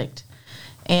conflict.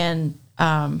 And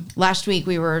last week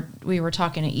we were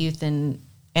talking at youth, and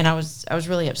I was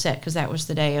really upset because that was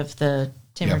the day of the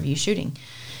Timberview shooting,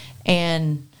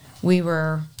 and we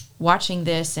were watching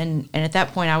this, and at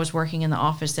that point I was working in the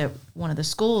office at one of the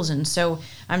schools, and so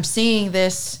I'm seeing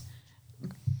this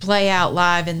play out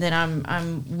live, and then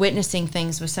I'm witnessing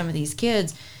things with some of these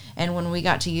kids. And when we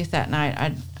got to youth that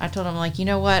night, I told them, like, you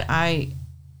know what, I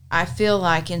feel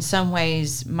like in some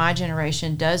ways my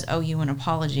generation does owe you an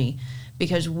apology,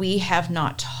 because we have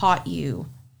not taught you,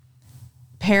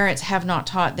 parents have not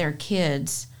taught their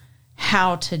kids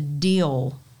how to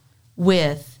deal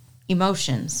with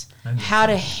emotions, how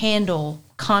to handle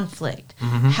conflict,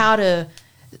 how to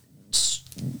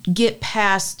get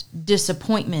past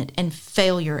disappointment and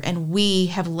failure, and we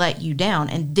have let you down,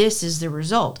 and this is the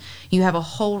result. You have a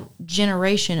whole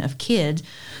generation of kids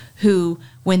who,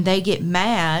 when they get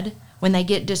mad, when they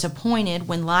get disappointed,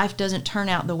 when life doesn't turn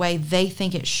out the way they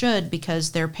think it should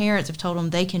because their parents have told them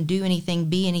they can do anything,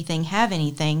 be anything, have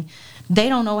anything, they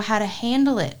don't know how to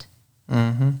handle it.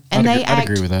 And I'd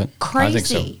agree with that. Crazy. I think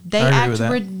so. They act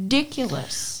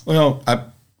ridiculous. Well,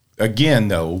 again,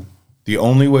 though, the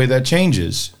only way that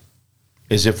changes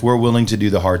is if we're willing to do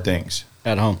the hard things.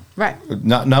 At home. Right.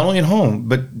 Not only at home,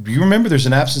 but you remember there's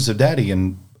an absence of daddy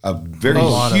in a very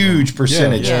huge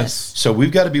percentage. Yeah. Yes. So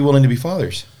we've got to be willing to be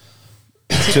fathers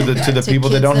to the people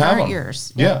that don't have them.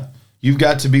 Yours. Yeah. You've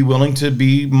got to be willing to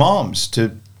be moms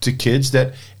to kids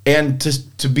and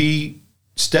to be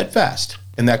steadfast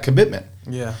in that commitment.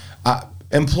 Yeah.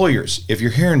 Employers, if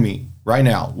you're hearing me right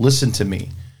now, listen to me.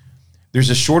 There's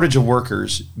a shortage of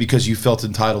workers because you felt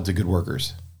entitled to good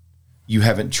workers. You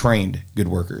haven't trained good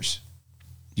workers.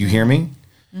 You hear me?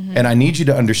 And I need you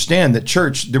to understand that,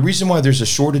 church, the reason why there's a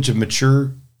shortage of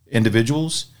mature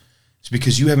individuals is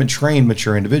because you haven't trained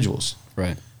mature individuals.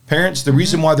 Right. Parents, the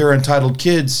reason why there are entitled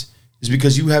kids is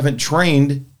because you haven't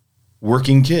trained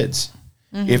working kids.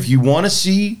 If you want to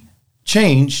see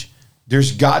change,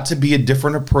 there's got to be a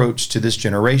different approach to this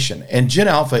generation. And Gen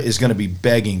Alpha is going to be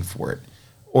begging for it,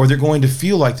 or they're going to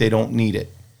feel like they don't need it.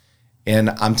 And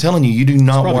I'm telling you, you do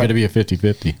not want to be a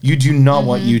 50-50. You do not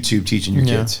want YouTube teaching your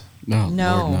kids. No.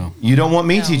 No. Lord, no. You don't want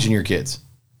me teaching your kids.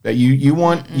 That you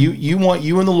want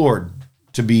you and the Lord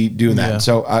to be doing that. Yeah.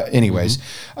 So, anyways,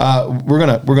 we're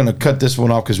gonna cut this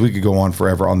one off because we could go on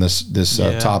forever on this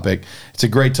topic. It's a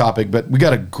great topic, but we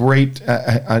got a great.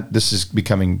 This is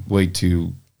becoming way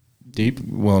too Deep.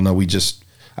 Well, no,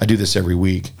 I do this every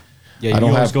week. Yeah, you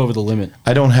always go over the limit.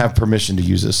 I don't have permission to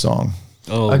use this song.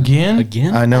 Oh,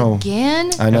 Again? I know.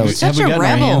 Again? I know. You're such a Have we gotten our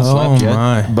rebel. hands Oh, slapped yet?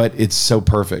 my. But it's so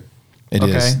perfect. It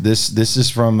is. Okay. This is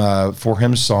from For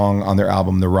Him's song on their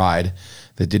album The Ride.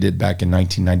 They did it back in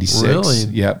 1996.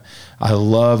 Really? Yep. I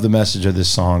love the message of this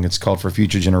song. It's called For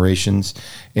Future Generations,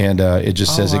 and it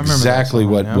just says I remember that exactly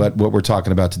song, what we're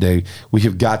talking about today. We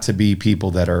have got to be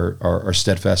people that are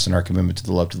steadfast in our commitment to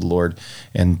the love to the Lord,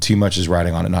 and too much is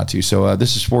riding on it not to. So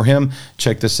this is For Him.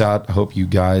 Check this out. I hope you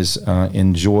guys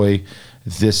enjoy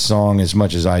this song as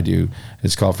much as I do.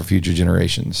 It's called For Future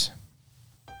Generations.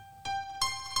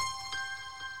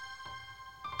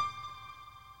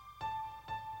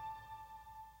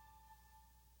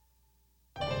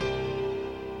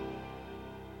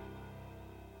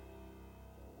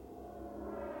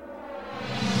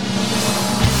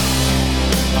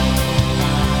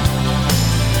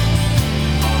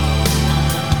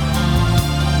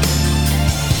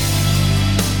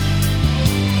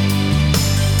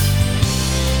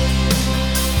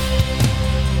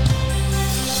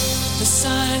 The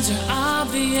signs are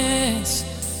obvious,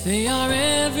 they are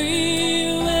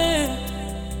everywhere.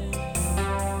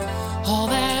 All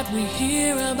that we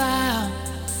hear about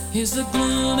is the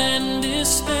gloom and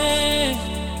despair.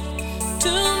 Too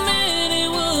many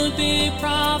would-be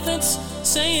prophets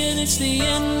saying it's the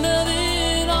end of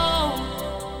it all.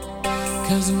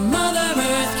 'Cause Mother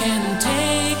Earth can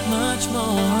take much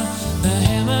more. The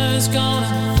hammer's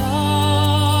gonna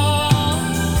fall.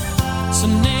 So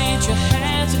nature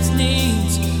has its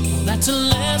needs. Well, that's a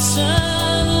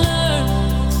lesson learned.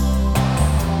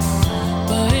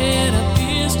 But it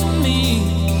appears to me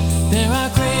there are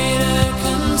greater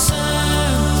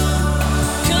concerns.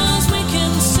 'Cause we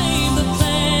can save the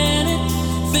planet,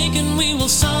 thinking we will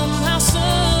somehow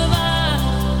survive.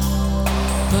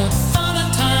 But Father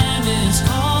Time is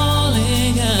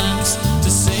calling us to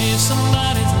save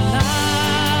somebody's life.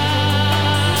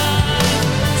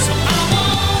 So I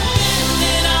won't bend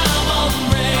and I won't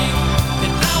break,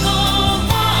 and I won't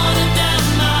water down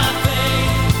my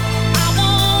faith. I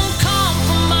won't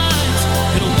compromise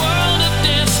in a world of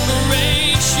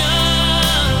desperation.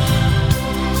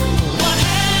 What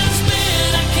has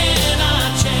been I cannot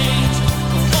change.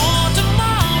 For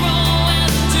tomorrow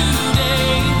and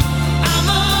today, I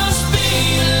must be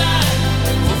alive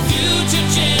for future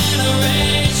generations.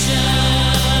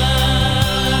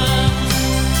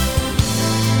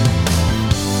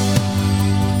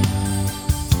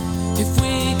 If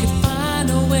we could find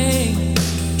a way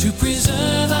to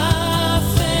preserve our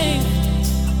faith,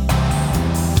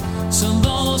 some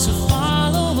those who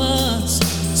follow us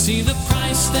see the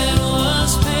price that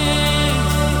was paid.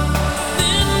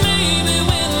 Then maybe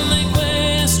when they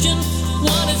question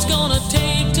what it's gonna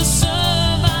take to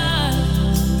survive,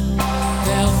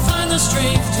 they'll find the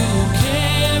strength to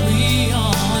carry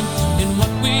on in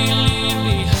what we leave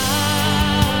behind.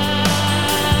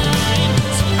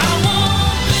 So I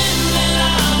won't bend and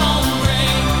I won't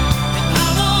break, and I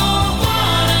won't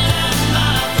water down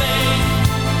my faith.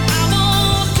 I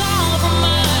won't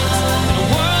compromise in a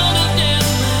world of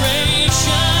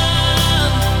desperation.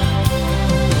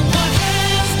 What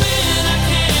has been I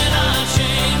cannot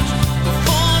change. But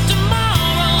for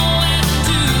tomorrow and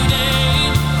today,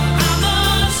 I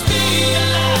must be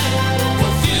alive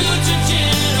for future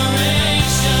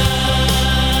generations.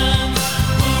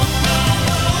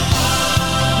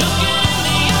 Look in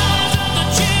the eyes of the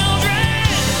children,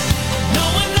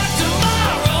 knowing that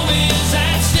tomorrow is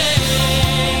at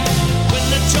stake. When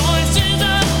the choice is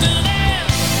up to them,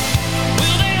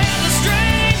 will they have the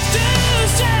strength to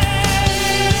say,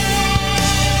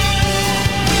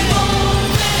 we won't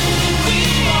bend, we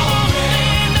won't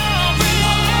bend, no, we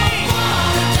won't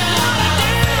water down our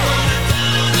faith.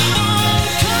 We won't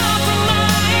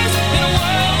compromise in a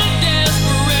world of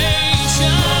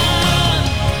desperation.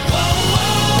 Whoa,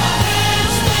 what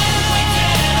has been we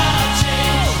cannot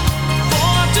change.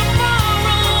 For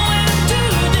tomorrow and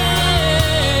today,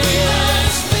 we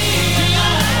must be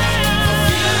alive for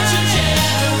future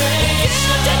generations.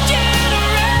 Future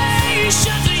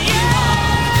generations, yeah.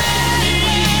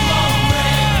 We won't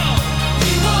break,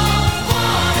 we won't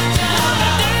water down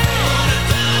our faith.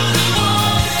 We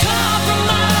won't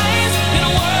compromise in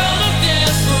a world of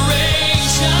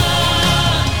desperation.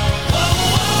 Whoa,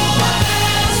 what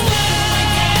has been we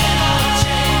cannot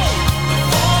change.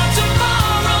 For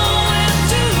tomorrow and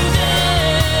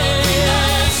today, we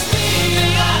must be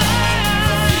alive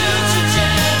for future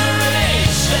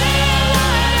generations.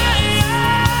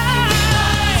 We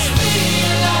must be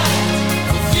alive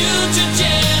for future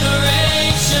generations.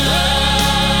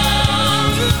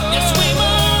 Yes, we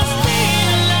must be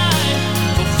alive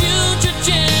for future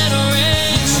generations.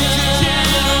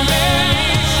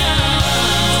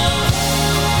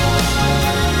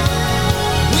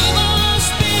 We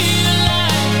must be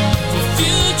alive for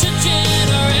future generations.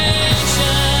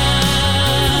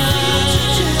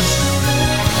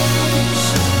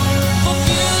 For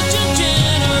future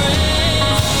generations.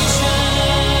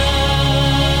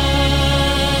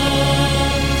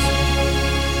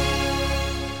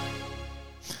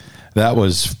 That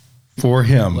was For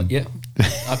Him. Yeah.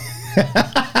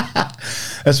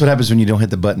 That's what happens when you don't hit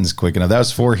the buttons quick enough. That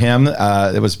was For Him.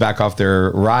 It was back off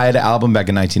their Ride album back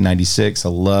in 1996. I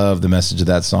love the message of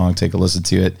that song. Take a listen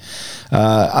to it.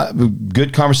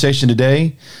 Good conversation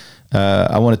today.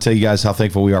 I want to tell you guys how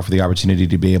thankful we are for the opportunity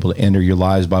to be able to enter your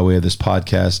lives by way of this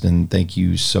podcast. And thank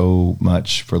you so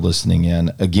much for listening in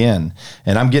again.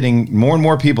 And I'm getting more and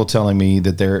more people telling me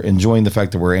that they're enjoying the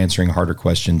fact that we're answering harder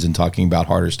questions and talking about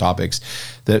harder topics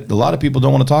that a lot of people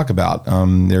don't want to talk about.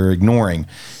 They're ignoring.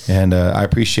 And I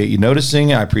appreciate you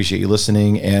noticing. I appreciate you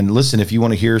listening. And listen, if you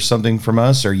want to hear something from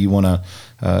us or you want to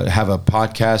have a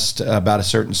podcast about a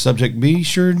certain subject, be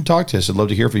sure and talk to us. I'd love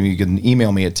to hear from you. You can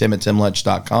email me at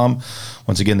tim@timletsch.com.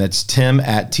 Once again, that's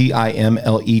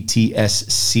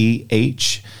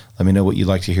tim@timletsch. Let me know what you'd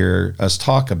like to hear us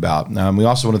talk about. We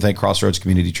also want to thank Crossroads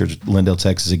Community Church, Lindale,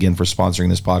 Texas, again for sponsoring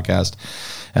this podcast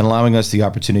and allowing us the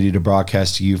opportunity to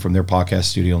broadcast to you from their podcast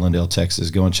studio in Lindale,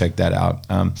 Texas. Go and check that out.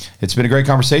 It's been a great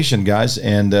conversation, guys,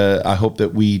 and I hope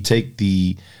that we take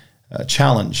the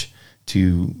challenge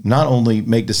to not only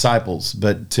make disciples,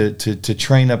 but to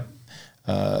train up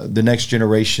the next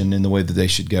generation in the way that they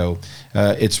should go.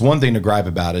 It's one thing to gripe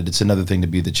about it. It's another thing to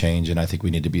be the change, and I think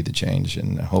we need to be the change.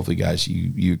 And hopefully, guys,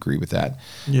 you agree with that.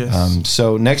 Yes.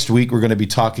 So next week, we're going to be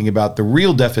talking about the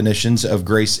real definitions of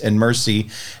grace and mercy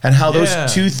and how those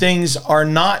two things are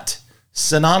not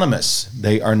synonymous.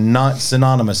 They are not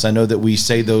synonymous. I know that we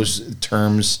say those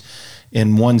terms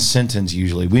in one sentence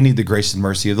usually. We need the grace and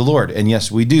mercy of the Lord. And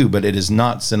yes, we do, but it is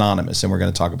not synonymous. And we're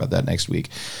going to talk about that next week.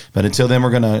 But until then, we're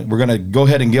going to go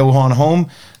ahead and go on home.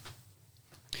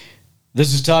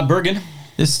 This is Todd Bergen.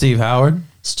 This is Steve Howard.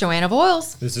 It's Joanna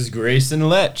Boyles. This is Grayson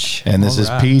Letch. And this is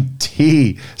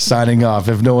PT signing off.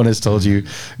 If no one has told you,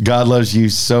 God loves you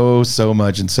so, so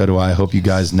much. And so do I. I hope you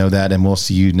guys know that. And we'll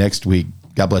see you next week.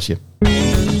 God bless you.